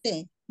ಹೇಳುವಂತೆ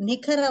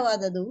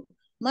ನಿಖರವಾದದು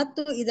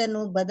ಮತ್ತು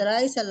ಇದನ್ನು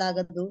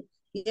ಬದಲಾಯಿಸಲಾಗದು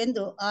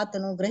ಎಂದು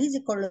ಆತನು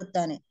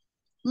ಗ್ರಹಿಸಿಕೊಳ್ಳುತ್ತಾನೆ.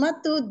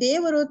 ಮತ್ತು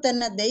ದೇವರು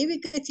ತನ್ನ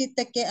ದೈವಿಕ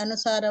ಚಿತ್ತಕ್ಕೆ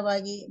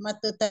ಅನುಸಾರವಾಗಿ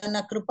ಮತ್ತು ತನ್ನ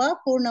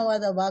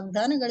ಕೃಪಾಪೂರ್ಣವಾದ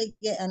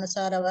ವಾಗ್ದಾನಗಳಿಗೆ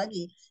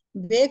ಅನುಸಾರವಾಗಿ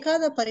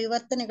ಬೇಕಾದ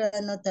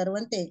ಪರಿವರ್ತನೆಗಳನ್ನು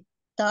ತರುವಂತೆ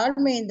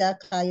ತಾಳ್ಮೆಯಿಂದ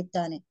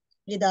ಕಾಯುತ್ತಾನೆ.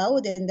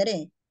 ಇದಾವುದೆಂದರೆ,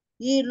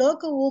 ಈ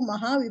ಲೋಕವು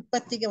ಮಹಾ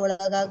ವಿಪತ್ತಿಗೆ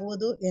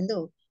ಒಳಗಾಗುವುದು ಎಂದು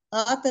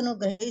ಆತನು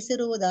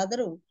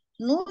ಗ್ರಹಿಸಿರುವುದಾದರೂ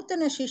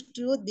ನೂತನ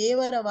ಸೃಷ್ಟಿಯು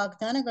ದೇವರ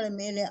ವಾಗ್ದಾನಗಳ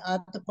ಮೇಲೆ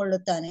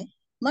ಆತುಕೊಳ್ಳುತ್ತಾನೆ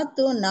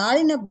ಮತ್ತು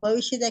ನಾಳಿನ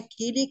ಭವಿಷ್ಯದ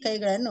ಕೀಲಿ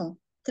ಕೈಗಳನ್ನು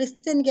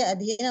ಕ್ರಿಸ್ತನ್ಗೆ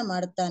ಅಧೀನ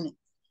ಮಾಡುತ್ತಾನೆ.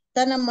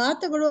 ತನ್ನ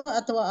ಮಾತುಗಳು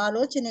ಅಥವಾ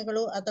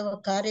ಆಲೋಚನೆಗಳು ಅಥವಾ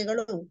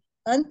ಕಾರ್ಯಗಳು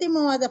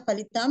ಅಂತಿಮವಾದ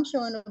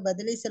ಫಲಿತಾಂಶವನ್ನು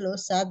ಬದಲಿಸಲು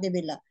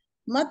ಸಾಧ್ಯವಿಲ್ಲ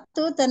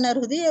ಮತ್ತು ತನ್ನ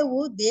ಹೃದಯವು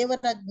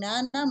ದೇವರ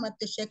ಜ್ಞಾನ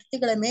ಮತ್ತು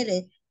ಶಕ್ತಿಗಳ ಮೇಲೆ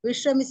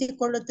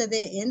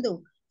ವಿಶ್ರಮಿಸಿಕೊಳ್ಳುತ್ತದೆ ಎಂದು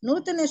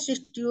ನೂತನ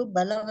ಸೃಷ್ಟಿಯು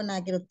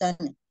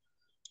ಬಲವನಾಗಿರುತ್ತಾನೆ.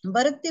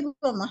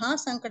 ಬರುತ್ತಿರುವ ಮಹಾ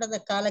ಸಂಕಟದ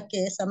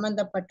ಕಾಲಕ್ಕೆ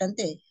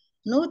ಸಂಬಂಧಪಟ್ಟಂತೆ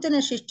ನೂತನ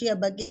ಸೃಷ್ಟಿಯ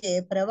ಬಗ್ಗೆ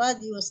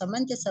ಪ್ರವಾದಿಯು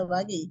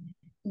ಸಮಂಜಸವಾಗಿ,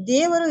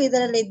 ದೇವರು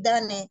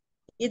ಇದರಲ್ಲಿದ್ದಾನೆ,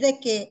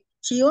 ಇದಕ್ಕೆ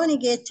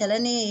ಚಿಯೋನಿಗೆ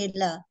ಚಲನೆಯೇ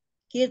ಇಲ್ಲ,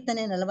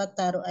 ಕೀರ್ತನೆ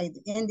 46:5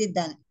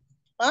 ಎಂದಿದ್ದಾನೆ.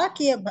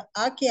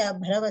 ಆಕೆಯ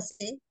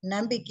ಭರವಸೆ,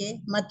 ನಂಬಿಕೆ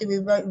ಮತ್ತು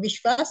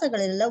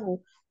ವಿಶ್ವಾಸಗಳೆಲ್ಲವೂ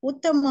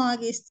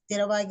ಉತ್ತಮವಾಗಿ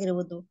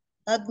ಸ್ಥಿರವಾಗಿರುವುದು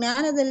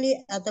ಅಜ್ಞಾನದಲ್ಲಿ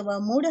ಅಥವಾ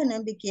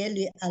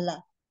ಮೂಢನಂಬಿಕೆಯಲ್ಲಿ ಅಲ್ಲ,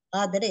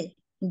 ಆದರೆ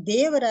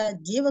ದೇವರ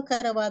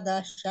ಜೀವಕರವಾದ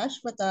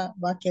ಶಾಶ್ವತ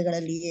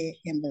ವಾಕ್ಯಗಳಲ್ಲಿಯೇ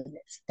ಎಂಬುದು.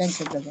 Thank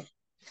you brother.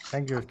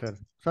 Thank you sir.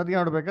 So ಅದಕ್ಕೆ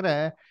ನೋಡ್ಬೇಕಾದ್ರೆ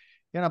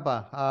ಏನಪ್ಪ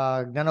ಆ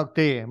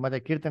ಜ್ಞಾನೋಕ್ತಿ ಮತ್ತೆ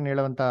ಕೀರ್ತನೆ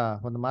ಹೇಳುವಂತ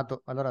ಒಂದು ಮಾತು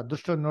ಅಲ್ವರ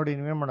ದುಷ್ಟ ನೋಡಿ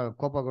ನೀವೇನ್ ಮಾಡೋ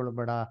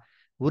ಕೋಪಗೊಳ್ಳಬೇಡ,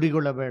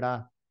 ಉರಿಗೊಳ್ಳಬೇಡ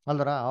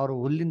ಅಲ್ವರ. ಅವ್ರು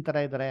ಹುಲ್ಲಿನ ತರ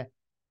ಇದ್ದಾರೆ,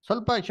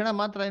 ಸ್ವಲ್ಪ ಕ್ಷಣ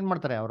ಮಾತ್ರ ಏನ್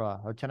ಮಾಡ್ತಾರೆ ಅವರು,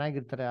 ಅವ್ರು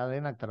ಚೆನ್ನಾಗಿರ್ತಾರೆ, ಅವ್ರು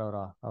ಏನಾಗ್ತಾರೆ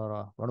ಅವರು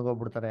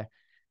ಒಣಗೋಗ್ಬಿಡ್ತಾರೆ.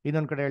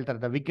 ಇನ್ನೊಂದ್ ಕಡೆ ಹೇಳ್ತಾರೆ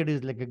the wicket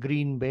is like A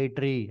green ಬೇ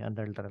ಟ್ರೀ ಅಂತ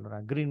ಹೇಳ್ತಾರೆ ಅಲ್ವರ.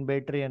 ಗ್ರೀನ್ ಬೇ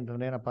ಟ್ರೀ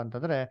ಅಂತಂದ್ರೆ ಏನಪ್ಪಾ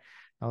ಅಂತಂದ್ರೆ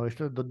ನಾವು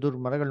ಎಷ್ಟು ದೊಡ್ಡ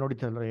ದೊಡ್ಡ ಮರಗಳು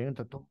ನೋಡಿತೀವಲ್ವ,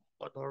 ಏನಂತ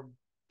ತುಂಬಾ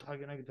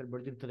ದೊಡ್ಡದಾಗಿ ಏನಾಗಿರ್ತಾರೆ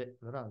ಬೆಳೆದಿರ್ತದೆ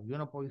ಅಲ್ವರ.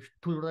 ಏನಪ್ಪ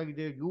ಇಷ್ಟು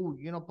ದೊಡ್ಡದಾಗಿದೆ,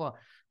 ಏನಪ್ಪ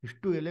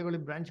ಇಷ್ಟು ಎಲೆಗಳು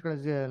ಬ್ರಾಂಚ್ಗಳು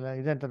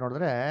ಇದೆ ಅಂತ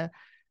ನೋಡಿದ್ರೆ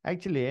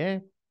ಆಕ್ಚುಲಿ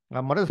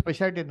ಆ ಮರದ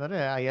ಸ್ಪೆಷಾಲಿಟಿ ಅಂತಂದ್ರೆ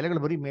ಆ ಎಲೆಗಳು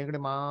ಬರೀ ಮೇಲ್ಗಡೆ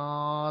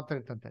ಮಾತ್ರ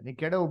ಇರ್ತಂತೆ. ನೀ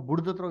ಕೆಡೆ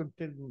ಬುಡದ ಹತ್ರ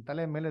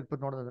ತಲೆ ಮೇಲೆ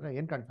ಎತ್ಬಿಟ್ಟು ನೋಡಿದ್ರೆ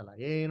ಏನ್ ಕಾಣಿಸಲ್ಲ,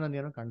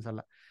 ಏನೋ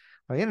ಕಾಣಿಸಲ್ಲ.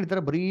 ಏನ್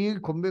ಹೇಳ್ತಾರೆ ಬರೀ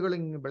ಕೊಂಬೆಗಳು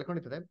ಹಿಂಗ್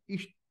ಬೆಳ್ಕೊಂಡಿರ್ತದೆ,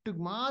 ಇಷ್ಟು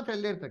ಮಾತ್ರ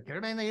ಎಲ್ಲೇ ಇರ್ತದೆ,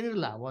 ಕೆಳಗಡೆಯಿಂದ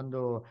ಏನಿರಲ್ಲ, ಒಂದು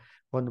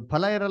ಒಂದು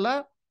ಫಲ ಇರಲ್ಲ,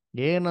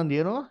 ಏನೋ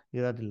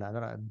ಇರೋದಿಲ್ಲ.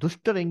 ಅದರ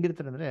ದುಷ್ಟರು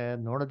ಹೆಂಗಿರ್ತಾರೆ ಅಂದ್ರೆ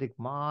ನೋಡೋದಿಕ್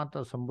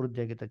ಮಾತ್ರ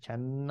ಸಮೃದ್ಧಿ ಆಗಿರ್ತಾರೆ,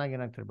 ಚೆನ್ನಾಗಿ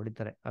ಏನಾಗ್ತಾರೆ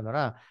ಬೆಳಿತಾರೆ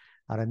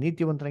ಅದರ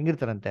ನೀತಿವಂತರು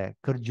ಹೆಂಗಿರ್ತಾರಂತೆ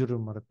ಖರ್ಜೂರು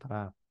ಮರದ ತರ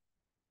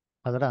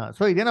ಅದರ.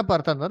 ಸೊ ಇದೇನಪ್ಪ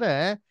ಅರ್ಥ ಅಂತಂದ್ರೆ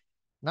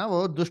ನಾವು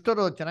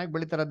ದುಷ್ಟರು ಚೆನ್ನಾಗಿ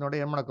ಬೆಳಿತಾರ ನೋಡಿ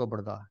ಏನ್ ಮಾಡಕ್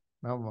ಹೋಗ್ಬಿಡ್ದು,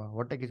 ನಾವು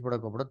ಹೊಟ್ಟೆ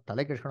ಕಿಚ್ಬಿಡಕ್ ಹೋಗ್ಬಿಡೋದು,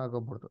 ತಲೆ ಕೆಡ್ಸ್ಕೊಳಕ್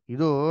ಹೋಗ್ಬಿಡ್ದು.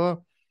 ಇದು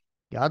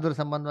ಯಾವ್ದ್ರ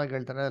ಸಂಬಂಧವಾಗಿ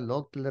ಹೇಳ್ತಾರೆ,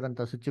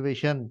 ಲೋಕದಲ್ಲಿರೋಂಥ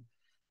ಸಿಚುವೇಶನ್.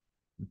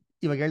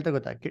 ಇವಾಗ ಹೇಳ್ತಾ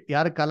ಗೊತ್ತಾ,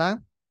 ಯಾರ ಕಾಲ,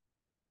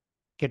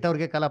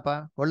 ಕೆಟ್ಟವ್ರಿಗೆ ಕಾಲಪ್ಪ,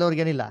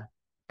 ಒಳ್ಳೆಯವ್ರಿಗೇನಿಲ್ಲ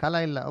ಕಾಲ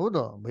ಇಲ್ಲ.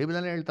 ಹೌದು,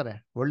 ಬೈಬಲಲ್ಲೇ ಹೇಳ್ತಾರೆ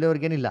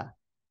ಒಳ್ಳೆಯವ್ರಿಗೇನಿಲ್ಲ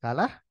ಕಾಲ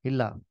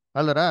ಇಲ್ಲ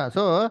ಅಲ್ಲರ.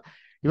 ಸೊ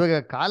ಇವಾಗ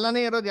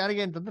ಕಾಲನೇ ಇರೋದು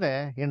ಯಾರಿಗೆ ಅಂತಂದ್ರೆ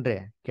ಏನ್ರಿ,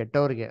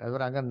 ಕೆಟ್ಟವ್ರಿಗೆ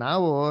ಅದ್ರ. ಹಂಗ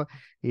ನಾವು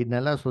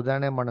ಇದನ್ನೆಲ್ಲ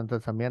ಸುಧಾರಣೆ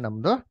ಮಾಡೋಂಥ ಸಮಯ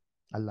ನಮ್ದು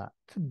ಅಲ್ಲ.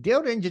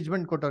 ದೇವ್ರು ಏನ್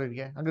ಜಡ್ಜ್ಮೆಂಟ್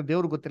ಕೊಟ್ಟವ್ರಿಗೆ, ಹಂಗ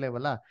ದೇವ್ರು ಗೊತ್ತಿಲ್ಲ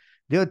ಇವಲ್ಲ,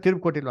 ದೇವ್ರು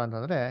ತೀರ್ಪು ಕೊಟ್ಟಿಲ್ವಾ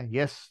ಅಂತಂದ್ರೆ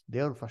ಎಸ್,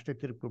 ದೇವ್ರು ಫಸ್ಟೇ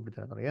ತೀರ್ಪು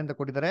ಕೊಟ್ಬಿಡ್ತಾರೆ. ಏನಂತ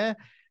ಕೊಟ್ಟಿದ್ದಾರೆ,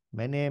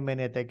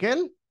 ಮೆನೆ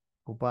ತೆಕೆಲ್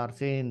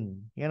ಉಪಾರ್ಸಿನ್.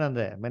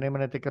 ಏನಂದ್ರೆ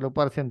ಮೆನೆ ತೆಕೆಲ್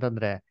ಉಪಾರ್ಸಿನ್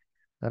ಅಂತಂದ್ರೆ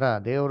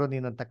ದೇವರು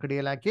ನೀನು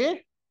ತಕ್ಕಡಿಯಲ್ಲಿ ಹಾಕಿ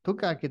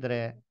ತೂಕ ಹಾಕಿದ್ರೆ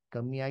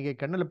ಕಮ್ಮಿಯಾಗಿ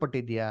ಕಣ್ಣಲ್ಲಿ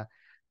ಪಟ್ಟಿದ್ಯಾ,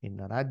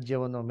 ನಿನ್ನ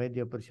ರಾಜ್ಯವನ್ನು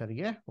ಮೇದ್ಯ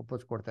ಪುರುಷರಿಗೆ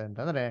ಒಪ್ಪಿಸ್ಕೊಡ್ತಾರೆ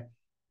ಅಂತಂದ್ರೆ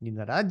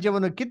ನಿನ್ನ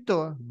ರಾಜ್ಯವನ್ನು ಕಿತ್ತು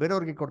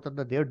ಬೇರೆಯವ್ರಿಗೆ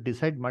ಕೊಡ್ತಂತ ದೇವ್ರು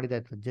ಡಿಸೈಡ್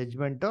ಮಾಡಿದಾಯ್ತು,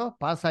 ಜಡ್ಜ್ಮೆಂಟ್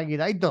ಪಾಸ್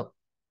ಆಗಿದಾಯ್ತು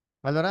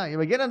ಅಲ್ಲರ.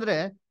 ಇವಾಗ ಏನಂದ್ರೆ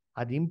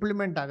ಅದು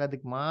ಇಂಪ್ಲಿಮೆಂಟ್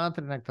ಆಗೋದಕ್ಕೆ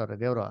ಮಾತ್ರ ಏನಾಗ್ತಾವ್ರೆ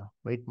ದೇವ್ರು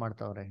ವೈಟ್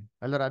ಮಾಡ್ತಾವ್ರೆ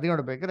ಅಲ್ಲರ. ಅದೇ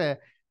ನೋಡ್ಬೇಕಾದ್ರೆ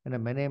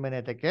ಮೆನೆ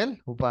ತೆಕೆಲ್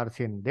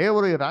ಉಪಾರ್ಸಿನ್,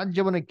 ದೇವರು ಈ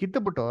ರಾಜ್ಯವನ್ನು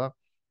ಕಿತ್ತುಬಿಟ್ಟು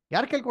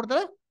ಯಾರ ಕೈಲಿ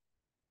ಕೊಡ್ತಾರೆ,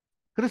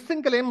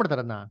 ಕ್ರಿಸ್ತನ್ ಕೈಲಿ ಏನ್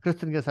ಮಾಡ್ತಾರೆ, ಅದನ್ನ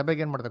ಕ್ರಿಸ್ತನ್ಗೆ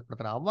ಸಭೆಗೆ ಏನ್ ಮಾಡ್ತಾರೆ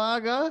ಕೊಡ್ತಾರೆ.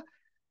 ಅವಾಗ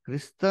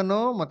ಕ್ರಿಸ್ತನು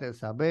ಮತ್ತೆ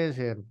ಸಭೆ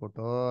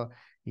ಸೇರ್ಬಿಟ್ಟು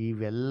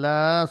ಇವೆಲ್ಲ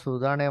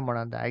ಸುಧಾರಣೆ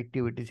ಮಾಡೋಂಥ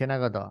ಆಕ್ಟಿವಿಟೀಸ್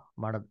ಏನಾಗೋದು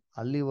ಮಾಡೋದು.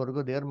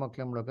 ಅಲ್ಲಿವರೆಗೂ ದೇವ್ರ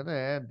ಮಕ್ಳು ಏನ್ ಮಾಡ್ಬೇಕಾದ್ರೆ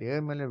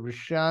ದೇವ್ರ ಮೇಲೆ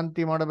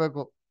ವಿಶ್ರಾಂತಿ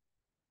ಮಾಡಬೇಕು,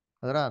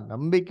 ಅದರ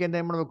ನಂಬಿಕೆಯಿಂದ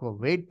ಏನ್ ಮಾಡ್ಬೇಕು,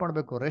 ವೆಯ್ಟ್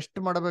ಮಾಡ್ಬೇಕು, ರೆಸ್ಟ್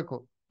ಮಾಡಬೇಕು,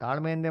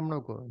 ತಾಳ್ಮೆಯಿಂದ ಏನ್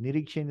ಮಾಡ್ಬೇಕು,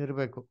 ನಿರೀಕ್ಷೆಯಿಂದ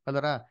ಇರಬೇಕು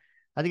ಅದರ.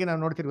 ಅದಕ್ಕೆ ನಾವು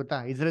ನೋಡ್ತೀವಿ ಗೊತ್ತಾ,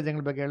 ಇಸ್ರೇಲ್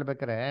ಜನಗಳ ಬಗ್ಗೆ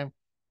ಹೇಳ್ಬೇಕಾರೆ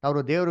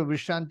ಅವರು ದೇವರು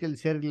ವಿಶ್ರಾಂತಿಯಲ್ಲಿ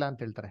ಸೇರಿಲ್ಲ ಅಂತ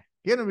ಹೇಳ್ತಾರೆ.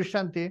 ಏನು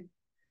ವಿಶ್ರಾಂತಿ,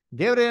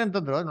 ದೇವ್ರ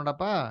ಏನಂತಂದ್ರು,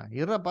 ನೋಡಪ್ಪ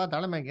ಇರಪ್ಪ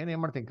ತಾಳ್ಮೆಗೆ ಏನ್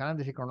ಮಾಡ್ತೀನಿ, ಕಾಣ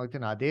ದೇಶಕ್ಕೆ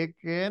ಹೋಗ್ತೀನಿ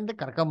ಅದಕ್ಕೆ ಅಂತ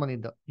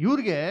ಕರ್ಕೊಂಬಂದಿದ್ದು.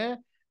 ಇವ್ರಿಗೆ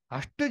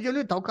ಅಷ್ಟು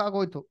ಜಲ್ದಿ ತವಕ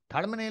ಆಗೋಯ್ತು,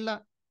 ತಾಳ್ಮೆನೇ ಇಲ್ಲ.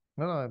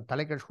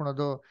 ತಲೆ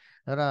ಕೆಡ್ಸ್ಕೊಳೋದು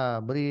ಅದರ,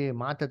 ಬರೀ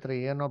ಮಾತತ್ರ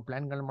ಏನೋ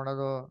ಪ್ಲಾನ್ಗಳು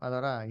ಮಾಡೋದು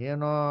ಅದರ,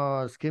 ಏನೋ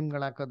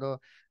ಸ್ಕೀಮ್ಗಳು ಹಾಕೋದು,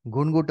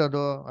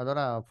 ಗುಣ್ಗುಟ್ಟೋದು ಅದರ,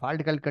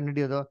 ಫಾಲ್ಟ್ಗಳು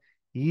ಕಂಡುಹಿಡಿಯೋದು,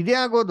 ಇದೇ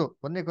ಆಗೋದು.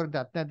 1 ಕೊರಿಂಥ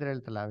 10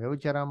 ಹೇಳ್ತಲ್ಲ,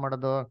 ವ್ಯವಿಚಾರ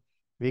ಮಾಡೋದು,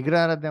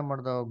 ವಿಗ್ರಹಾರಾಧನೆ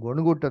ಮಾಡೋದು,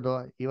 ಗೊಣಗುಟ್ಟೋದು,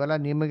 ಇವೆಲ್ಲ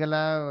ನಿಮಗೆಲ್ಲ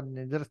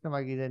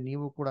ನಿದರ್ಶನವಾಗಿದೆ.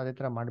 ನೀವು ಕೂಡ ಅದೇ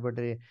ತರ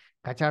ಮಾಡ್ಬೇಡ್ರಿ.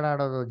 ಕಚಾಡ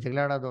ಆಡೋದು,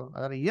 ಜಗಳಾಡೋದು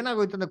ಅದರ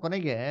ಏನಾಗೋಯ್ತು ಅಂದ್ರೆ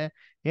ಕೊನೆಗೆ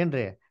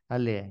ಏನ್ರಿ,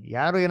 ಅಲ್ಲಿ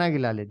ಯಾರು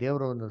ಏನಾಗಿಲ್ಲ, ಅಲ್ಲಿ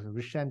ದೇವರು ಒಂದು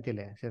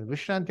ವಿಶ್ರಾಂತಿಯಲ್ಲೇ ಸರಿ.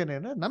 ವಿಶ್ರಾಂತಿ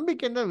ಅಂದ್ರೆ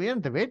ನಂಬಿಕೆಯಿಂದ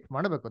ಏನಂತ ವೇಟ್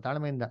ಮಾಡಬೇಕು,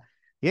 ತಾಳ್ಮೆಯಿಂದ.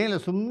 ಏನಿಲ್ಲ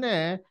ಸುಮ್ಮನೆ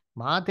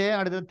ಮಾತೇ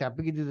ಆಡಿದ್ರೆ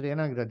ತೆಪ್ಪಗಿದ್ದಿದ್ರೆ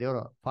ಏನಾಗಿರೋ,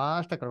 ದೇವರು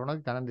ಫಾಸ್ಟ್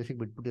ಕರ್ಕೊಂಡೋಗಿ ಕಾನೂನು ದೇಶಕ್ಕೆ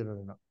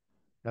ಬಿಟ್ಬಿಟ್ಟಿರೋದೇನು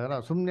ಅದರ.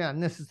 ಸುಮ್ಮನೆ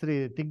ಅನ್ನೆಸೆಸರಿ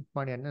ಥಿಂಕ್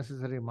ಮಾಡಿ,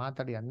 ಅನ್ನೆಸೆಸರಿ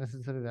ಮಾತಾಡಿ,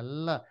 ಅನ್ನೆಸೆಸರಿ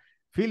ಎಲ್ಲ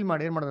ಫೀಲ್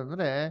ಮಾಡಿ ಏನ್ ಮಾಡೋದು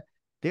ಅಂದ್ರೆ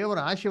ದೇವರ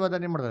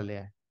ಆಶೀರ್ವಾದ ಏನ್ ಮಾಡೋದು ಅಲ್ಲಿ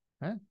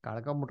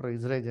ಕಳ್ಕೊಂಬಿಟ್ರು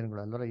ಇಸ್ರೇಲ್ ಜನಗಳು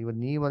ಅಲ್ವರ. ಇವಾಗ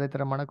ನೀವು ಅದೇ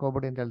ತರ ಮಾಡಕ್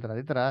ಹೋಗ್ಬೇಡಿ ಅಂತ ಹೇಳ್ತಾರೆ.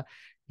 ಅದೇ ತರ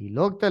ಈ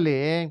ಲೋಕದಲ್ಲಿ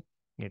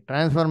ಈ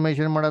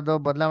ಟ್ರಾನ್ಸ್ಫಾರ್ಮೇಶನ್ ಮಾಡೋದು,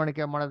 ಬದಲಾವಣೆ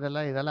ಮಾಡೋದೆಲ್ಲ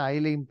ಇದೆಲ್ಲ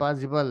ಹೈಲಿ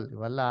ಇಂಪಾಸಿಬಲ್,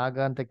 ಇವೆಲ್ಲ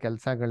ಆಗಂತ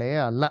ಕೆಲಸಗಳೇ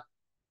ಅಲ್ಲ.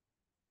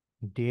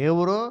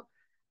 ದೇವರು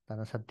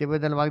ತನ್ನ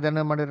ಸತ್ಯವೇದಲ್ಲಿ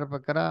ವಾಗ್ದಾನ ಮಾಡಿರೋ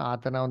ಪ್ರಕಾರ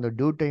ಆತನ ಒಂದು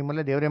ಡ್ಯೂ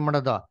ಟೈಮಲ್ಲೇ ದೇವ್ರೇನ್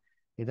ಮಾಡೋದು,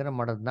 ಇದನ್ನ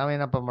ಮಾಡೋದು.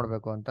 ನಾವೇನಪ್ಪ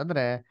ಮಾಡ್ಬೇಕು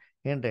ಅಂತಂದ್ರೆ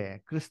ಏನ್ರಿ,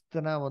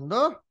 ಕ್ರಿಸ್ತನ ಒಂದು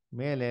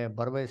ಮೇಲೆ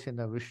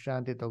ಭರವಸೆಯಿಂದ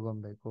ವಿಶ್ರಾಂತಿ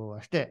ತಗೊಬೇಕು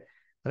ಅಷ್ಟೇ.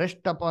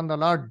 Rest upon the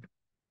lord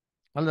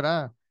ಅಲ್ದ್ರ.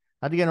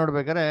 ಅದಕ್ಕೆ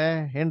ನೋಡ್ಬೇಕಾರೆ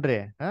ಏನ್ರಿ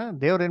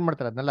ದೇವ್ರು ಏನ್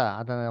ಮಾಡ್ತಾರೆ ಅದನ್ನೆಲ್ಲ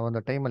ಅದನ್ನ ಒಂದು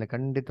ಟೈಮಲ್ಲಿ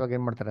ಖಂಡಿತವಾಗಿ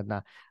ಏನ್ ಮಾಡ್ತಾರೆ,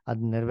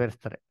 ಅದನ್ನ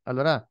ನೆರವೇರಿಸ್ತಾರೆ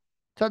ಅಲ್ವರ.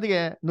 ಸೊ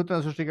ಅದಕ್ಕೆ ನೂತನ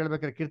ಸೃಷ್ಟಿಗೆ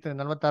ಹೇಳ್ಬೇಕಾದ್ರೆ ಕೀರ್ತನೆ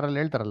 46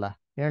 ಹೇಳ್ತಾರಲ್ಲ,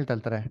 ಏನ್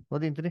ಹೇಳ್ತಾರೆ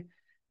ಓದಿಂತೀನಿ.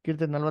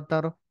 ಕೀರ್ತನೆ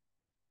 46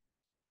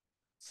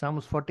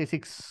 Psalms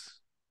 46.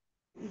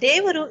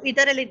 ದೇವರು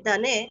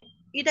ಇದರಲ್ಲಿದ್ದಾನೆ,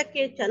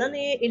 ಇದಕ್ಕೆ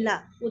ಚಲನೆಯೇ ಇಲ್ಲ.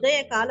 ಉದಯ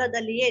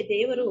ಕಾಲದಲ್ಲಿಯೇ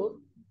ದೇವರು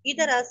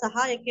ಇದರ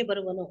ಸಹಾಯಕ್ಕೆ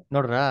ಬರುವನು.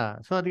 ನೋಡ್ರ.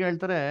 ಸೊ ಅದಕ್ಕೆ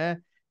ಹೇಳ್ತಾರೆ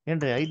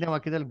ಏನ್ರಿ 5ನೇ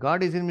ವಾಕ್ಯದಲ್ಲಿ,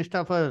 god is in mist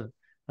of us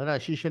ಅದ್ರ,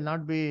 she she'll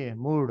not be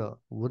moved.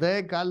 ಉದಯ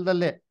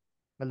ಕಾಲದಲ್ಲೇ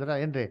ಅಲ್ದ್ರ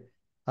ಏನ್ರಿ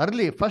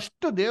ಅರ್ಲಿ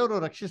ಫಸ್ಟ್ ದೇವರು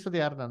ರಕ್ಷಿಸೋದು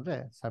ಯಾರನ್ನ ಅಂದ್ರೆ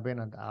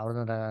ಸಭೆನಂತ.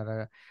 ಅವ್ರನ್ನ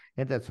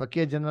ಎಂತ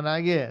ಸ್ವಕೀಯ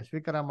ಜನರಾಗಿ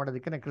ಸ್ವೀಕಾರ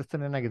ಮಾಡೋದಕ್ಕೆ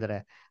ಕ್ರಿಸ್ತನ್ ಏನಾಗಿದ್ದಾರೆ,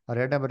 ಅವ್ರ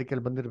 2ನೇ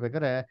ಬರಿಕೆಯಲ್ಲಿ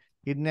ಬಂದಿರ್ಬೇಕಾದ್ರೆ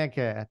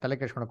ಇದನ್ಯಾಕೆ ತಲೆ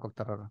ಕೆಡ್ಸ್ಕೊಳಕ್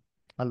ಹೋಗ್ತಾರ ಅವ್ರು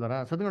ಅಲ್ವರ.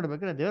 ಸದ್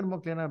ನೋಡ್ಬೇಕಾದ್ರೆ ದೇವ್ರ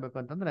ಮಕ್ಳು ಏನಾಗ್ಬೇಕು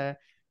ಅಂತಂದ್ರೆ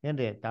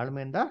ಏನ್ರಿ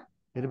ತಾಳ್ಮೆಯಿಂದ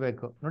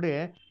ಇರ್ಬೇಕು. ನೋಡಿ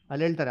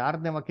ಅಲ್ಲಿ ಹೇಳ್ತಾರೆ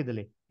 6ನೇ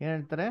ವಾಕ್ಯದಲ್ಲಿ ಏನ್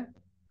ಹೇಳ್ತಾರೆ,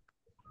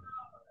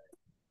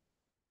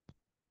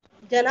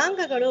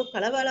 ಜನಾಂಗಗಳು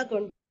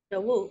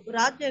ಕಳವಳಗೊಂಡವು,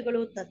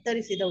 ರಾಜ್ಯಗಳು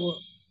ತತ್ತರಿಸಿದವು.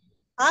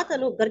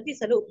 ಆತನು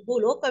ಗರ್ಜಿಸಲು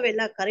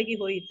ಭೂಲೋಕವೆಲ್ಲ ಕರಗಿ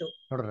ಹೋಯಿತು.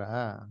 ನೋಡ್ರ.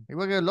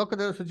 ಇವಾಗ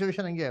ಲೋಕದ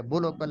ಸಿಚುವೇಶನ್ ಹಂಗೆ,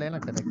 ಭೂಲೋಕಲ್ಲಿ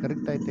ಏನಾಗ್ತದೆ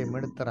ಕರಗ್ತಾ ಐತೆ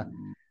ಮಿಡ್ತಾರ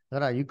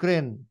ಅದರ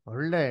ಯುಕ್ರೇನ್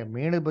ಒಳ್ಳೆ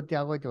ಮೇಣಬತ್ತಿ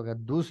ಆಗೋಯ್ತು ಇವಾಗ,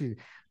 ದೂಸಿ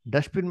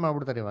ಡಸ್ಟ್ಬಿನ್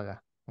ಮಾಡ್ಬಿಡ್ತಾರೆ ಇವಾಗ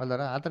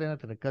ಅಲ್ವರ, ಆ ಥರ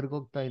ಏನಾಗ್ತಾರೆ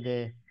ಕರ್ಗೋಗ್ತಾ ಇದೆ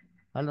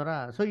ಅಲ್ವರ.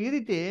 ಸೊ ಈ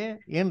ರೀತಿ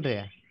ಏನ್ರಿ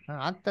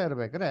ಆಗ್ತಾ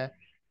ಇರ್ಬೇಕಾದ್ರೆ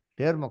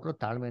ದೇವ್ರ ಮಕ್ಕಳು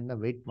ತಾಳ್ಮೆಯಿಂದ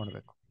ವೆಯ್ಟ್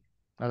ಮಾಡಬೇಕು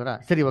ಅಲ್ವರ.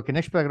 ಸರಿ, ಓಕೆ,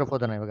 ನೆಕ್ಸ್ಟ್ ಪ್ಯಾರಾಗ್ರಾಫ್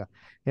ಓದೋಣ ಇವಾಗ.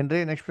 ಏನ್ರಿ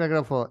ನೆಕ್ಸ್ಟ್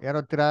ಪ್ಯಾರಾಗ್ರಾಫ್ ಯಾರು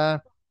ಓದ್ತೀರಾ?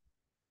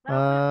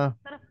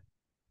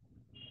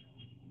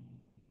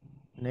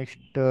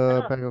 ನೆಕ್ಸ್ಟ್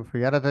ಪ್ಯಾರಾಗ್ರಾಫ್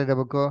ಯಾರ ಹತ್ರ ಇದೆ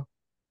ಬುಕ್ಕು?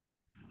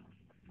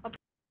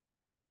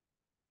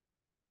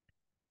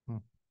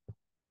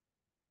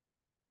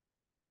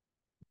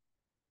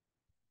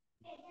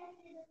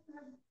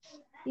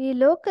 ಈ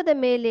ಲೋಕದ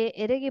ಮೇಲೆ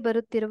ಎರಗಿ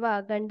ಬರುತ್ತಿರುವ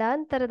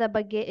ಗಂಡಾಂತರದ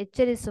ಬಗ್ಗೆ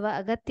ಎಚ್ಚರಿಸುವ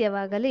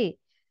ಅಗತ್ಯವಾಗಲಿ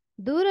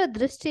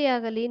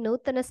ದೂರದೃಷ್ಟಿಯಾಗಲಿ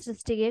ನೂತನ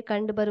ಸೃಷ್ಟಿಗೆ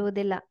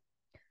ಕಂಡುಬರುವುದಿಲ್ಲ.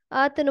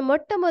 ಆತನು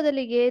ಮೊಟ್ಟ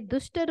ಮೊದಲಿಗೆ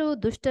ದುಷ್ಟರು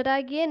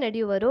ದುಷ್ಟರಾಗಿಯೇ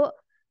ನಡೆಯುವರು,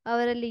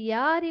 ಅವರಲ್ಲಿ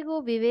ಯಾರಿಗೂ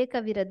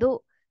ವಿವೇಕವಿರದು,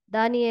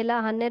 ದಾನಿಯೇಲ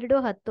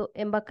 12:10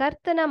 ಎಂಬ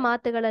ಕರ್ತನ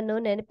ಮಾತುಗಳನ್ನು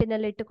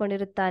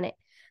ನೆನಪಿನಲ್ಲಿಟ್ಟುಕೊಂಡಿರುತ್ತಾನೆ.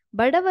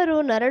 ಬಡವರು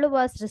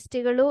ನರಳುವ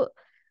ಸೃಷ್ಟಿಗಳು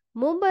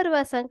ಮುಂಬರುವ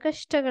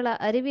ಸಂಕಷ್ಟಗಳ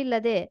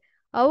ಅರಿವಿಲ್ಲದೆ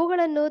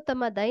ಅವುಗಳನ್ನು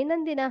ತಮ್ಮ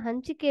ದೈನಂದಿನ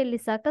ಹಂಚಿಕೆಯಲ್ಲಿ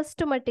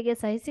ಸಾಕಷ್ಟು ಮಟ್ಟಿಗೆ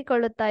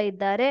ಸಹಿಸಿಕೊಳ್ಳುತ್ತಾ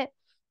ಇದ್ದಾರೆ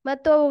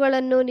ಮತ್ತು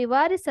ಅವುಗಳನ್ನು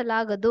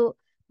ನಿವಾರಿಸಲಾಗದು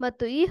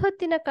ಮತ್ತು ಈ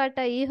ಹೊತ್ತಿನ ಕಾಟ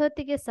ಈ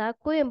ಹೊತ್ತಿಗೆ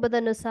ಸಾಕು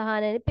ಎಂಬುದನ್ನು ಸಹ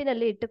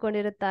ನೆನಪಿನಲ್ಲಿ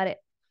ಇಟ್ಟುಕೊಂಡಿರುತ್ತಾರೆ.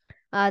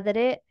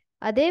 ಆದರೆ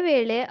ಅದೇ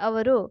ವೇಳೆ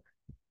ಅವರು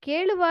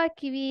ಕೇಳುವ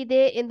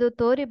ಕಿವಿಯಿದೆ ಎಂದು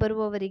ತೋರಿ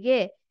ಬರುವವರಿಗೆ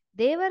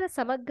ದೇವರ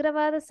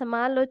ಸಮಗ್ರವಾದ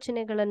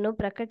ಸಮಾಲೋಚನೆಗಳನ್ನು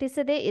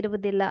ಪ್ರಕಟಿಸದೇ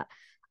ಇರುವುದಿಲ್ಲ.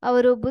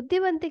 ಅವರು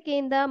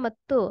ಬುದ್ಧಿವಂತಿಕೆಯಿಂದ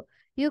ಮತ್ತು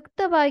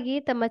ಯುಕ್ತವಾಗಿ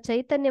ತಮ್ಮ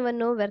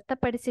ಚೈತನ್ಯವನ್ನು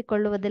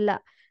ವ್ಯರ್ಥಪಡಿಸಿಕೊಳ್ಳುವುದಿಲ್ಲ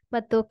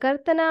ಮತ್ತು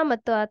ಕರ್ತನ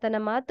ಮತ್ತು ಆತನ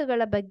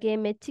ಮಾತುಗಳ ಬಗ್ಗೆ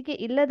ಮೆಚ್ಚುಗೆ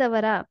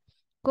ಇಲ್ಲದವರ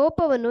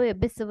ಕೋಪವನ್ನು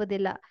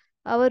ಎಬ್ಬಿಸುವುದಿಲ್ಲ.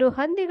 ಅವರು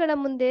ಹಂದಿಗಳ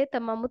ಮುಂದೆ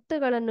ತಮ್ಮ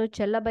ಮುತ್ತುಗಳನ್ನು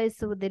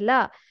ಚೆಲ್ಲಬಯಸುವುದಿಲ್ಲ,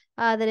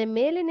 ಆದರೆ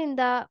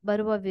ಮೇಲಿನಿಂದ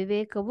ಬರುವ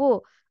ವಿವೇಕವು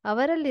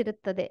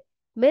ಅವರಲ್ಲಿರುತ್ತದೆ.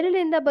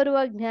 ಮೇಲಿನಿಂದ ಬರುವ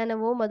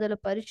ಜ್ಞಾನವು ಮೊದಲು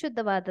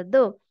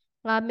ಪರಿಶುದ್ಧವಾದದ್ದು,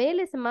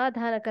 ಆಮೇಲೆ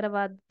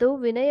ಸಮಾಧಾನಕರವಾದದ್ದು,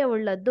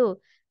 ವಿನಯವುಳ್ಳದ್ದು,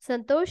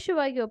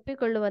 ಸಂತೋಷವಾಗಿ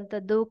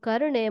ಒಪ್ಪಿಕೊಳ್ಳುವಂಥದ್ದು,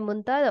 ಕರುಣೆ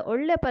ಮುಂತಾದ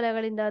ಒಳ್ಳೆ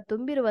ಫಲಗಳಿಂದ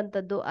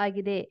ತುಂಬಿರುವಂಥದ್ದು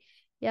ಆಗಿದೆ.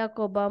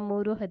 ಯಾಕೋಬ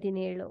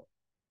 3:17.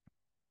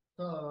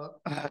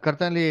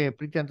 ಕರ್ತನಲ್ಲಿ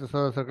ಪ್ರೀತಿ ಅಂತ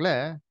ಸಹೋದರಗಳೇ,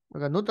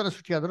 ಇವಾಗ ನೂತನ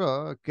ಸೃಷ್ಟಿಯಾದರೂ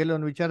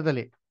ಕೆಲವೊಂದು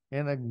ವಿಚಾರದಲ್ಲಿ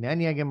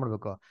ಜ್ಞಾನಿಯಾಗಿ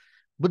ಮಾಡ್ಬೇಕು,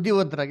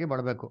 ಬುದ್ಧಿವಂತರಾಗಿ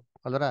ಮಾಡಬೇಕು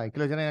ಅಲ್ವರ.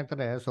 ಕೆಲವು ಜನ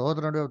ಏನಾಗ್ತಾರೆ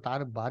ಸಹೋದರ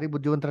ನಡುವೆ ಭಾರಿ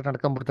ಬುದ್ಧಿವಂತರಾಗಿ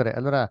ನಡ್ಕೊಂಡ್ಬಿಡ್ತಾರೆ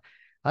ಅಲ್ವರ.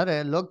 ಆದ್ರೆ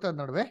ಲೋಕದ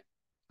ನಡುವೆ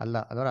ಅಲ್ಲ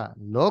ಅಲ್ವರ.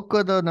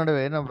 ಲೋಕದ ನಡುವೆ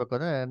ಏನಾಗ್ಬೇಕು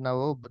ಅಂದ್ರೆ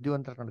ನಾವು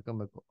ಬುದ್ಧಿವಂತರಾಗಿ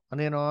ನಡ್ಕೊಬೇಕು.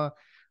 ಅಂದೇನು,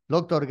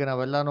 ಲೋಕದವ್ರಿಗೆ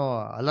ನಾವೆಲ್ಲಾನು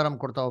ಅಲಾರಾಮ್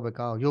ಕೊಡ್ತಾ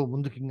ಹೋಗ್ಬೇಕಾ? ಅಯ್ಯೋ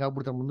ಮುಂದಕ್ಕೆ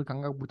ಹಿಂಗಾಗ್ಬಿಡ್ತಾರೆ, ಮುಂದಕ್ಕೆ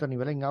ಹಂಗಾಗ್ಬಿಡ್ತಾರೆ,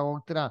 ನೀವೆಲ್ಲ ಹಿಂಗಾಗಿ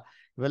ಹೋಗ್ತೀರಾ,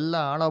 ಇವೆಲ್ಲ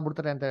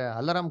ಹಾಳಾಗ್ಬಿಡ್ತಾರೆ ಅಂತ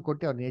ಅಲಾರಾಮ್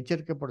ಕೊಟ್ಟು ಅವ್ರನ್ನ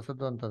ಎಚ್ಚರಿಕೆ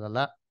ಪಡಿಸೋದು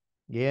ಅಂತದಲ್ಲ.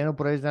 ಏನು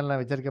ಪ್ರಯೋಜನ ಇಲ್ಲ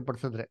ನಾವು ಎಚ್ಚರಿಕೆ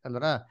ಪಡಿಸಿದ್ರೆ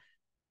ಅಲ್ವರ.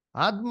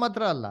 ಅದ್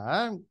ಮಾತ್ರ ಅಲ್ಲ,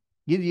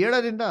 ಇದು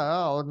ಹೇಳೋದ್ರಿಂದ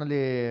ಅವ್ರಲ್ಲಿ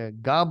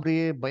ಗಾಬರಿ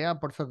ಭಯ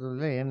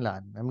ಪಡಿಸೋದ್ರಲ್ಲಿ ಏನಿಲ್ಲ,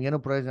 ನಮ್ಗೇನು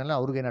ಪ್ರಯೋಜನ ಇಲ್ಲ,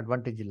 ಅವ್ರಿಗೇನು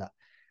ಅಡ್ವಾಂಟೇಜ್ ಇಲ್ಲ.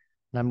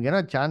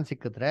 ನಮ್ಗೇನೋ ಚಾನ್ಸ್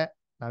ಸಿಕ್ಕಿದ್ರೆ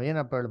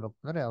ನಾವೇನಪ್ಪ ಹೇಳ್ಬೇಕು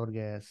ಅಂದ್ರೆ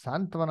ಅವ್ರಿಗೆ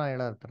ಸಾಂತ್ವನ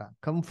ಹೇಳೋ ಥರ,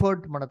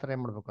 ಕಂಫರ್ಟ್ ಮಾಡೋ ಥರ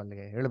ಏನ್ ಮಾಡ್ಬೇಕು,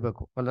 ಅಲ್ಲಿಗೆ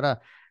ಹೇಳ್ಬೇಕು ಅಲ್ವರ.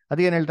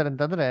 ಅದೇನ್ ಹೇಳ್ತಾರೆ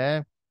ಅಂತಂದ್ರೆ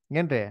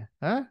ಏನ್ರಿ,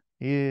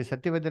 ಈ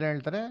ಸತ್ಯವೇದ್ಯರು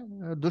ಹೇಳ್ತಾರೆ,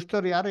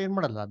 ದುಷ್ಟರು ಯಾರು ಏನ್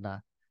ಮಾಡಲ್ಲ, ಅದನ್ನ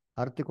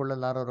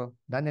ಅರ್ಥಿಕೊಳ್ಳಲಾರವರು.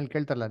 ದಾನಿಯಲ್ಲಿ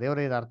ಕೇಳ್ತಾರಲ್ಲ,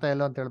 ದೇವರೇ ಇದು ಅರ್ಥ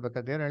ಇಲ್ಲ ಅಂತ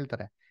ಹೇಳ್ಬೇಕಾದ್ರೆ ದೇವ್ರು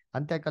ಹೇಳ್ತಾರೆ,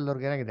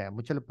 ಅಂತ್ಯಕಾಲದವ್ರಿಗೆ ಏನಾಗಿದೆ,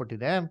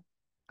 ಮುಚ್ಚಲ್ಪಟ್ಟಿದೆ,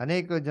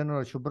 ಅನೇಕ ಜನರು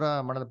ಶುಭ್ರ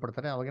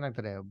ಮಾಡಲ್ಪಡ್ತಾರೆ. ಅವಾಗ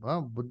ಏನಾಗ್ತಾರೆ,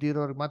 ಬುದ್ಧಿ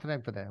ಇರೋರಿಗೆ ಮಾತ್ರ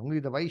ಆಗ್ತದೆ,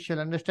 ಇದು ವೈ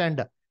ಶಾಲ್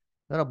ಅಂಡರ್ಸ್ಟ್ಯಾಂಡ್,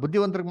 ಅದರ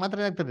ಬುದ್ಧಿವಂತರಿಗೆ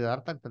ಮಾತ್ರ ಆಗ್ತದೆ,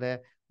 ಅರ್ಥ ಆಗ್ತದೆ.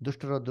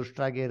 ದುಷ್ಟರು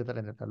ದುಷ್ಟರಾಗೇ ಇರ್ತಾರೆ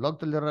ಅಂತ.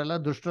 ಲೋಕದಲ್ಲಿರೋರೆಲ್ಲ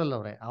ದುಷ್ಟರಲ್ಲ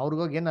ಅವ್ರೆ,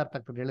 ಅವ್ರಿಗೋಗಿ ಏನ್ ಅರ್ಥ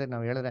ಆಗ್ತದೆ ಹೇಳಿ,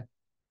 ನಾವು ಹೇಳಿದ್ರೆ.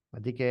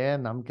 ಅದಕ್ಕೆ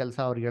ನಮ್ ಕೆಲಸ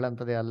ಅವ್ರಿಗೆ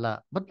ಹೇಳಂತದೇ ಅಲ್ಲ.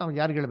 ಬಟ್ ನಾವು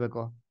ಯಾರಿಗೆ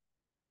ಹೇಳ್ಬೇಕು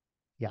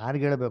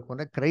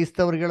ಅಂದ್ರೆ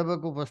ಕ್ರೈಸ್ತವ್ರಿಗೆ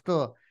ಹೇಳ್ಬೇಕು ಫಸ್ಟು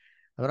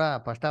ಅವರ.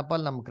 ಫಸ್ಟ್ ಆಫ್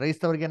ಆಲ್ ನಮ್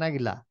ಕ್ರೈಸ್ತವ್ರಿಗೆ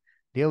ಏನಾಗಿಲ್ಲ,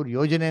 ದೇವ್ರ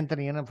ಯೋಜನೆ ಅಂತ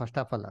ಏನೋ ಫಸ್ಟ್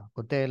ಆಫ್ ಆಲ್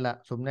ಗೊತ್ತೇ ಇಲ್ಲ.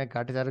 ಸುಮ್ಮನೆ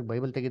ಕಾಟಚಾರಕ್ಕೆ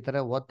ಬೈಬಲ್ ತೆಗಿತಾರೆ,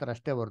 ಓದ್ತಾರೆ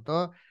ಅಷ್ಟೇ ಹೊರತು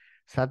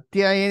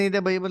ಸತ್ಯ ಏನಿದೆ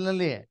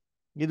ಬೈಬಲ್ನಲ್ಲಿ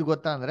ಇದು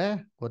ಗೊತ್ತಾ ಅಂದ್ರೆ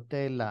ಗೊತ್ತೇ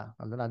ಇಲ್ಲ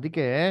ಅಲ್ವ.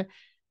 ಅದಕ್ಕೆ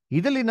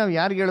ಇದರಲ್ಲಿ ನಾವು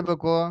ಯಾರಿಗೆ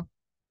ಹೇಳ್ಬೇಕು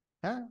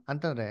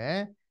ಅಂತಂದ್ರೆ,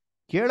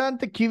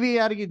 ಕೇಳೋಂಥ ಕಿವಿ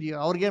ಯಾರಿಗಿದೆಯೋ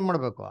ಅವ್ರಿಗೇನ್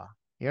ಮಾಡ್ಬೇಕು,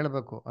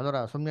 ಹೇಳ್ಬೇಕು ಅದರ.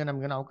 ಸುಮ್ಮನೆ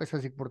ನಮ್ಗೇನೋ ಅವಕಾಶ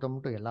ಸಿಕ್ಬಿಡ್ತು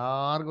ಅಂದ್ಬಿಟ್ಟು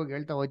ಎಲ್ಲಾರ್ಗೂ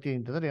ಹೇಳ್ತಾ ಹೋಯ್ತೀವಿ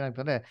ಅಂತಂದ್ರೆ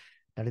ಏನಾಗ್ತದೆ,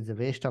 that is a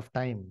waste of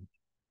time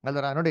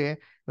ಅಲ್ವರ. ನೋಡಿ,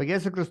 ಇವಾಗ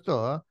ಯೇಸು ಕ್ರಿಸ್ತು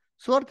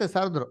ಸುವಾರ್ತೆ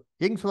ಸಾರಿದ್ರು.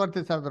 ಹೆಂಗ್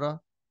ಸುವಾರ್ತೆ ಸಾರಿದ್ರು?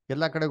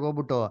 ಎಲ್ಲಾ ಕಡೆಗೆ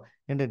ಹೋಗ್ಬಿಟ್ಟು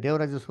ಏನ್ರಿ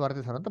ದೇವರಾಜ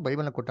ಸುವಾರ್ತೆ ಸಾರ ಅಂತ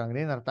ಬೈಬಲ್ನ ಕೊಟ್ಟಂಗ್ರೆ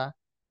ಏನ್ ಅರ್ಥ?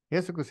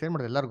 ಯೇಸು ಕ್ರಿಸ್ತು ಏನ್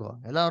ಮಾಡಿದ್ರು,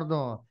 ಎಲ್ಲಾರ್ದು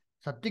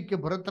ಸತ್ಯಕ್ಕೆ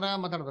ಬರೋತ್ರ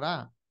ಮಾತಾಡಿದ್ರ?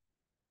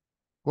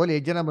 ಓಲಿ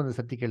 8 ಜನ ಬಂದ್ರು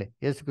ಸತ್ಯಕ್ಕೆ ಹೇಳಿ.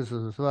 ಯೇಸು ಕ್ರಿಸ್ತು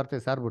ಸುವಾರ್ತೆ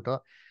ಸಾರ್ಬಿಟ್ಟು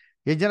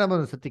 8 ಜನ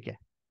ಬಂದ್ರು ಸತ್ಯಕ್ಕೆ.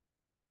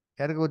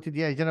 ಯಾರಿಗೂ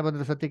ಗೊತ್ತಿದ್ಯಾ 8 ಜನ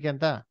ಬಂದ್ರು ಸತ್ಯಕ್ಕೆ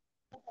ಅಂತ?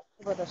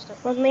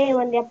 ಒಮ್ಮೆ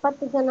ಒಂದ್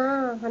 70 ಜನ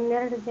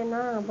 12 ಜನ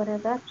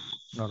ಬರೋದ,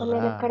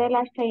 ಆಮೇಲೆ ಕಡೆ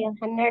ಲಾಸ್ಟ್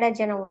 12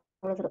 ಜನ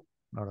ಉಳಿದ್ರು.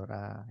 ನೋಡ್ರ,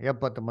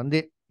 70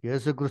 ಮಂದಿ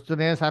ಯೇಸು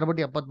ಕ್ರಿಸ್ತನೇ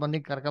ಸಾರ್ಬಿಟ್ಟು 70 ಮಂದಿ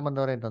ಕರ್ಕೊಂಡ್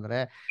ಬಂದವ್ರೆ ಅಂತಂದ್ರೆ,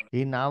 ಈ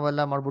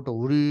ನಾವೆಲ್ಲ ಮಾಡ್ಬಿಟ್ಟು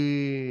ಉರಿ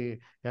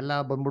ಎಲ್ಲ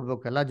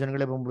ಬಂದ್ಬಿಡ್ಬೇಕು, ಎಲ್ಲಾ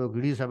ಜನಗಳೇ ಬಂದ್ಬಿಡ್ಬೇಕು,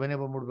 ಇಡೀ ಸಭೆನೇ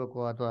ಬಂದ್ಬಿಡ್ಬೇಕು,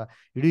 ಅಥವಾ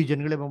ಇಡೀ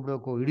ಜನಗಳೇ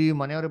ಬಂದ್ಬಿಡ್ಬೇಕು, ಇಡೀ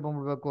ಮನೆಯವರೇ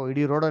ಬಂದ್ಬಿಡ್ಬೇಕು,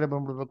 ಇಡೀ ರೋಡವರೇ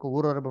ಬಂದ್ಬಿಡ್ಬೇಕು,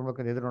 ಊರವರೇ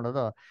ಬಂದ್ಬೇಕು ಅಂತ ಎದುರು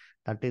ನೋಡೋದು,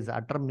 ದಟ್ ಈಸ್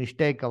ಅಟರ್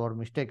ಮಿಸ್ಟೇಕ್. ಅವ್ರ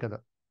ಮಿಸ್ಟೇಕ್ ಅದು.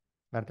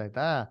 ಅರ್ಥ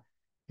ಆಯ್ತಾ?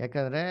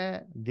 ಯಾಕಂದ್ರೆ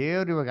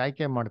ದೇವ್ರು ಇವಾಗ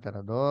ಆಯ್ಕೆ ಮಾಡ್ತಾ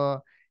ಇರೋದು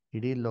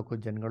ಇಡೀ ಲೋಕದ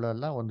ಜನಗಳು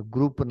ಅಲ್ಲ, ಒಂದು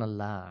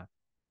ಗ್ರೂಪ್ನಲ್ಲ.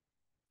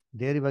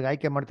 ದೇವ್ರು ಇವಾಗ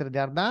ಆಯ್ಕೆ ಮಾಡ್ತಿರೋದು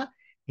ಯಾರನ್ನ?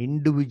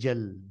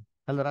 ಇಂಡಿವಿಜುವಲ್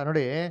ಅಲ್ವರ.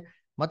 ನೋಡಿ,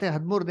 ಮತ್ತೆ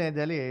 13ನೇ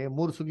ಅಧ್ಯಾಯದಲ್ಲಿ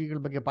 3 ಸುಗ್ಗಿಗಳ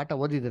ಬಗ್ಗೆ ಪಾಠ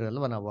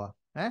ಓದಿದಿರಲ್ವ ನಾವು.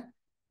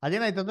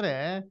 ಅದೇನಾಯ್ತಂದ್ರೆ,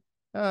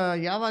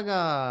 ಯಾವಾಗ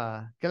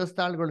ಕೆಲಸ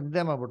ತಾಳ್ಗಳು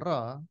ನಿದ್ದೆ ಮಾಡ್ಬಿಟ್ರು,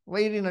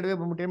 ವೈರಿ ನಡುವೆ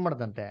ಬಂದ್ಬಿಟ್ಟು ಏನ್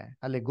ಮಾಡ್ದಂತೆ,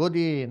 ಅಲ್ಲಿ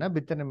ಗೋಧಿ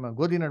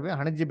ನಡುವೆ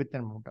ಹಣಜಿ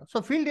ಬಿತ್ತನೆ ಮಾಡ್ಬಿಟ್ಟು. ಸೊ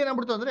ಫೀಲ್ಡ್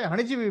ಏನಾಗ್ಬಿಡ್ತು ಅಂದ್ರೆ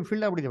ಹಣಜಿ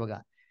ಫೀಲ್ಡ್ ಆಗ್ಬಿಟ್ಟಿದೆ ಇವಾಗ.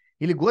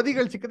 ಇಲ್ಲಿ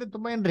ಗೋಧಿಗಳು ಸಿಕ್ಕದೆ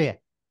ತುಂಬಾ ಏನ್ರಿ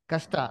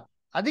ಕಷ್ಟ.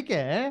 ಅದಕ್ಕೆ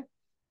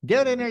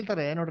ದೇವ್ರ ಏನ್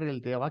ಹೇಳ್ತಾರೆ ನೋಡ್ರಿ,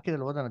 ಹೇಳ್ತೀವಿ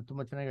ವಾಕ್ಯದಲ್ಲಿ ಓದೋಣ,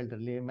 ತುಂಬಾ ಚೆನ್ನಾಗಿ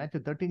ಹೇಳ್ತಾರೆ ಇಲ್ಲಿ ಮ್ಯಾಥ್ಯೂ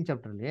 13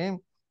 ಚಾಪ್ಟರ್ ಅಲ್ಲಿ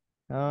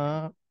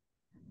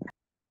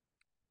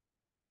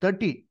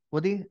 30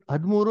 ಓದಿ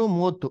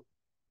 13:30.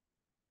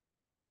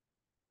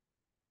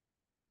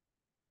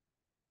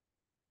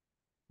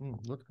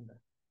 ಓದ್ಕೊಂಡ.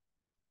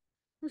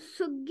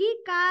 ಸುಗ್ಗಿ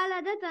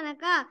ಕಾಲದ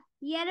ತನಕ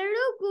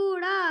ಎರಡೂ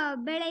ಕೂಡ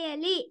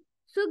ಬೆಳೆಯಲಿ.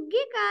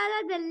 ಸುಗ್ಗಿ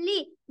ಕಾಲದಲ್ಲಿ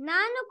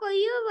ನಾನು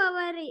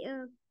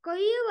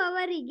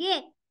ಕೊಯ್ಯುವವರಿಗೆ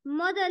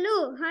ಮೊದಲು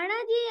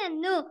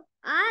ಹಣಜಿಯನ್ನು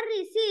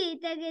ಆರಿಸಿ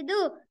ತೆಗೆದು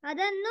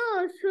ಅದನ್ನು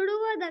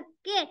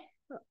ಸುಡುವುದಕ್ಕೆ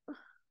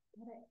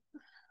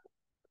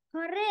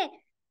ಹೊರೆ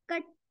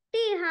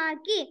ಕಟ್ಟಿ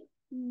ಹಾಕಿ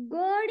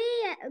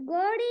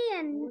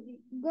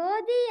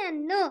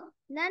ಗೋಧಿಯನ್ನು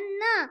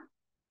ನನ್ನ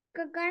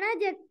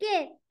ಕಣಜಕ್ಕೆ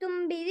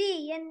ತುಂಬಿರಿ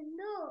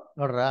ಎಂದು.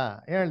 ನೋಡ್ರ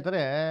ಏನ್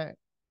ಹೇಳ್ತಾರೆ,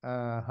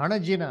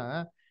 ಹಣಜಿನ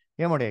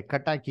ಏನ್ ಮಾಡಿ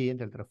ಕಟ್ಟಾಕಿ ಅಂತ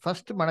ಹೇಳ್ತಾರೆ.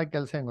 ಫಸ್ಟ್ ಮಾಡೋ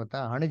ಕೆಲಸ ಏನ್ ಗೊತ್ತಾ,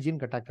 ಹಣಜಿನ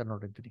ಕಟ್ಟಾಕ್ತಾರೆ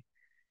ನೋಡಿರ್ತೀನಿ.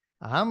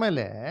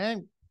 ಆಮೇಲೆ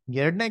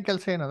ಎರಡನೇ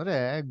ಕೆಲಸ ಏನಂದ್ರೆ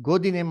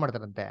ಗೋಧಿನ ಏನ್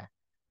ಮಾಡ್ತಾರಂತೆ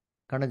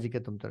ಕಣಜಿಗೆ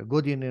ತುಂಬ್ತಾರೆ.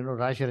 ಗೋಧಿನೇನು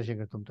ರಾಶಿ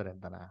ರಾಶಿಗೆ ತುಂಬ್ತಾರೆ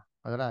ಅಂತಾನ.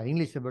 ಅದರ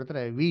ಇಂಗ್ಲಿಷ್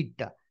ಬರ್ತಾರೆ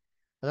ವೀಟ್,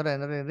 ಅದರ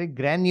ಏನಂದ್ರೆ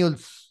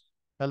ಗ್ರ್ಯಾನ್ಯೂಲ್ಸ್.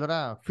 ಅಲ್ವರ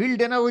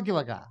ಫೀಲ್ಡ್ ಏನಾಗೋಯ್ತು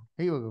ಇವಾಗ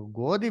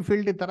ಗೋಧಿ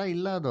ಫೀಲ್ಡ್ ತರ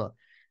ಇಲ್ಲ ಅದು.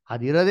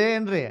 ಅದಿರೋದೇ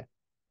ಏನ್ರಿ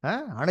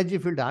ಅಣಜಿ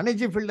ಫೀಲ್ಡ್.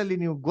 ಅಣಜಿ ಫೀಲ್ಡ್ ಅಲ್ಲಿ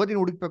ನೀವು ಗೋಧಿನ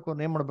ಹುಡುಕ್ಬೇಕು,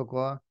 ಏನ್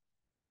ಮಾಡ್ಬೇಕು,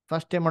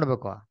 ಫಸ್ಟ್ ಏನ್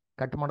ಮಾಡ್ಬೇಕು,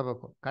 ಕಟ್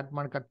ಮಾಡ್ಬೇಕು. ಕಟ್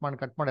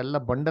ಮಾಡಿ ಎಲ್ಲ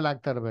ಬಂಡಲ್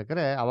ಆಗ್ತಾ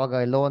ಇರ್ಬೇಕಾದ್ರೆ ಅವಾಗ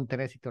ಎಲ್ಲೋ ಒಂದ್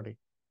ತೆನೆ ಸಿಕ್ತೋಡಿ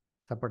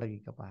ಸಪೋರ್ಟ್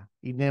ಆಗಿಕ್ಕಪ್ಪ,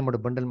 ಇದನ್ನೇನ್ ಮಾಡು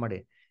ಬಂಡಲ್ ಮಾಡಿ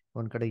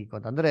ಒಂದ್ ಕಡೆ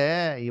ಇಕ್ಕೋತ. ಅಂದ್ರೆ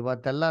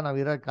ಇವತ್ತೆಲ್ಲ ನಾವ್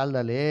ಇರೋ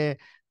ಕಾಲದಲ್ಲಿ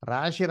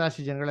ರಾಶಿ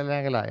ರಾಶಿ ಜನಗಳೆಲ್ಲ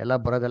ಆಗಲ್ಲ, ಎಲ್ಲ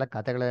ಬರೋದೆಲ್ಲ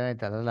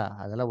ಕತೆಗಳೇನೈತೆ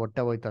ಅದೆಲ್ಲ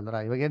ಹೊಟ್ಟೆ ಹೋಯ್ತು ಅಂದ್ರ.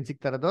 ಇವಾಗ ಏನ್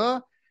ಸಿಗ್ತಾ ಇರೋದು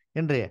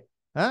ಏನ್ರಿ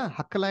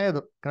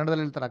ಹಕ್ಕಲಾಯೋದು,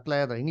 ಕನ್ನಡದಲ್ಲಿ ಹೇಳ್ತಾರೆ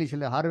ಹಕ್ಕಲಾಯೋದು,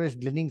 ಇಂಗ್ಲೀಷಲ್ಲಿ ಹಾರ್ವೆಸ್ಟ್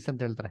ಗ್ಲಿನಿಂಗ್ಸ್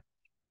ಅಂತ ಹೇಳ್ತಾರೆ.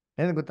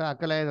 ಏನ್ ಗೊತ್ತಾ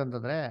ಹಕ್ಕಲಾಯೋದು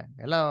ಅಂತಂದ್ರೆ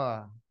ಎಲ್ಲ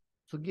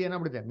ಸುಗ್ಗಿ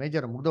ಏನಾಗ್ಬಿಡುತ್ತೆ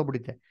ಮೇಜರ್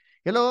ಮುಗ್ದೋಗ್ಬಿಡುತ್ತೆ,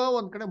 ಎಲ್ಲೋ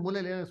ಒಂದ್ ಕಡೆ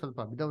ಮೂಲೆಯಲ್ಲಿ ಸ್ವಲ್ಪ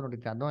ಬಿದ್ದವ್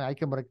ನೋಡಿತ್ತೆ, ಅದನ್ನ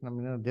ಆಯ್ಕೆ ಬರಕ್ಕೆ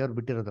ನಮ್ಗೆ ದೇವ್ರು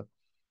ಬಿಟ್ಟಿರೋದು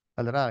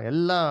ಅಲ್ರ.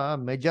 ಎಲ್ಲ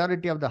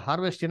ಮೆಜಾರಿಟಿ ಆಫ್ ದ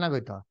ಹಾರ್ವೆಸ್ಟ್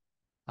ಏನಾಗೋಯ್ತು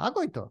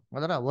ಆಗೋಯ್ತು.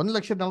 ಅದರ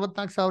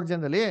 1,44,000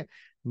 ಜನದಲ್ಲಿ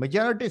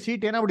ಮೆಜಾರಿಟಿ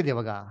ಸೀಟ್ ಏನಾಗ್ಬಿಟ್ಟಿದೆ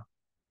ಇವಾಗ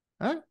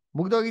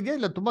ಮುಗ್ದೋಗಿದ್ಯಾ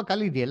ಇಲ್ಲ ತುಂಬಾ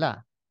ಖಾಲಿ ಇದೆಯಲ್ಲ?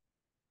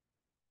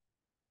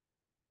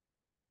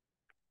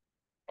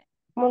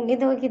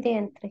 ಮುಗಿದೋಗಿದೆ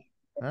ಅಂತ್ರಿ.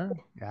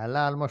 ಎಲ್ಲ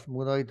ಆಲ್ಮೋಸ್ಟ್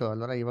ಮುಗ್ದೋಯ್ತು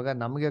ಅಲ್ವರ. ಇವಾಗ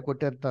ನಮಗೆ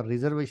ಕೊಟ್ಟಿರ್ತ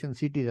ರಿಸರ್ವೇಶನ್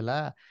ಸೀಟ್ ಇದೆಯಲ್ಲ,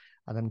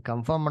 ಅದನ್ನ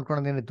ಕನ್ಫರ್ಮ್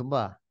ಮಾಡ್ಕೊಳೋದೇನೆ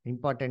ತುಂಬಾ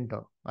ಇಂಪಾರ್ಟೆಂಟು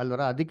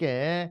ಅಲ್ವರ. ಅದಕ್ಕೆ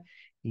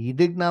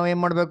ಇದಕ್ ನಾವೇನ್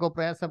ಮಾಡ್ಬೇಕು,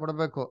 ಪ್ರಯಾಸ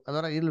ಪಡ್ಬೇಕು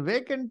ಅಲ್ವರ. ಇಲ್ಲಿ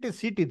ವೇಕೆಂಟ್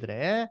ಸೀಟ್ ಇದ್ರೆ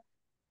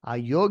ಆ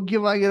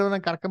ಯೋಗ್ಯವಾಗಿರೋನ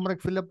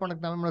ಕರ್ಕೊಂಬರಕ್ ಫಿಲ್ಅಪ್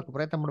ಮಾಡಕ್ ನಾವೇನ್ ಮಾಡ್ಬೇಕು,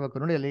 ಪ್ರಯತ್ನ ಮಾಡ್ಬೇಕು.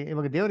 ನೋಡಿ ಅಲ್ಲಿ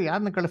ಇವಾಗ ದೇವ್ರು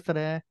ಯಾರನ್ನ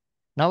ಕಳಿಸ್ತಾರೆ,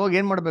 ನಾವಾಗ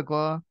ಏನ್ ಮಾಡ್ಬೇಕು,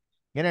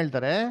 ಏನ್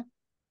ಹೇಳ್ತಾರೆ,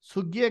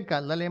 ಸುಗ್ಗಿಯ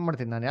ಕಾಲದಲ್ಲಿ ಏನ್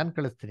ಮಾಡ್ತೀನಿ ನಾನು, ಯಾರನ್ನ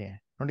ಕಳಿಸ್ತೀನಿ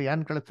ನೋಡಿ,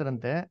 ಯಾರನ್ನ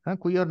ಕಳಿಸ್ತಾರಂತೆ,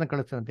 ಕುಯ್ಯೋರ್ನ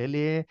ಕಳಿಸ್ತಾರಂತೆ.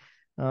 ಎಲ್ಲಿ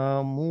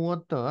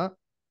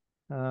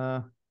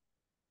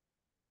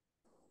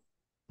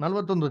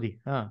 41 ಓದಿ.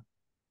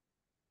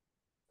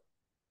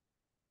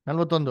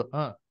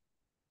 41.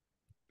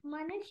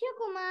 ಮನುಷ್ಯ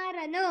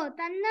ಕುಮಾರನು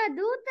ತನ್ನ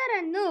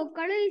ದೂತರನ್ನು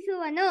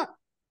ಕಳುಹಿಸುವನು,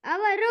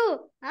 ಅವರು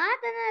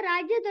ಆತನ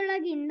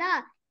ರಾಜ್ಯದೊಳಗಿಂದ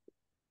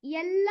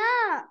ಎಲ್ಲಾ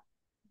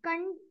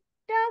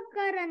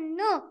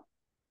ಕಂಟಕರನ್ನು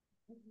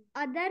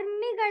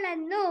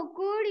ಅಧರ್ಮಿಗಳನ್ನು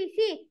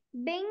ಕೂಡಿಸಿ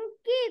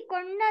ಬೆಂಕಿ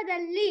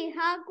ಕೊಂಡದಲ್ಲಿ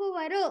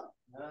ಹಾಕುವರು.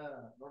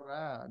 ನೋಡ್ರ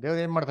ದೇವ್ರ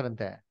ಏನ್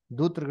ಮಾಡ್ತಾರಂತೆ,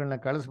 ದೂತರುಗಳನ್ನ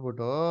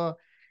ಕಳಿಸ್ಬಿಟ್ಟು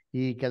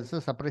ಈ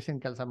ಕೆಲಸ ಸಪರೇಷನ್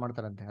ಕೆಲಸ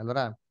ಮಾಡ್ತಾರಂತೆ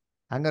ಅಲ್ವರ.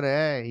 ಹಂಗಾರೆ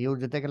ಇವ್ರ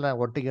ಜೊತೆಗೆಲ್ಲ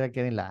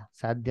ಒಟ್ಟಿಗಿರಕ್ಕೇನಿಲ್ಲ,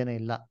 ಸಾಧ್ಯನೇ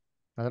ಇಲ್ಲ.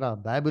 ಅದರ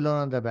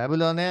ಬ್ಯಾಬಿಲೋನ್ ಅಂದ್ರೆ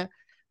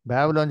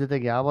ಬ್ಯಾಬಿಲೋನ್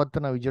ಜೊತೆಗೆ ಯಾವತ್ತೂ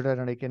ನಾವು ವಿಜಯ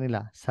ನಡೆಯಕ್ಕೇನಿಲ್ಲ,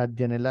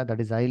 ಸಾಧ್ಯನೇ ಇಲ್ಲ.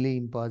 That is highly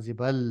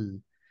impossible.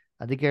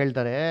 ಅದಕ್ಕೆ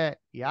ಹೇಳ್ತಾರೆ,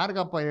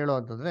 ಯಾರಿಗಪ್ಪ ಹೇಳು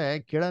ಅಂತಂದ್ರೆ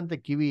ಕೇಳಂತ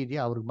ಕಿವಿ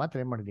ಇದೆಯಾ ಅವ್ರಿಗೆ ಮಾತ್ರ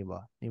ಏನ್ ಮಾಡಿ ನೀವು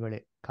ಹೇಳಿ.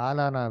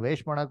 ಕಾಲನ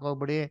ವೇಸ್ಟ್ ಮಾಡಕ್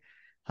ಹೋಗ್ಬಿಡಿ,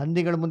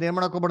 ಹಂದಿಗಳ ಮುಂದೆ ಏನ್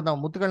ಮಾಡಕ್ ಹೋಗ್ಬಿಡಿ ನಾವು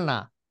ಮುತ್ತುಗಳನ್ನ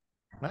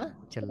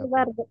ಚೆಲ್ಲ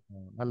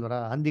ಅಲ್ವರ.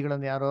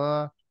 ಹಂದಿಗಳನ್ನ ಯಾರು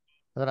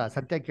ಅದರ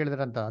ಸತ್ಯ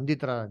ಕೇಳಿದ್ರಂತ ಹಂದಿ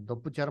ತರ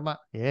ದಪ್ಪು ಚರ್ಮ,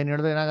 ಏನ್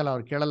ಹೇಳಿದ್ರೆ ಏನಾಗಲ್ಲ,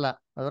 ಅವ್ರು ಕೇಳಲ್ಲ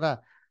ಅದರ.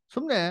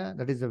 ಸುಮ್ಮನೆ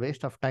that is the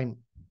waste of time.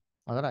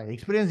 ಅದರ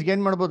ಎಕ್ಸ್ಪೀರಿಯನ್ಸ್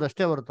ಗೇನ್ ಮಾಡ್ಬೋದು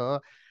ಅಷ್ಟೇ ಹೊರತು,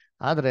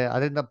 ಆದ್ರೆ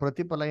ಅದರಿಂದ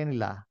ಪ್ರತಿಫಲ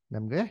ಏನಿಲ್ಲ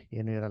ನಮ್ಗೆ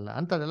ಏನೂ ಇರಲ್ಲ.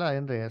 ಅಂತದೆಲ್ಲ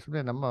ಏನ್ರಿ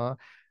ಸುಮ್ಮನೆ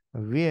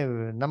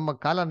ನಮ್ಮ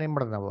ಕಾಲನ ಏನ್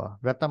ಮಾಡೋದು ನಾವು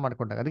ವ್ಯರ್ಥ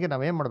ಮಾಡ್ಕೊಂಡಾಗ. ಅದಕ್ಕೆ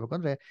ನಾವೇನ್ ಮಾಡ್ಬೇಕು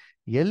ಅಂದ್ರೆ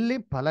ಎಲ್ಲಿ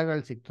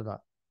ಫಲಗಳು ಸಿಗ್ತದ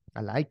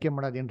ಅಲ್ಲಿ ಆಯ್ಕೆ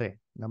ಮಾಡೋದೇನ್ರಿ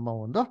ನಮ್ಮ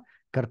ಒಂದು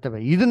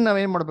ಕರ್ತವ್ಯ. ಇದನ್ನ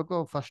ನಾವೇನ್ ಮಾಡ್ಬೇಕು,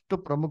 ಫಸ್ಟ್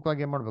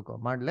ಪ್ರಮುಖವಾಗಿ ಏನ್ ಮಾಡ್ಬೇಕು,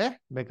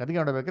 ಮಾಡ್ಲೇಬೇಕು. ಅದಕ್ಕೆ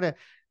ನೋಡ್ಬೇಕ್ರೆ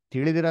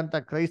ತಿಳಿದಿರಂತ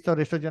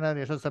ಕ್ರೈಸ್ತವ್ರು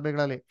ಎಷ್ಟೋ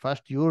ಸಭೆಗಳಲ್ಲಿ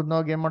ಫಸ್ಟ್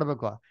ಇವ್ರನ್ನೋಗಿ ಏನ್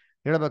ಮಾಡ್ಬೇಕು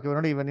ಹೇಳ್ಬೇಕು.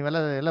 ನೋಡಿ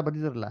ನೀವೆಲ್ಲ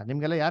ಬಂದಿದ್ರಲ್ಲ,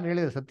 ನಿಮ್ಗೆಲ್ಲ ಯಾರು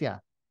ಹೇಳಿದ್ರು ಸತ್ಯ,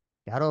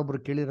 ಯಾರೋ ಒಬ್ರು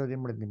ಕೇಳಿರೋದು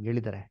ಏನ್ ಮಾಡಿದ್ರು ನಿಮ್ಗೆ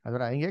ಹೇಳಿದ್ದಾರೆ.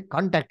 ಅದರ ಹಿಂಗೆ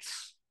ಕಾಂಟ್ಯಾಕ್ಟ್ಸ್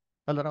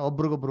ಅಲ್ವರ,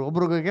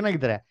 ಒಬ್ರಿಗೊಬ್ರು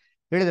ಏನಾಗಿದ್ದಾರೆ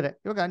ಹೇಳಿದರೆ.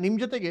 ಇವಾಗ ನಿಮ್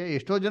ಜೊತೆಗೆ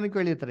ಎಷ್ಟೋ ಜನಕ್ಕೆ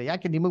ಹೇಳಿರ್ತಾರೆ,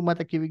 ಯಾಕೆ ನಿಮಗ್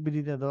ಮಾತ್ರ ಕಿವಿಗೆ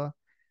ಬಿದ್ದಿದೆ ಅದು,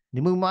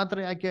 ನಿಮಗ್ ಮಾತ್ರ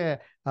ಯಾಕೆ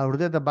ಆ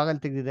ಹೃದಯದ ಬಾಗಲ್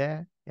ತೆಗೆದಿದೆ?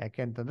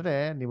 ಯಾಕೆ ಅಂತಂದ್ರೆ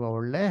ನೀವು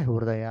ಒಳ್ಳೆ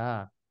ಹೃದಯ,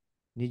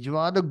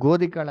 ನಿಜವಾದ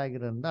ಗೋಧಿ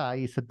ಕಾಳಾಗಿರೋದ್ರಿಂದ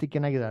ಈ ಸತ್ಯಕ್ಕೆ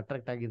ಏನಾಗಿದೆ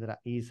ಅಟ್ರಾಕ್ಟ್ ಆಗಿದ್ರ.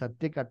 ಈ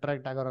ಸತ್ಯಕ್ಕೆ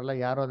ಅಟ್ರಾಕ್ಟ್ ಆಗೋರೆಲ್ಲ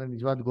ಯಾರು ಅಂದ್ರೆ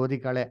ನಿಜವಾದ ಗೋಧಿ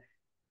ಕಾಳೆ.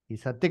 ಈ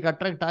ಸತ್ಯಕ್ಕೆ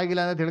ಅಟ್ರಾಕ್ಟ್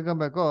ಆಗಿಲ್ಲ ಅಂತ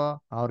ತಿಳ್ಕೊಬೇಕು,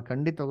 ಅವ್ರು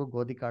ಖಂಡಿತವಾಗೂ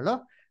ಗೋಧಿ ಕಾಳು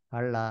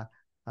ಹಳ್ಳ.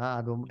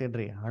 ಅದು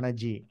ಹೋಗ್ಬಿಟ್ಟೇನ್ರಿ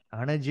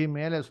ಹಣಜಿ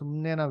ಮೇಲೆ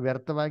ಸುಮ್ಮನೆ ನಾವು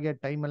ವ್ಯರ್ಥವಾಗಿ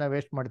ಟೈಮ್ ಎಲ್ಲ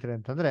ವೇಸ್ಟ್ ಮಾಡ್ತೀರಿ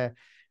ಅಂತಂದ್ರೆ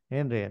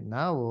ಏನ್ರಿ,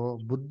 ನಾವು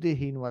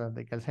ಬುದ್ಧಿಹೀನವಾದಂತ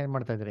ಕೆಲಸ ಏನ್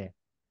ಮಾಡ್ತಾ ಇದ್ರಿ,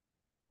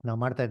 ನಾವು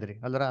ಮಾಡ್ತಾ ಇದ್ರಿ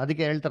ಅಲ್ರ.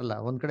 ಅದಕ್ಕೆ ಹೇಳ್ತಾರಲ್ಲ,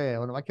 ಒಂದ್ ಕಡೆ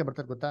ಒಂದ್ ವಾಕ್ಯ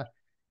ಬರ್ತದೆ ಗೊತ್ತಾ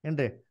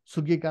ಏನ್ರಿ,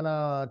 ಸುಗ್ಗಿ ಕಾಲ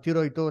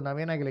ತೀರೋಯ್ತು,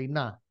 ನಾವೇನಾಗಿಲ್ಲ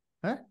ಇನ್ನ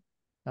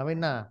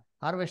ನಾವಿನ್ನ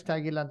ಹಾರ್ವೆಸ್ಟ್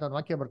ಆಗಿಲ್ಲ ಅಂತ ಒಂದು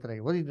ವಾಕ್ಯ ಬರ್ತಾರೆ.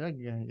 ಓದಿದ್ರ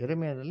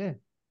ಯೆರೆಮೀಯದಲ್ಲಿ?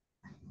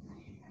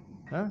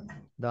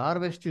 ದ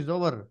ಹಾರ್ವೆಸ್ಟ್ ಇಸ್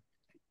ಓವರ್,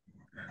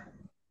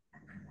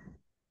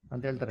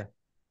 ಅಂತ ಹೇಳ್ತಾರೆ.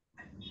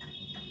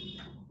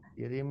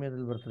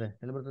 ಎರಿಮೇದಲ್ಲಿ ಬರ್ತದೆ,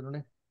 ಎಲ್ಲಿ ಬರ್ತದೆ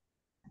ನೋಡಿ.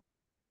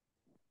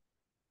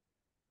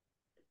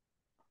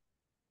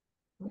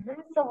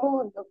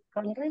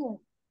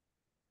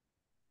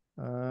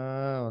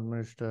 ಒಂದ್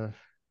ಮಿನಿಟ್,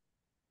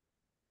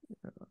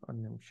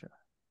 ಒಂದ್ ನಿಮಿಷ.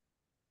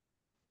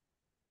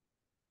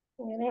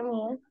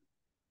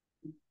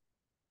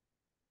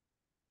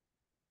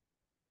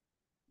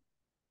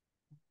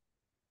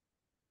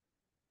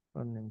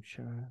 ಒಂದ್ ನಿಮಿಷ.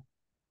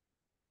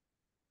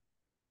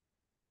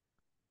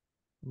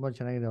 ತುಂಬಾ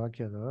ಚೆನ್ನಾಗಿದೆ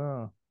ವಾಕ್ಯ ಅದು.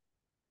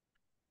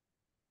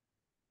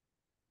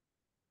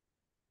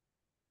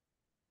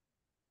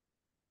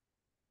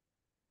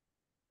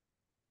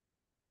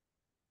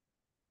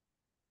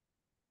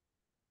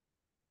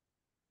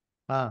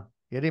 ಹಾ,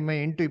 ಎರಿಮೆ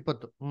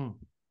 8:20.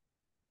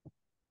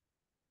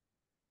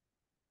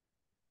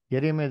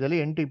 ಎರಿಮೆದಲ್ಲಿ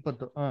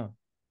 8:20.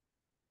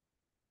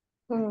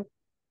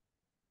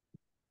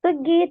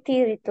 ಸುಗ್ಗಿ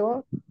ತೀರಿತು,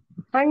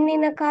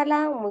 ಹಣ್ಣಿನ ಕಾಲ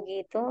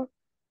ಮುಗಿಯಿತು,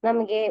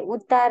 ನಮಗೆ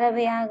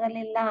ಉದ್ಧಾರವೇ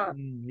ಆಗಲಿಲ್ಲ.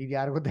 ಈಗ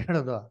ಯಾರು ಗೊತ್ತ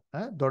ಹೇಳೋದು?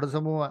 ದೊಡ್ಡ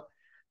ಸಮೂಹ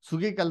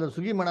ಸುಗಿ ಕಾಲದ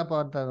ಸುಗಿ ಮಾಡಪ್ಪ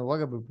ಅಂತ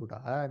ಹೋಗ ಬಿಟ್ಬಿಟ್ಟ.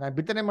 ನಾ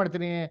ಬಿತ್ತನೆ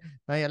ಮಾಡ್ತೀನಿ,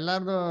 ನಾ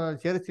ಎಲ್ಲಾರ್ದು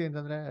ಸೇರಿಸ್ತೀನಿ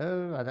ಅಂತಂದ್ರೆ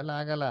ಅದೆಲ್ಲ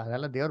ಆಗಲ್ಲ,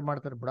 ಅದೆಲ್ಲ ದೇವ್ರು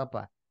ಮಾಡ್ತಾರೆ ಬಿಡಪ್ಪ.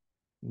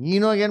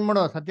 ನೀನೋಗಿ ಏನ್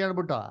ಮಾಡೋ, ಸತ್ಯ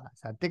ಹೇಳ್ಬಿಟ್ಟು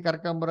ಸತ್ಯ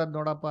ಕರ್ಕೊಂಬರೋದ್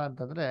ನೋಡಪ್ಪ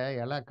ಅಂತಂದ್ರೆ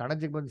ಎಲ್ಲ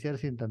ಕಣಜಿಗೆ ಬಂದು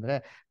ಸೇರಿಸಿ ಅಂತಂದ್ರೆ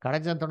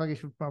ಕಣಜ ತೊಗೊಂಡೋಗಿ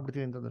ಶಿಫ್ಟ್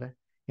ಮಾಡ್ಬಿಡ್ತೀನಿ ಅಂತಂದ್ರೆ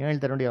ಏನ್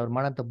ಹೇಳ್ತಾರೆ ನೋಡಿ. ಅವ್ರು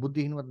ಮಾಡಂತ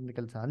ಬುದ್ಧಿಹೀನವಾದಂತ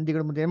ಕೆಲಸ.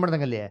 ಹಂದಿಗಳ ಮುಂದೆ ಏನ್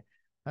ಮಾಡ್ದಂಗೆ ಅಲ್ಲಿ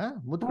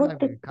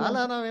ಮುತ್ಕೊಂಡಾಗ್ತದೆ. ಕಾಲ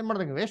ನಾವ್ ಏನ್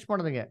ಮಾಡ್ದಂಗೆ ವೇಸ್ಟ್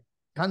ಮಾಡ್ದಂಗೆ,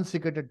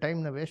 ಕಾನ್ಸಿಕ್ರೇಟೆಡ್ ಟೈಮ್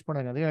ನ ವೇಸ್ಟ್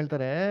ಮಾಡ್ದಂಗೆ. ಅದೇ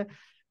ಹೇಳ್ತಾರೆ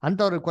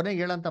ಅಂತವ್ರು ಕೊನೆಗೆ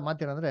ಹೇಳಂತ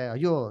ಮಾತೇನಂದ್ರೆ,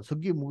 ಅಯ್ಯೋ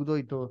ಸುಗ್ಗಿ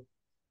ಮುಗಿದೋಯ್ತು,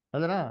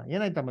 ಅದರ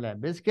ಏನಾಯ್ತು ಆಮೇಲೆ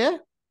ಬೇಸಿಗೆ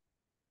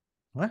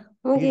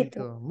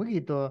ತೀರಿತು,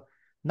 ಮುಗೀತು,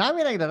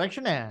 ನಾವೇನಾಗಿಲ್ಲ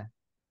ರಕ್ಷಣೆ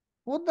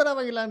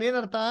ಉದ್ಧಾರವಾಗಿಲ್ಲ ಅಂದ್ರೆ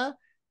ಏನರ್ಥ?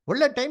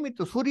 ಒಳ್ಳೆ ಟೈಮ್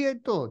ಇತ್ತು, ಸೂರ್ಯ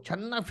ಇತ್ತು,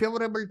 ಚೆನ್ನಾಗಿ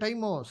ಫೇವರೇಬಲ್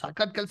ಟೈಮು,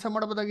 ಸಖತ್ ಕೆಲಸ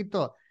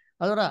ಮಾಡಬಹುದಾಗಿತ್ತು.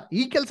 ಅದರ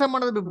ಈ ಕೆಲಸ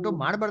ಮಾಡೋದು ಬಿಟ್ಬಿಟ್ಟು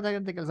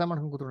ಮಾಡಬಾರ್ದಾಗಂತ ಕೆಲಸ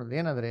ಮಾಡ್ಕೊಂಡು ಕೂತ್ಕೊಳ್ಳೋದು.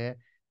 ಏನಾದ್ರೆ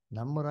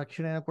ನಮ್ಮ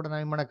ರಕ್ಷಣೆ ಕೂಡ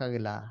ನಾವ್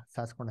ಮಾಡೋಕ್ಕಾಗಿಲ್ಲ,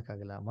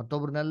 ಸಾಧಿಸ್ಕೊಳಕ್ಕಾಗಿಲ್ಲ.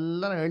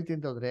 ಮತ್ತೊಬ್ರನ್ನೆಲ್ಲ ನಾವು ಹೇಳ್ತೀನಿ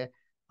ಅಂತ ಹೋದ್ರೆ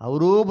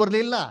ಅವರೂ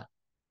ಬರ್ಲಿಲ್ಲ,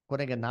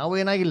 ಕೊನೆಗೆ ನಾವು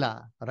ಏನಾಗಿಲ್ಲ,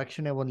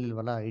 ರಕ್ಷಣೆ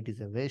ಹೊಂದ್ಲಿಲ್ವಲ್ಲ. It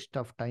is A waste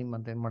of time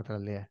ಅಂತ ಏನ್ ಮಾಡ್ತಾರೆ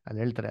ಅಲ್ಲಿ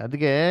ಹೇಳ್ತಾರೆ.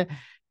 ಅದಕ್ಕೆ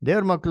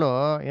ದೇವ್ರ ಮಕ್ಕಳು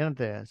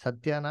ಏನಂತೆ,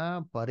 ಸತ್ಯನ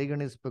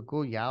ಪರಿಗಣಿಸ್ಬೇಕು,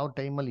 ಯಾವ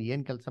ಟೈಮಲ್ಲಿ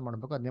ಏನ್ ಕೆಲಸ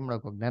ಮಾಡ್ಬೇಕು ಅದನ್ನೇ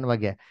ಮಾಡ್ಬೇಕು,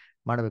 ಜ್ಞಾನವಾಗಿ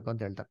ಮಾಡ್ಬೇಕು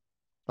ಅಂತ ಹೇಳ್ತಾರೆ.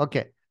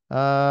 ಓಕೆ,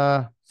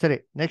 ಸರಿ,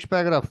 ನೆಕ್ಸ್ಟ್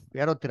ಪ್ಯಾರಾಗ್ರಾಫ್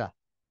ಯಾರು ಓದ್ತೀರಾ?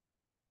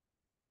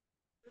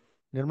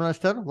 ನಿರ್ಮಲಾ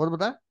ಸ್ಟಾರ್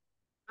ಓದ್ಬೋದಾ?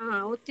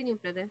 ಓದ್ತೀನಿ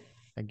ಬ್ರದರ್.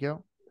 Thank you.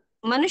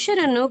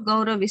 ಮನುಷ್ಯರನ್ನು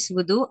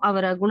ಗೌರವಿಸುವುದು,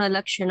 ಅವರ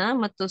ಗುಣಲಕ್ಷಣ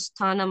ಮತ್ತು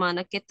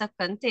ಸ್ಥಾನಮಾನಕ್ಕೆ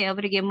ತಕ್ಕಂತೆ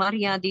ಅವರಿಗೆ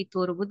ಮರ್ಯಾದೆ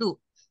ತೋರುವುದು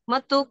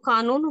ಮತ್ತು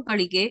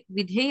ಕಾನೂನುಗಳಿಗೆ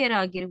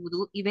ವಿಧೇಯರಾಗಿರುವುದು,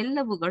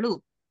 ಇವೆಲ್ಲವುಗಳು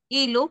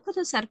ಈ ಲೋಕದ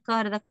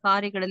ಸರ್ಕಾರದ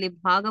ಕಾರ್ಯಗಳಲ್ಲಿ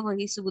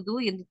ಭಾಗವಹಿಸುವುದು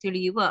ಎಂದು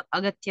ತಿಳಿಯುವ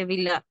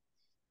ಅಗತ್ಯವಿಲ್ಲ.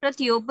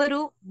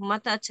 ಪ್ರತಿಯೊಬ್ಬರೂ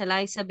ಮತ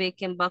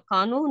ಚಲಾಯಿಸಬೇಕೆಂಬ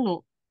ಕಾನೂನು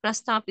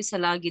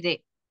ಪ್ರಸ್ತಾಪಿಸಲಾಗಿದೆ.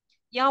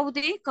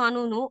 ಯಾವುದೇ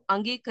ಕಾನೂನು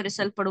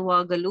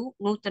ಅಂಗೀಕರಿಸಲ್ಪಡುವಾಗಲೂ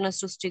ನೂತನ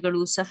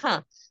ಸೃಷ್ಟಿಗಳು ಸಹ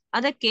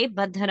ಅದಕ್ಕೆ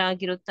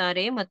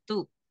ಬದ್ಧರಾಗಿರುತ್ತಾರೆ ಮತ್ತು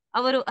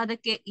ಅವರು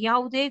ಅದಕ್ಕೆ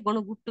ಯಾವುದೇ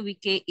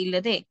ಗೊಣಗುಟ್ಟುವಿಕೆ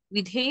ಇಲ್ಲದೆ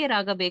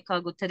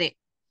ವಿಧೇಯರಾಗಬೇಕಾಗುತ್ತದೆ.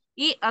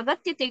 ಈ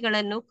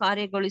ಅಗತ್ಯತೆಗಳನ್ನು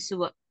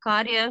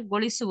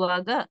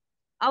ಕಾರ್ಯಗೊಳಿಸುವಾಗ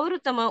ಅವರು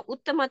ತಮ್ಮ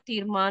ಉತ್ತಮ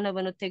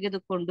ತೀರ್ಮಾನವನ್ನು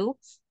ತೆಗೆದುಕೊಂಡು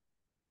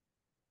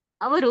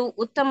ಅವರು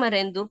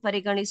ಉತ್ತಮರೆಂದು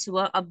ಪರಿಗಣಿಸುವ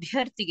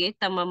ಅಭ್ಯರ್ಥಿಗೆ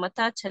ತಮ್ಮ ಮತ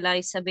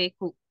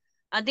ಚಲಾಯಿಸಬೇಕು.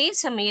 ಅದೇ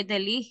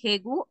ಸಮಯದಲ್ಲಿ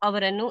ಹೇಗೂ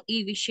ಅವರನ್ನು ಈ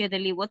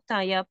ವಿಷಯದಲ್ಲಿ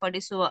ಒತ್ತಾಯ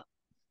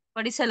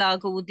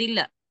ಪಡಿಸಲಾಗುವುದಿಲ್ಲ.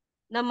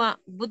 ನಮ್ಮ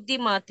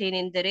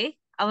ಬುದ್ಧಿಮಾತೇನೆಂದರೆ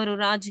ಅವರು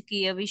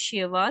ರಾಜಕೀಯ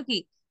ವಿಷಯವಾಗಿ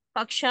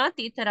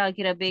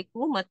ಪಕ್ಷಾತೀತರಾಗಿರಬೇಕು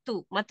ಮತ್ತು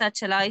ಮತ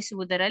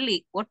ಚಲಾಯಿಸುವುದರಲ್ಲಿ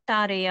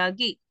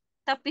ಒಟ್ಟಾರೆಯಾಗಿ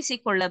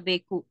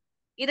ತಪ್ಪಿಸಿಕೊಳ್ಳಬೇಕು.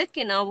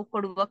 ಇದಕ್ಕೆ ನಾವು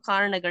ಕೊಡುವ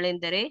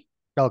ಕಾರಣಗಳೆಂದರೆ,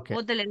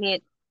 ಮೊದಲನೇ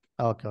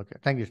okay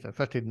thank you sir.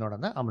 First ಇದು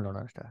ನೋಡೋಣ, ಆಮೇಲೆ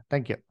ನೋಡೋಣ ಅಷ್ಟೇ.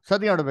 Thank you.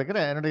 ಸದ್ಯ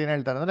ನೋಡ್ಬೇಕಾದ್ರೆ ನೋಡಿ ಏನ್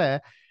ಹೇಳ್ತಾರೆ ಅಂದ್ರೆ,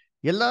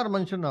 ಎಲ್ಲಾರ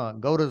ಮನುಷ್ಯನ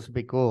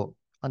ಗೌರವಿಸ್ಬೇಕು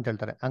ಅಂತ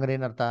ಹೇಳ್ತಾರೆ. ಹಂಗಾರೆ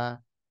ಏನರ್ಥ?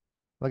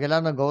 ಇವಾಗ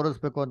ಎಲ್ಲಾರನ್ನ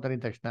ಗೌರವಿಸ್ಬೇಕು ಅಂತ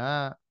ಅಂದ ತಕ್ಷಣ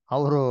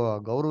ಅವರು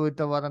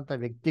ಗೌರವಯುತವಾದಂಥ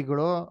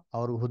ವ್ಯಕ್ತಿಗಳು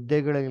ಅವ್ರ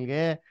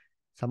ಹುದ್ದೆಗಳಿಗೆ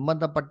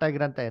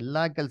ಸಂಬಂಧಪಟ್ಟಾಗಿರೋಂಥ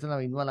ಎಲ್ಲಾ ಕೆಲಸ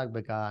ನಾವು ಇನ್ವಾಲ್ವ್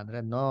ಆಗ್ಬೇಕಾ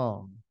ಅಂದ್ರೆ ನೋ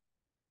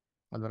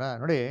ಅಲ್ವರ.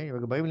 ನೋಡಿ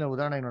ಇವಾಗ ಬೈಬಲ್ನ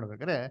ಉದಾಹರಣೆಗೆ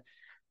ನೋಡ್ಬೇಕಾದ್ರೆ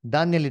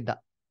ದಾನಿಯಲ್ಲಿದ್ದ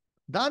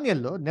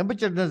ದಾನಿಯಲ್ಲು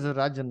ನೆಬೂಕದ್ನೆಚ್ಚರ್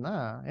ರಾಜನ್ನ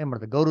ಏನ್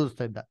ಮಾಡ್ತಾರೆ,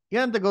 ಗೌರವಿಸ್ತಾ ಇದ್ದ.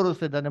 ಏನಂತ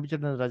ಗೌರವಿಸ್ತಾ ಇದ್ದ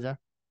ನೆಬೂಕದ್ನೆಚ್ಚರ್ ರಾಜ?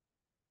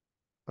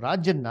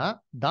 ರಾಜನ್ನ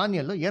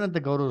ದಾನಿಯಲ್ಲು ಏನಂತ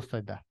ಗೌರವಿಸ್ತಾ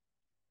ಇದ್ದ?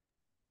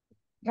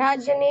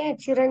 ರಾಜನೇ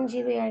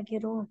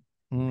ಚಿರಂಜೀವಿಯಾಗಿರು.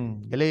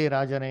 ಎಲೆ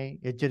ರಾಜನೇ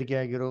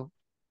ಎಚ್ಚರಿಕೆಯಾಗಿರು,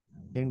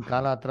 ನಿನ್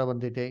ಕಾಲ ಹತ್ರ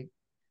ಬಂದೈತೆ,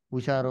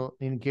 ಹುಷಾರು,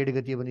 ನಿನ್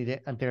ಕೇಡುಗತಿ ಬಂದಿದೆ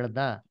ಅಂತ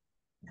ಹೇಳದ್ನ?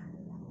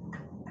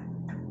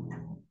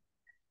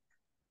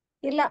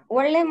 ಇಲ್ಲ,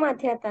 ಒಳ್ಳೆ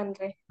ಮಾತು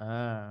ಹೇಳ್ತಾನ್ರಿ.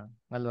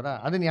 ಅಲ್ವರ.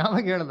 ಅದನ್ನ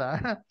ಯಾವಾಗ ಹೇಳ್ದ?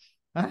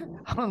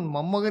 ಅವನ್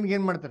ಮೊಮ್ಮಗನ್ಗೆ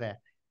ಏನ್ ಮಾಡ್ತಾರೆ,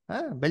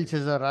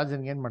 ಬೆಲ್ಶಾಜರ್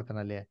ರಾಜನ್ಗೆ ಏನ್ ಮಾಡ್ತಾನೆ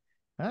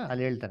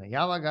ಅಲ್ಲಿ ಹೇಳ್ತಾನೆ.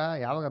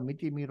 ಯಾವಾಗ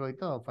ಮಿತಿ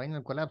ಮೀರೋಯ್ತೋ,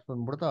 ಫೈನಲ್ ಕೊಲ್ಯಾಪ್ಸ್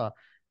ಬಂದ್ಬಿಡ್ತೋ,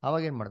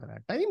 ಅವಾಗ ಏನ್ ಮಾಡ್ತಾನೆ,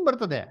 ಟೈಮ್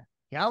ಬರ್ತದೆ,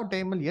 ಯಾವ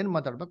ಟೈಮಲ್ಲಿ ಏನ್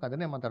ಮಾತಾಡ್ಬೇಕು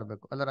ಅದನ್ನೇ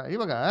ಮಾತಾಡ್ಬೇಕು ಅಲ್ಲರ.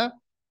 ಇವಾಗ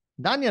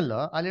ದಾನಿಯಲ್ಲು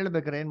ಅಲ್ಲಿ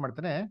ಹೇಳ್ಬೇಕಾರೆ ಏನ್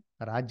ಮಾಡ್ತಾನೆ,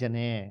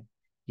 ರಾಜನೇ,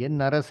 ಎನ್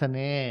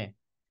ಅರಸನೇ,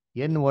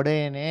 ಎನ್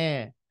ಒಡೆಯನೇ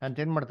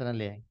ಅಂತ ಏನ್ ಮಾಡ್ತಾನೆ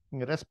ಅಲ್ಲಿ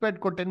ರೆಸ್ಪೆಕ್ಟ್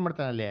ಕೊಟ್ಟು ಏನ್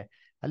ಮಾಡ್ತಾನೆ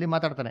ಅಲ್ಲಿ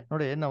ಮಾತಾಡ್ತಾನೆ.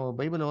 ನೋಡಿ ನಾವು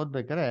ಬೈಬಲ್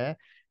ಓದ್ಬೇಕಾರೆ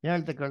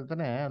ಏನ್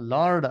ಕೇಳ್ತಾನೆ,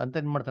 ಲಾರ್ಡ್ ಅಂತ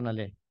ಏನ್ ಮಾಡ್ತಾನೆ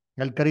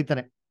ಅಲ್ಲಿ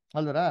ಕರೀತಾನೆ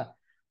ಅಲ್ವರ.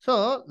 ಸೊ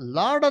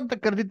ಲಾರ್ಡ್ ಅಂತ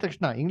ಕರೆದಿದ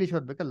ತಕ್ಷಣ ಇಂಗ್ಲಿಷ್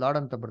ಓದ್ಬೇಕಾದ್ರೆ ಲಾರ್ಡ್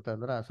ಅಂತ ಬರ್ತಾ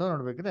ಅಲ್ವರ. ಸೊ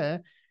ನೋಡ್ಬೇಕಾದ್ರೆ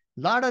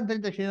ಲಾರ್ಡ್ ಅಂತ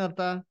ಹೇಳಿದ ತಕ್ಷಣ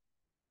ಏನರ್ಥ?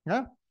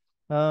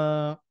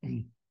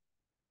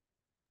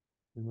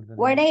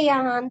 ಒಡೆಯ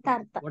ಅಂತ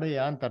ಅರ್ಥ. ಒಡೆಯ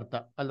ಅಂತ ಅರ್ಥ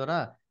ಅಲ್ವರ.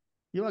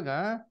 ಇವಾಗ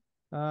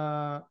ಆ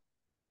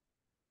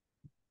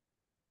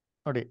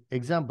ನೋಡಿ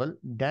ಎಕ್ಸಾಂಪಲ್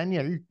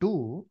ಡ್ಯಾನಿಯಲ್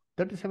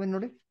 2:37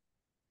 ನೋಡಿ.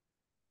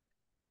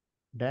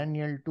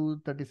 ಡ್ಯಾನಿಯಲ್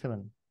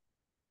 2:37.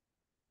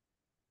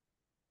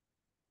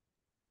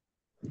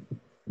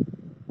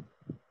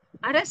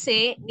 ಅರಸೆ,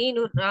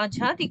 ನೀನು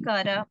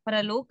ರಾಜಾಧಿಕಾರ,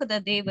 ಪರಲೋಕದ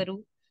ದೇವರು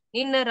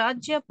ನಿನ್ನ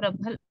ರಾಜ್ಯ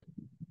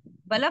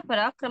ಬಲ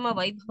ಪರಾಕ್ರಮ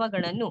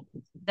ವೈಭವಗಳನ್ನು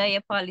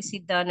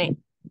ದಯಪಾಲಿಸಿದ್ದಾನೆ.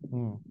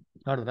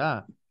 ನೋಡಿದ್ರಾ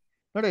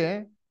ನೋಡಿ.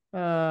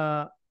 ಆ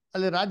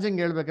ಅಲ್ಲಿ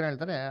ರಾಜ್ಯಂಗೆ ಹೇಳ್ಬೇಕಾರೆ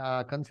ಹೇಳ್ತಾರೆ, ಆ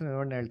ಕನಸಿನ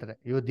ವಿವರಣೆ ಹೇಳ್ತಾರೆ,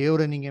 ಇವ್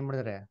ದೇವ್ರೇ ನಿಂಗೆ ಏನ್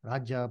ಮಾಡಿದಾರೆ,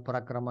 ರಾಜ್ಯ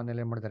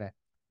ಪರಾಕ್ರಮನೆಲ್ಲ ಏನ್ ಮಾಡಿದಾರೆ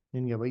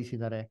ನಿನ್ಗೆ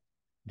ವಹಿಸಿದ್ದಾರೆ,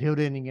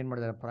 ದೇವ್ರೇ ನಿಂಗೆ ಏನ್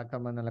ಮಾಡಿದಾರೆ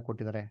ಪರಾಕ್ರಮನೆಲ್ಲ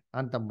ಕೊಟ್ಟಿದ್ದಾರೆ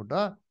ಅಂತಂದ್ಬಿಟ್ಟು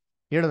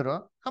ಹೇಳಿದ್ರು.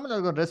 ಆಮೇಲೆ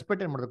ಅವ್ರಿಗೊಂದು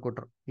ರೆಸ್ಪೆಕ್ಟ್ ಏನ್ ಮಾಡಿದ್ರು,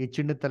 ಕೊಟ್ರು. ಈ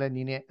ಚಿನ್ನದ ತಲೆ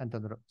ನೀನೇ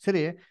ಅಂತಂದ್ರು.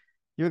 ಸರಿ,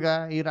 ಇವಾಗ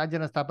ಈ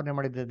ರಾಜ್ಯನ ಸ್ಥಾಪನೆ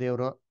ಮಾಡಿದ್ದೆ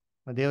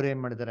ದೇವ್ರು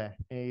ಏನ್ ಮಾಡಿದ್ದಾರೆ,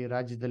 ಈ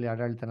ರಾಜ್ಯದಲ್ಲಿ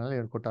ಆಡಳಿತನೆಲ್ಲ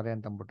ಹೇಳ್ಕೊಟ್ಟಾರೆ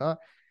ಅಂತಂದ್ಬಿಟ್ಟು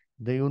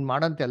ಇವ್ನು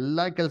ಮಾಡೋಂಥ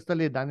ಎಲ್ಲಾ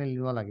ಕೆಲಸದಲ್ಲಿ ದಾನಿಯೇಲ್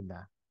ಇನ್ವಾಲ್ವ್ ಆಗಿದ್ದ?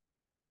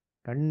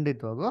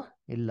 ಖಂಡಿತವಾಗೂ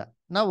ಇಲ್ಲ.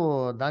 ನಾವು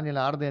ದಾನಿಯೇಲ್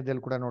 6ನೇ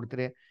ಅಧ್ಯಾಯದಲ್ಲಿ ಕೂಡ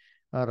ನೋಡ್ತೀರಿ,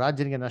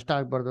 ರಾಜ್ಯನಿಗೆ ನಷ್ಟ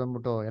ಆಗ್ಬಾರ್ದು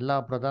ಅಂದ್ಬಿಟ್ಟು ಎಲ್ಲಾ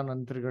ಪ್ರಧಾನ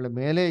ಮಂತ್ರಿಗಳ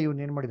ಮೇಲೆ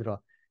ಇವ್ನ ಏನ್ ಮಾಡಿದ್ರು,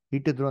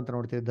 ಇಟ್ಟಿದ್ರು ಅಂತ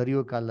ನೋಡ್ತೀವಿ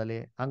ದರಿಯು ಕಾಲದಲ್ಲಿ.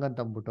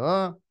 ಹಂಗಂತಂದ್ಬಿಟ್ಟು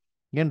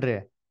ಏನ್ರಿ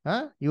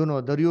ಇವನು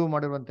ದರಿಯು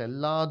ಮಾಡಿರುವಂತ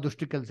ಎಲ್ಲಾ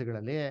ದುಷ್ಟ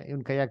ಕೆಲಸಗಳಲ್ಲಿ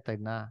ಇವನ್ ಕೈ ಹಾಕ್ತಾ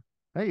ಇದ್ನಾ?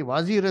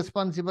 ವಾಸ್ ಈ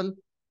ರೆಸ್ಪಾನ್ಸಿಬಲ್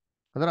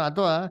ಅದರ?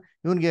 ಅಥವಾ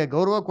ಇವನ್ಗೆ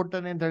ಗೌರವ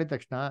ಕೊಡ್ತಾನೆ ಅಂತ ಹೇಳಿದ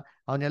ತಕ್ಷಣ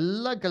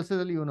ಅವನೆಲ್ಲಾ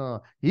ಕೆಲಸದಲ್ಲಿ ಇವನು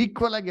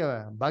ಈಕ್ವಲ್ ಆಗಿ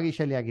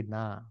ಭಾಗಿಶಾಲಿ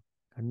ಆಗಿದ್ನಾ?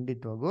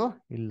 ಖಂಡಿತವಾಗೂ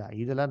ಇಲ್ಲ.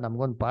 ಇದೆಲ್ಲ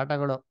ನಮ್ಗೊಂದು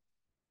ಪಾಠಗಳು.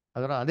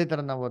 ಅದರ ಅದೇ ತರ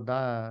ನಾವು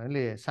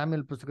ಇಲ್ಲಿ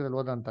ಸಾಮ್ಯಲ್ ಪುಸ್ತಕದಲ್ಲಿ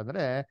ಓದ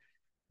ಅಂತಂದ್ರೆ,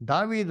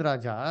 ದಾವೀದ್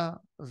ರಾಜ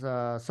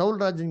ಸೌಲ್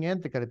ರಾಜನ್ಗೆ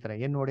ಅಂತ ಕರೀತಾರೆ,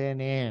 ಏನ್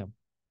ಒಡೆಯನೇ,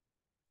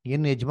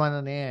 ಏನ್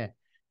ಯಜಮಾನನೇ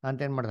ಅಂತ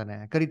ಏನ್ ಮಾಡ್ತಾನೆ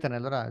ಕರೀತಾನೆ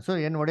ಅಲ್ವರ. ಸೊ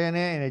ಏನ್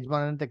ಒಡೆಯನೇ, ಏನ್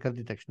ಯಜಮಾನ ಅಂತ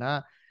ಕರೆದಿದ ತಕ್ಷಣ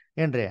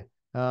ಏನ್ರಿ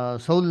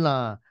ಸೌಲ್ನ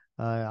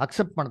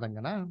ಅಕ್ಸೆಪ್ಟ್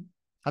ಮಾಡ್ದಂಗನ?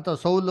 ಅಥವಾ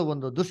ಸೌಲ್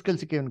ಒಂದು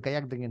ದುಷ್ಕೆಲ್ಸಕ್ಕೆ ಇವನ್ ಕೈ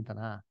ಹಾಕ್ದಂಗೆ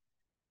ಅಂತನಾ?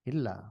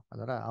 ಇಲ್ಲ.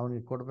 ಅದರ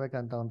ಅವನಿಗೆ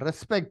ಕೊಡ್ಬೇಕಂತ ಒಂದು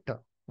ರೆಸ್ಪೆಕ್ಟ್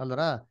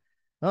ಅಲ್ವರ.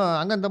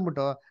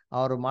 ಹಂಗಂತಂದ್ಬಿಟ್ಟು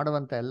ಅವ್ರು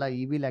ಮಾಡುವಂತ ಎಲ್ಲ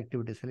ಇವಿಲ್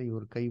ಆಕ್ಟಿವಿಟೀಸ್ ಅಲ್ಲಿ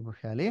ಇವ್ರ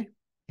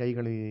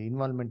ಕೈಗಳು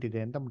ಇನ್ವಾಲ್ವ್ಮೆಂಟ್ ಇದೆ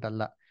ಅಂತ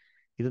ಅಲ್ಲ.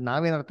 ಇದು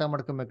ನಾವೇನು ಅರ್ಥ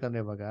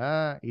ಮಾಡ್ಕೊಬೇಕಂದ್ರೆ, ಇವಾಗ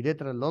ಇದೇ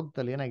ತರ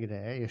ಲೋಕದಲ್ಲಿ ಏನಾಗಿದೆ,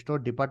 ಎಷ್ಟೋ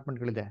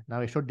ಡಿಪಾರ್ಟ್ಮೆಂಟ್ಗಳಿದೆ.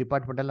 ನಾವು ಎಷ್ಟೋ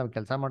ಡಿಪಾರ್ಟ್ಮೆಂಟಲ್ಲಿ ನಾವು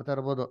ಕೆಲಸ ಮಾಡ್ತಾ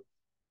ಇರ್ಬೋದು.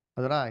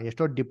 ಅದರ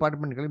ಎಷ್ಟೋ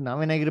ಡಿಪಾರ್ಟ್ಮೆಂಟ್ಗಳಿಗೆ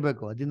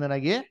ನಾವೇನಾಗಿರ್ಬೇಕು,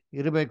 ಅಧೀನರಾಗಿ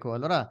ಇರಬೇಕು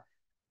ಅಲ್ವರ.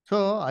 ಸೊ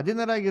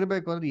ಅಧೀನರಾಗಿ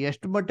ಇರಬೇಕು ಅಂದ್ರೆ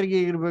ಎಷ್ಟು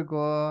ಮಟ್ಟಿಗೆ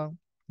ಇರಬೇಕು?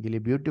 ಇಲ್ಲಿ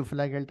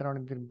ಬ್ಯೂಟಿಫುಲ್ ಆಗಿ ಹೇಳ್ತಾರೆ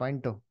ನೋಡಿ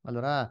ಪಾಯಿಂಟು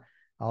ಅಲ್ವರ.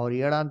 ಅವ್ರು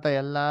ಹೇಳೋಂಥ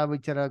ಎಲ್ಲಾ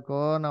ವಿಚಾರಕ್ಕೂ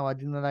ನಾವು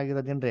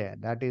ಅಧೀನರಾಗಿರೋದೇನ್ರಿ,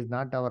 that is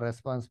not our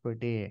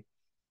responsibility.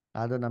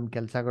 ಅದು ನಮ್ಮ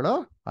ಕೆಲಸಗಳು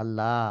ಅಲ್ಲ.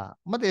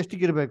 ಮತ್ತೆ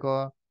ಎಷ್ಟಿಗಿರ್ಬೇಕು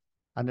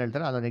ಅಂತ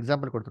ಹೇಳ್ತಾರೆ. ಅದೊಂದು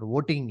ಎಕ್ಸಾಂಪಲ್ ಕೊಡ್ತಾರೆ,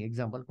 ವೋಟಿಂಗ್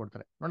ಎಕ್ಸಾಂಪಲ್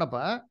ಕೊಡ್ತಾರೆ. ನೋಡಪ್ಪ,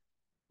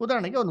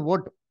 ಉದಾಹರಣೆಗೆ ಒಂದು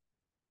ವೋಟ್.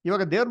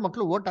 ಇವಾಗ ದೇವ್ರ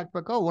ಮಕ್ಳು ವೋಟ್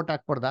ಹಾಕ್ಬೇಕೋ ವೋಟ್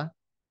ಹಾಕ್ಬಾರ್ದಾ?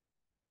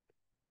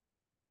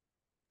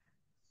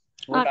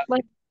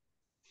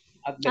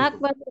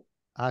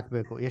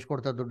 ಹಾಕ್ಬೇಕು. ಎಷ್ಟು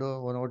ಕೊಡ್ತಾರೆ ದುಡ್ಡು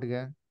ಒಂದು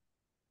ಓಟಿಗೆ?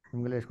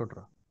 ನಿಮ್ಗೆಲ್ಲ ಎಷ್ಟು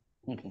ಕೊಟ್ರು?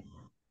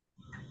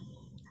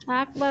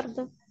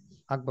 ಹಾಕ್ಬಾರ್ದು.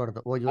 ಹಾಕ್ಬಾರ್ದು.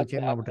 ಇವಾಗ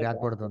ಚೇಂಜ್ ಮಾಡ್ಬಿಟ್ರಿ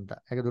ಹಾಕ್ಬಾರ್ದು ಅಂತ.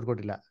 ಯಾಕೆ ದುಡ್ಡು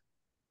ಕೊಟ್ಟಿಲ್ಲ?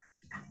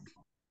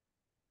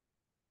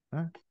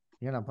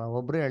 ಏನಪ್ಪ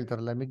ಒಬ್ರೇ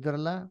ಹೇಳ್ತಾರಲ್ಲ,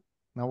 ಮಿಗ್ದರಲ್ಲ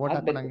ನಾವು ಓಟ್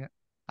ಹಾಕೊಂಡಂಗೆ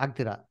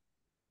ಹಾಕ್ತೀರಾ?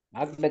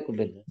 ಹಾಕ್ಬೇಕು.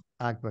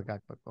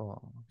 ಓ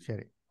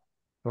ಸರಿ,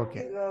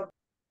 ಓಕೆ,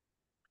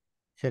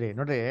 ಸರಿ.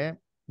 ನೋಡ್ರಿ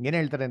ಏನ್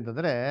ಹೇಳ್ತಾರೆ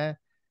ಅಂತಂದ್ರೆ,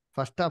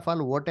 ಫಸ್ಟ್ ಆಫ್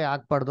ಆಲ್ ಓಟೇ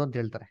ಹಾಕ್ಬಾರ್ದು ಅಂತ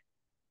ಹೇಳ್ತಾರೆ.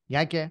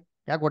 ಯಾಕೆ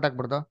ಓಟ್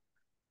ಹಾಕ್ಬಾರ್ದು?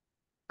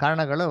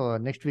 ಕಾರಣಗಳು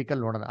ನೆಕ್ಸ್ಟ್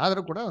ವೀಕಲ್ಲಿ ನೋಡೋಣ.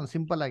 ಆದ್ರೂ ಕೂಡ ಒಂದು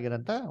ಸಿಂಪಲ್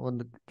ಆಗಿರೋಂಥ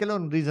ಒಂದು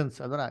ಕೆಲವೊಂದು ರೀಸನ್ಸ್.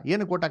 ಅದರ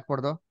ಏನಕ್ಕೆ ಓಟ್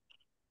ಹಾಕ್ಬಾರ್ದು?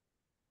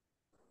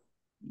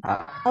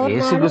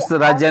 ಯೇಸು ಕ್ರಿಸ್ತ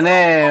ರಾಜ್ಯನೇ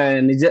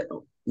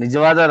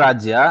ನಿಜವಾದ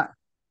ರಾಜ್ಯ.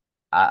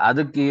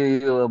 ಅದಕ್ಕೆ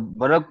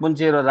ಬರೋಕ್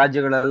ಮುಂಚೆ ಇರೋ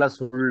ರಾಜ್ಯಗಳೆಲ್ಲ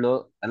ಸುಳ್ಳು,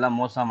 ಎಲ್ಲ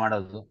ಮೋಸ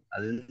ಮಾಡೋದು.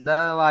 ಅದರಿಂದ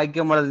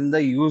ಆಯ್ಕೆ ಮಾಡೋದ್ರಿಂದ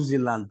ಯೂಸ್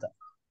ಇಲ್ಲ ಅಂತ.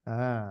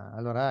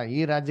 ಅಲ್ವರ. ಈ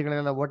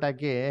ರಾಜ್ಯಗಳೆಲ್ಲ ಓಟ್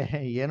ಹಾಕಿ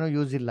ಏನೂ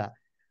ಯೂಸ್ ಇಲ್ಲ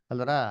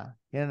ಅಲ್ವರ.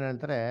 ಏನ್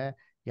ಹೇಳ್ತಾರೆ,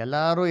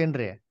 ಎಲ್ಲಾರು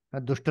ಏನ್ರಿ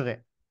ದುಷ್ಟರೇ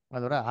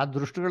ಅಲ್ವರ. ಆ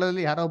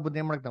ದುಷ್ಟಗಳಲ್ಲಿ ಯಾರೋ ಒಬ್ಬನ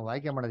ಏನ್ ಮಾಡಕ್ ನಾವು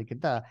ಆಯ್ಕೆ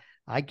ಮಾಡೋದಕ್ಕಿಂತ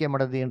ಆಯ್ಕೆ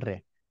ಮಾಡೋದು ಏನ್ರಿ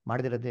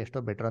ಮಾಡಿದಿರೋದೇ ಎಷ್ಟೋ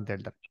ಬೆಟರ್ ಅಂತ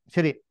ಹೇಳ್ತಾರೆ.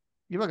 ಸರಿ,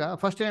 ಇವಾಗ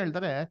ಫಸ್ಟ್ ಏನ್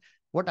ಹೇಳ್ತಾರೆ,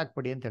 ಓಟ್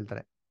ಹಾಕ್ಬೇಡಿ ಅಂತ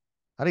ಹೇಳ್ತಾರೆ.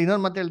 ಅರೆ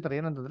ಇನ್ನೊಂದು ಮತ್ತೆ ಹೇಳ್ತಾರೆ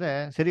ಏನಂತಂದ್ರೆ,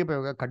 ಸರಿಯಪ್ಪ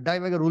ಇವಾಗ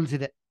ಕಡ್ಡಾಯವಾಗಿ ರೂಲ್ಸ್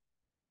ಇದೆ.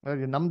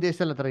 ನಮ್ಮ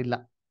ದೇಶದಲ್ಲಿ ಆ ಥರ ಇಲ್ಲ.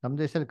 ನಮ್ಮ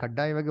ದೇಶದಲ್ಲಿ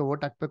ಕಡ್ಡಾಯವಾಗಿ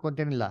ಓಟ್ ಹಾಕ್ಬೇಕು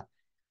ಅಂತೇನಿಲ್ಲ,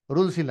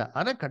 ರೂಲ್ಸ್ ಇಲ್ಲ.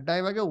 ಆದರೆ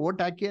ಕಡ್ಡಾಯವಾಗಿ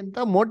ಓಟ್ ಹಾಕಿ ಅಂತ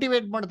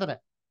ಮೋಟಿವೇಟ್ ಮಾಡ್ತಾರೆ.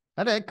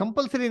 ಆದರೆ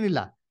ಕಂಪಲ್ಸರಿ ಏನಿಲ್ಲ,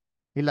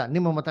 ಇಲ್ಲ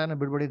ನಿಮ್ಮ ಮತನ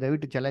ಬಿಡ್ಬೇಡಿ,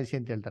 ದಯವಿಟ್ಟು ಚಲಾಯಿಸಿ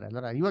ಅಂತ ಹೇಳ್ತಾರೆ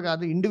ಅಲ್ಲರ. ಇವಾಗ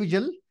ಅದು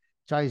ಇಂಡಿವಿಜುವಲ್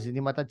ಚಾಯ್ಸ್,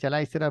 ನಿಮ್ಮ ಮತ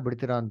ಚಲಾಯಿಸ್ತೀರಾ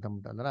ಬಿಡ್ತೀರಾ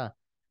ಅಂತಂದ್ಬಿಟ್ಟಲ್ಲರ.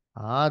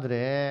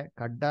 ಆದರೆ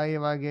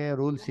ಕಡ್ಡಾಯವಾಗಿ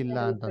ರೂಲ್ಸ್ ಇಲ್ಲ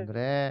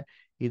ಅಂತಂದ್ರೆ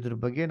ಇದ್ರ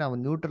ಬಗ್ಗೆ ನಾವು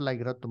ನ್ಯೂಟ್ರಲ್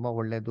ಆಗಿರೋದು ತುಂಬ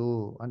ಒಳ್ಳೇದು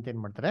ಅಂತ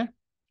ಏನು ಮಾಡ್ತಾರೆ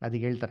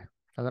ಅದಕ್ಕೆ ಹೇಳ್ತಾರೆ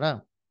ಅದರ.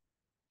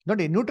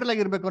 ನೋಡಿ ನ್ಯೂಟ್ರಲ್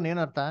ಆಗಿರ್ಬೇಕು ಅನ್ನೋ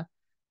ಏನರ್ಥ?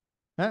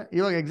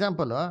 ಇವಾಗ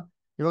ಎಕ್ಸಾಂಪಲ್,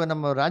 ಇವಾಗ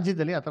ನಮ್ಮ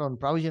ರಾಜ್ಯದಲ್ಲಿ ಆ ಥರ ಒಂದು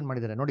ಪ್ರಾವಿಷನ್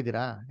ಮಾಡಿದ್ದಾರೆ,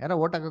 ನೋಡಿದ್ದೀರಾ? ಯಾರೋ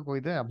ಓಟ್ ಹಾಕಕ್ಕೆ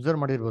ಹೋಗಿದ್ರೆ ಅಬ್ಸರ್ವ್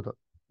ಮಾಡಿರ್ಬೋದು.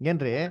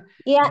 ಏನ್ರಿ,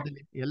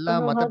 ಎಲ್ಲಾ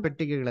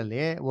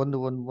ಮತಪೆಟ್ಟಿಗೆಗಳಲ್ಲಿ ಒಂದು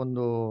ಒಂದು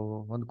ಒಂದು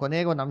ಒಂದು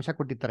ಕೊನೆಗೆ ಒಂದು ಅಂಶ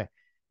ಕೊಟ್ಟಿರ್ತಾರೆ,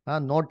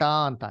 ನೋಟಾ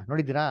ಅಂತ.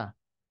 ನೋಡಿದ್ದೀರಾ?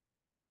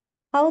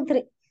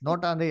 ಹೌದ್ರಿ.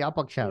 ನೋಟಾ ಅಂದ್ರೆ ಯಾವ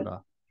ಪಕ್ಷ ಅವರು?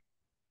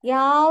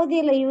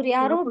 ಯಾವ್ದಿಲ್ಲ, ಇವ್ರು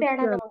ಯಾರು ಬೇಡ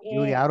ನಮ್ಗೆ.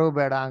 ಇವ್ರು ಯಾರು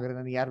ಬೇಡ ಅಂದ್ರೆ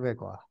ನನಗೆ ಯಾರು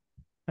ಬೇಕು?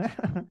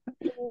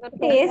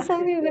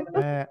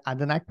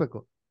 ಅದನ್ನ ಹಾಕ್ಬೇಕು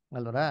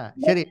ಅಲ್ವರ.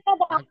 ಸರಿ,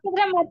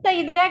 ಮತ್ತೆ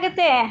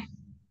ಇದಾಗತ್ತೆ,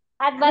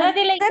 ಅದ್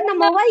ಬರೋದಿಲ್ಲ.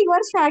 ನಮ್ಮವ್ವ ಈ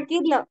ವರ್ಷ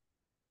ಹಾಕಿದ್ಲು.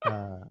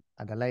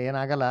 ಅದೆಲ್ಲ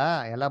ಏನಾಗಲ್ಲ,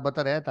 ಎಲ್ಲ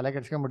ಬರ್ತಾರೆ, ತಲೆ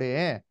ಕೆಡ್ಸ್ಕೊಂಬಿಡಿ.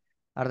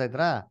 ಅರ್ಥ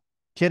ಆಯ್ತಾ?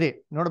 ಸರಿ,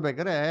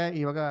 ನೋಡ್ಬೇಕಾದ್ರೆ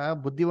ಇವಾಗ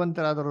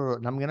ಬುದ್ಧಿವಂತರಾದ್ರು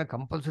ನಮ್ಗೇನೋ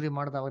ಕಂಪಲ್ಸರಿ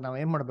ಮಾಡಿದಾಗ ನಾವ್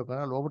ಏನ್ ಮಾಡ್ಬೇಕು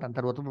ಅಂದ್ರೆ ಅಲ್ಲಿ ಹೋಗ್ಬಿಟ್ಟು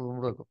ಅಂತಾರೆ ಒತ್ತು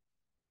ಬಿಡ್ಬೇಕು.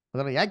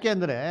 ಅದರ ಯಾಕೆ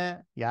ಅಂದ್ರೆ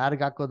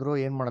ಯಾರಿಗೆ ಹಾಕೋದ್ರು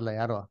ಏನ್ ಮಾಡಲ್ಲ,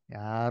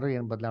 ಯಾರು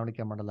ಏನ್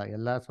ಬದಲಾವಣೆ ಮಾಡಲ್ಲ,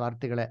 ಎಲ್ಲಾ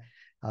ಸ್ವಾರ್ಥಿಗಳೇ.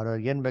 ಅವ್ರು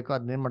ಏನ್ ಬೇಕೋ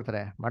ಅದನ್ನ ಏನ್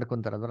ಮಾಡ್ತಾರೆ,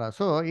 ಮಾಡ್ಕೊಂತಾರೆ. ಅದರ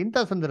ಸೊ ಇಂಥ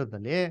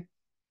ಸಂದರ್ಭದಲ್ಲಿ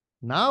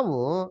ನಾವು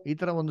ಈ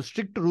ತರ ಒಂದು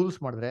ಸ್ಟ್ರಿಕ್ಟ್ ರೂಲ್ಸ್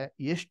ಮಾಡಿದ್ರೆ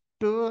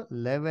ಎಷ್ಟು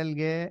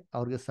ಲೆವೆಲ್ಗೆ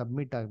ಅವ್ರಿಗೆ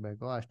ಸಬ್ಮಿಟ್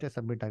ಆಗ್ಬೇಕು ಅಷ್ಟೇ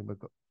ಸಬ್ಮಿಟ್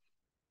ಆಗ್ಬೇಕು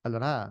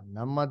ಅಲ್ವರ.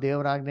 ನಮ್ಮ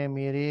ದೇವರಾಜ್ಞೆ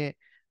ಮೀರಿ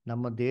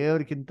ನಮ್ಮ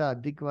ದೇವ್ರಿಗಿಂತ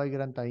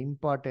ಅಧಿಕವಾಗಿರೋಂಥ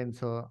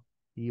ಇಂಪಾರ್ಟೆನ್ಸು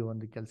ಈ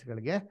ಒಂದು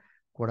ಕೆಲಸಗಳಿಗೆ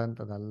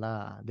ಕೊಡೋಂಥದ್ದಲ್ಲ.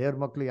 ದೇವ್ರ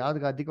ಮಕ್ಳು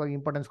ಯಾವ್ದಕ್ಕೆ ಅಧಿಕವಾಗಿ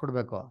ಇಂಪಾರ್ಟೆನ್ಸ್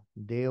ಕೊಡಬೇಕು,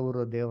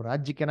 ದೇವ್ರ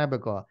ರಾಜ್ಯಕ್ಕೆನ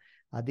ಬೇಕು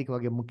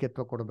ಅಧಿಕವಾಗಿ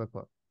ಮುಖ್ಯತ್ವ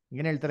ಕೊಡಬೇಕು.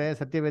 ಏನ್ ಹೇಳ್ತಾರೆ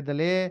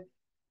ಸತ್ಯವೇದದಲ್ಲಿ,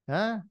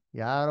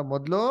 ಯಾರು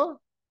ಮೊದಲು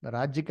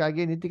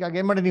ರಾಜ್ಯಕ್ಕಾಗಿ ನೀತಿಗಾಗಿ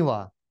ಏನ್ ಮಾಡಿ ನೀವು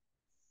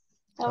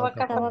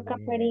ತವಕ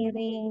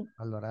ಪಡೀರಿ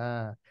ಅಲ್ವರ.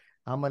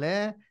 ಆಮೇಲೆ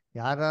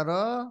ಯಾರು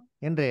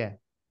ಏನ್ರಿ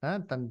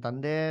ತನ್ನ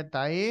ತಂದೆ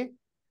ತಾಯಿ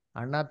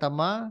ಅಣ್ಣ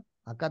ತಮ್ಮ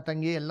ಅಕ್ಕ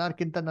ತಂಗಿ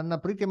ಎಲ್ಲಾರ್ಕಿಂತ ನನ್ನ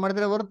ಪ್ರೀತಿ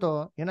ಮಾಡಿದ್ರೆ ಹೊರತು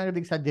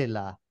ಏನಾಗೋದಿಕ್ ಸಾಧ್ಯ ಇಲ್ಲ.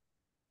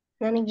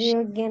 ನನಗೆ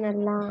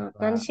ಯೋಗ್ಯನಲ್ಲ,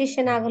 ನನ್ನ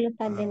ಶಿಷ್ಯನಾಗಲು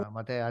ಸಾಧ್ಯ.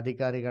 ಮತ್ತೆ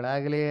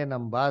ಅಧಿಕಾರಿಗಳಾಗ್ಲಿ,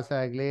 ನಮ್ ಬಾಸ್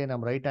ಆಗ್ಲಿ,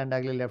 ನಮ್ ರೈಟ್ ಹ್ಯಾಂಡ್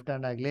ಆಗ್ಲಿ, ಲೆಫ್ಟ್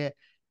ಹ್ಯಾಂಡ್ ಆಗ್ಲಿ,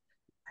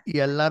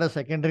 ಎಲ್ಲಾರು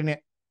ಸೆಕೆಂಡ್ರಿನೇ.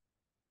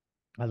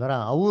 ಅದರ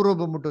ಅವರು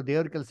ಬಂದ್ಬಿಟ್ಟು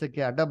ದೇವ್ರ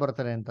ಕೆಲಸಕ್ಕೆ ಅಡ್ಡ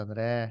ಬರ್ತಾರೆ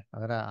ಅಂತಂದ್ರೆ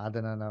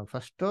ಅದನ್ನ ನಾವು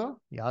ಫಸ್ಟ್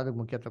ಯಾವ್ದಕ್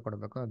ಮುಖ್ಯತ್ವ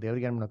ಕೊಡ್ಬೇಕು,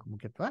 ದೇವ್ರಿಗೆ ಏನ್ ಮಾಡಬೇಕು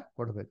ಮುಖ್ಯತ್ವ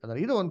ಕೊಡ್ಬೇಕು.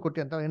 ಇದು ಒಂದು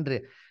ಕೊಟ್ಟಿ ಅಂತ ಏನ್ರಿ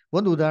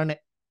ಒಂದು ಉದಾಹರಣೆ.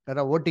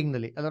 ವೋಟಿಂಗ್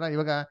ನಲ್ಲಿ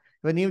ಇವಾಗ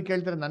ನೀವು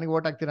ಕೇಳ್ತೀರ ನನಗೆ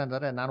ಓಟ್ ಹಾಕ್ತೀರಾ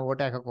ಅಂತಂದ್ರೆ ನಾನು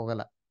ಓಟ್ ಹಾಕಕ್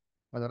ಹೋಗಲ್ಲ.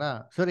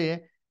 ಸರಿ,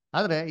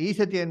 ಆದ್ರೆ ಈ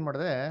ಸತಿ ಏನ್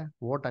ಮಾಡಿದೆ,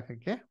 ಓಟ್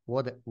ಹಾಕಕ್ಕೆ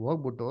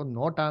ಹೋಗ್ಬಿಟ್ಟು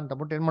ನೋಟಾ ಅಂತ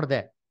ಬಿಟ್ಟು ಏನ್ ಮಾಡಿದೆ,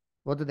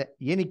 ಓದಿದೆ.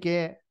 ಏನಕ್ಕೆ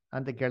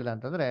ಅಂತ ಕೇಳ್ದೆ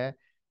ಅಂತಂದ್ರೆ,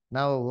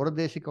 ನಾವು ಹೊರ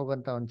ದೇಶಕ್ಕೆ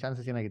ಹೋಗೋಂಥ ಒಂದು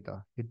ಚಾನ್ಸಸ್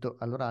ಇತ್ತು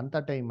ಅಲ್ವರ. ಅಂತ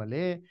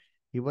ಟೈಮಲ್ಲಿ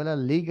ಇವೆಲ್ಲ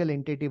ಲೀಗಲ್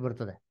ಎಂಟಿಟಿ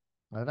ಬರ್ತದೆ.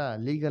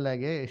 ಲೀಗಲ್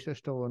ಆಗಿ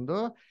ಎಷ್ಟೆಷ್ಟೋ ಒಂದು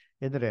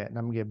ಎದ್ರೆ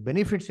ನಮಗೆ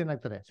ಬೆನಿಫಿಟ್ಸ್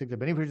ಏನಾಗ್ತದೆ ಸಿಗ್ತದೆ.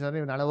 ಬೆನಿಫಿಟ್ಸ್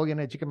ಅಂದ್ರೆ ನಾಳೆ ಹೋಗಿ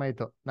ಏನೋ ಹೆಚ್ಚು ಕಮ್ಮಿ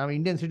ಆಯ್ತು, ನಾವು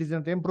ಇಂಡಿಯನ್ ಸಿಟಿಸನ್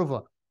ಅಂತ ಏನ್ ಪ್ರೂಫ್,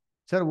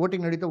 ಸರ್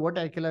ವೋಟಿಂಗ್ ನಡೀತು, ಓಟ್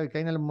ಹಾಕಿಲ್ಲ,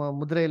 ಕೈನಲ್ಲಿ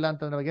ಮುದ್ರೆ ಇಲ್ಲ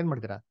ಅಂತಂದ್ರೆ ಏನ್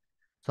ಮಾಡ್ತೀರಾ.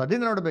 ಸೊ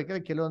ಅದನ್ನ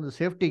ನೋಡ್ಬೇಕಾದ್ರೆ ಕೆಲವೊಂದು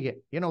ಸೇಫ್ಟಿಗೆ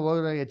ಏನೋ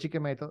ಹೋದ್ರೆ ಹೆಚ್ಚು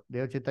ಕಮ್ಮಿ ಆಯ್ತು,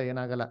 ದೇವಚಿತ್ತ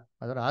ಏನಾಗಲ್ಲ.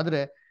 ಆದ್ರೆ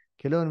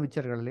ಕೆಲವೊಂದು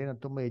ವಿಚಾರಗಳಲ್ಲಿ ನಾವು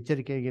ತುಂಬಾ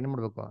ಎಚ್ಚರಿಕೆಯಾಗಿ ಏನ್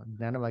ಮಾಡ್ಬೇಕು,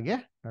 ಜ್ಞಾನವಾಗಿ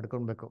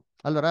ನಡ್ಕೊಳ್ಬೇಕು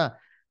ಅಲ್ವರ.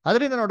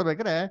 ಅದರಿಂದ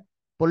ನೋಡ್ಬೇಕಾದ್ರೆ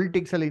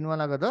ಪೊಲಿಟಿಕ್ಸ್ ಅಲ್ಲಿ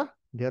ಇನ್ವಾಲ್ವ್ ಆಗೋದು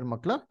ದೇವ್ರ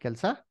ಮಕ್ಳು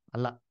ಕೆಲಸ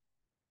ಅಲ್ಲ.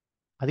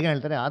 ಅದಕ್ಕೆ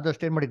ಹೇಳ್ತಾರೆ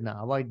ಆದಷ್ಟು ಏನ್ ಮಾಡಿದ್ನ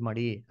ಅವಾಯ್ಡ್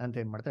ಮಾಡಿ ಅಂತ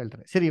ಏನ್ ಮಾಡ್ತಾ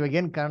ಹೇಳ್ತಾರೆ. ಸರಿ, ಇವಾಗ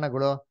ಏನ್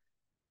ಕಾರಣಗಳು,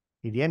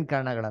 ಇದೇನ್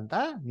ಕಾರಣಗಳಂತ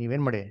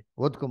ನೀವೇನ್ ಮಾಡಿ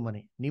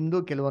ಓದ್ಕೊಂಬನಿ, ನಿಮ್ದು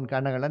ಕೆಲವೊಂದು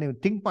ಕಾರಣಗಳನ್ನ ನೀವು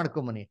ಥಿಂಕ್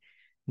ಮಾಡ್ಕೊಂಬನಿ.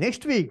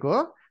 ನೆಕ್ಸ್ಟ್ ವೀಕು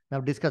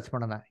ನಾವು ಡಿಸ್ಕಸ್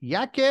ಮಾಡೋಣ.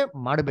 ಯಾಕೆ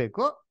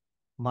ಮಾಡಬೇಕು,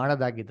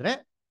 ಮಾಡೋದಾಗಿದ್ರೆ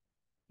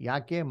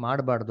ಯಾಕೆ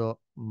ಮಾಡಬಾರ್ದು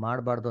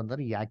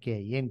ಅಂದ್ರೆ ಯಾಕೆ,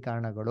 ಏನ್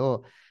ಕಾರಣಗಳು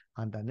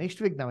ಅಂತ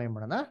ನೆಕ್ಸ್ಟ್ ವೀಕ್ ನಾವೇನ್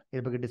ಮಾಡೋಣ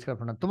ಇದ್ರ ಬಗ್ಗೆ ಡಿಸ್ಕಸ್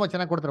ಮಾಡೋಣ. ತುಂಬಾ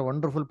ಚೆನ್ನಾಗಿ ಕೊಡ್ತಾರೆ,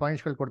 ವಂಡರ್ಫುಲ್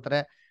ಪಾಯಿಂಟ್ಸ್ಗಳು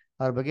ಕೊಡ್ತಾರೆ.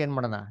 ಅದ್ರ ಬಗ್ಗೆ ಏನ್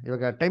ಮಾಡೋಣ,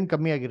 ಇವಾಗ ಟೈಮ್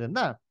ಕಮ್ಮಿ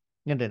ಆಗಿರೋದ್ರಿಂದ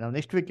ಏನ್ರಿ ನಾವು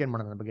ನೆಕ್ಸ್ಟ್ ವೀಕ್ ಏನ್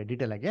ಮಾಡೋಣ ಅದ್ರ ಬಗ್ಗೆ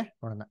ಡೀಟೇಲ್ ಆಗಿ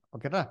ನೋಡೋಣ.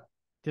 ಓಕೆನಾ?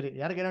 ಸರಿ,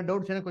 ಯಾರಿಗೇನೋ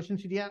ಡೌಟ್ಸ್, ಏನೋ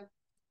ಕ್ವಶನ್ಸ್ ಇದೆಯಾ?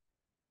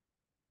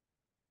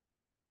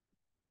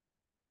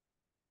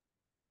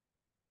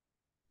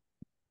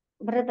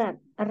 ಬ್ರದರ್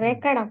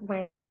ರೆಕಾರ್ಡ್ ಆಫ್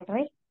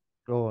ಮಾಡ್ರಿ.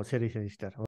 ಓ ಸರಿ ಸರಿ ಸಿಸ್ಟರ್.